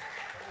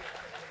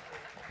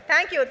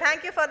 Thank you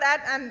for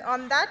that. And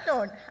on that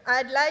note,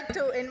 I'd like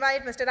to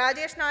invite Mr.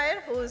 Rajesh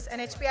Nair, who's an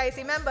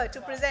HPIC member,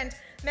 to present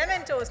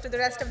mementos to the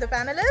rest of the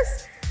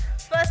panelists.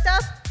 First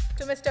up,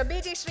 to Mr.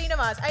 BG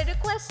Srinivas. I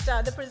request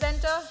the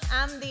presenter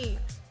and the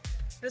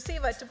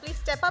receiver to please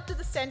step up to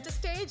the center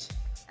stage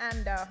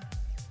and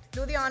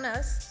do the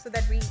honors so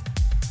that we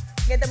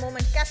get the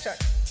moment captured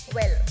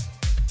well.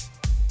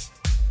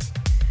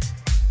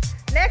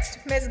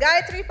 Next, Ms.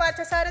 Gayatri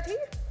Parthasarathi.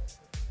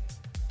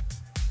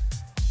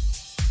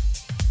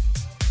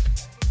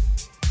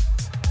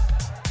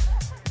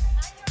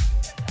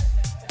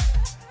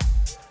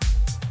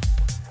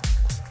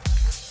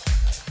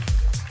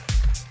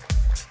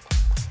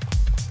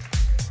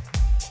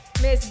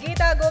 Ms.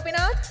 Geeta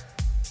Gopinath.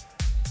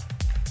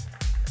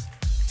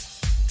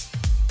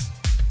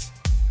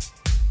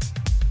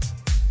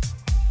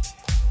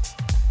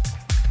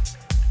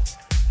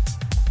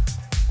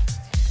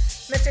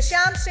 Mr.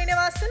 Shyam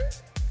Srinivasan.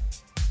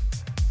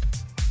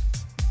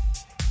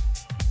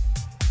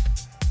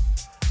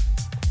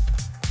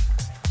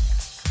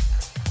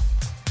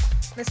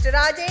 Mr.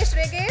 Rajesh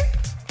Rege.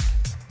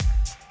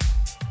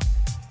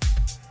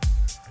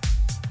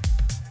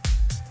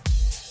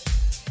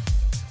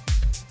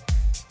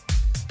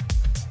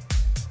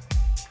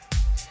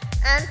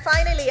 And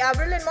finally, our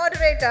brilliant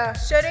moderator,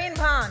 Shireen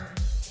Bhan.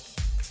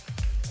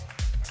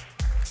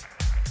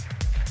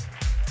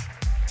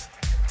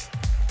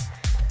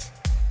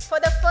 for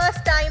the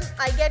first time,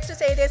 I get to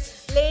say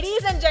this.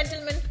 Ladies and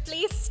gentlemen,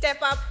 please step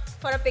up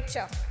for a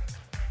picture.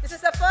 This is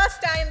the first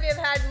time we've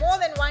had more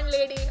than one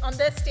lady on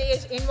this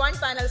stage in one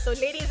panel. So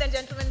ladies and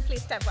gentlemen,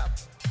 please step up.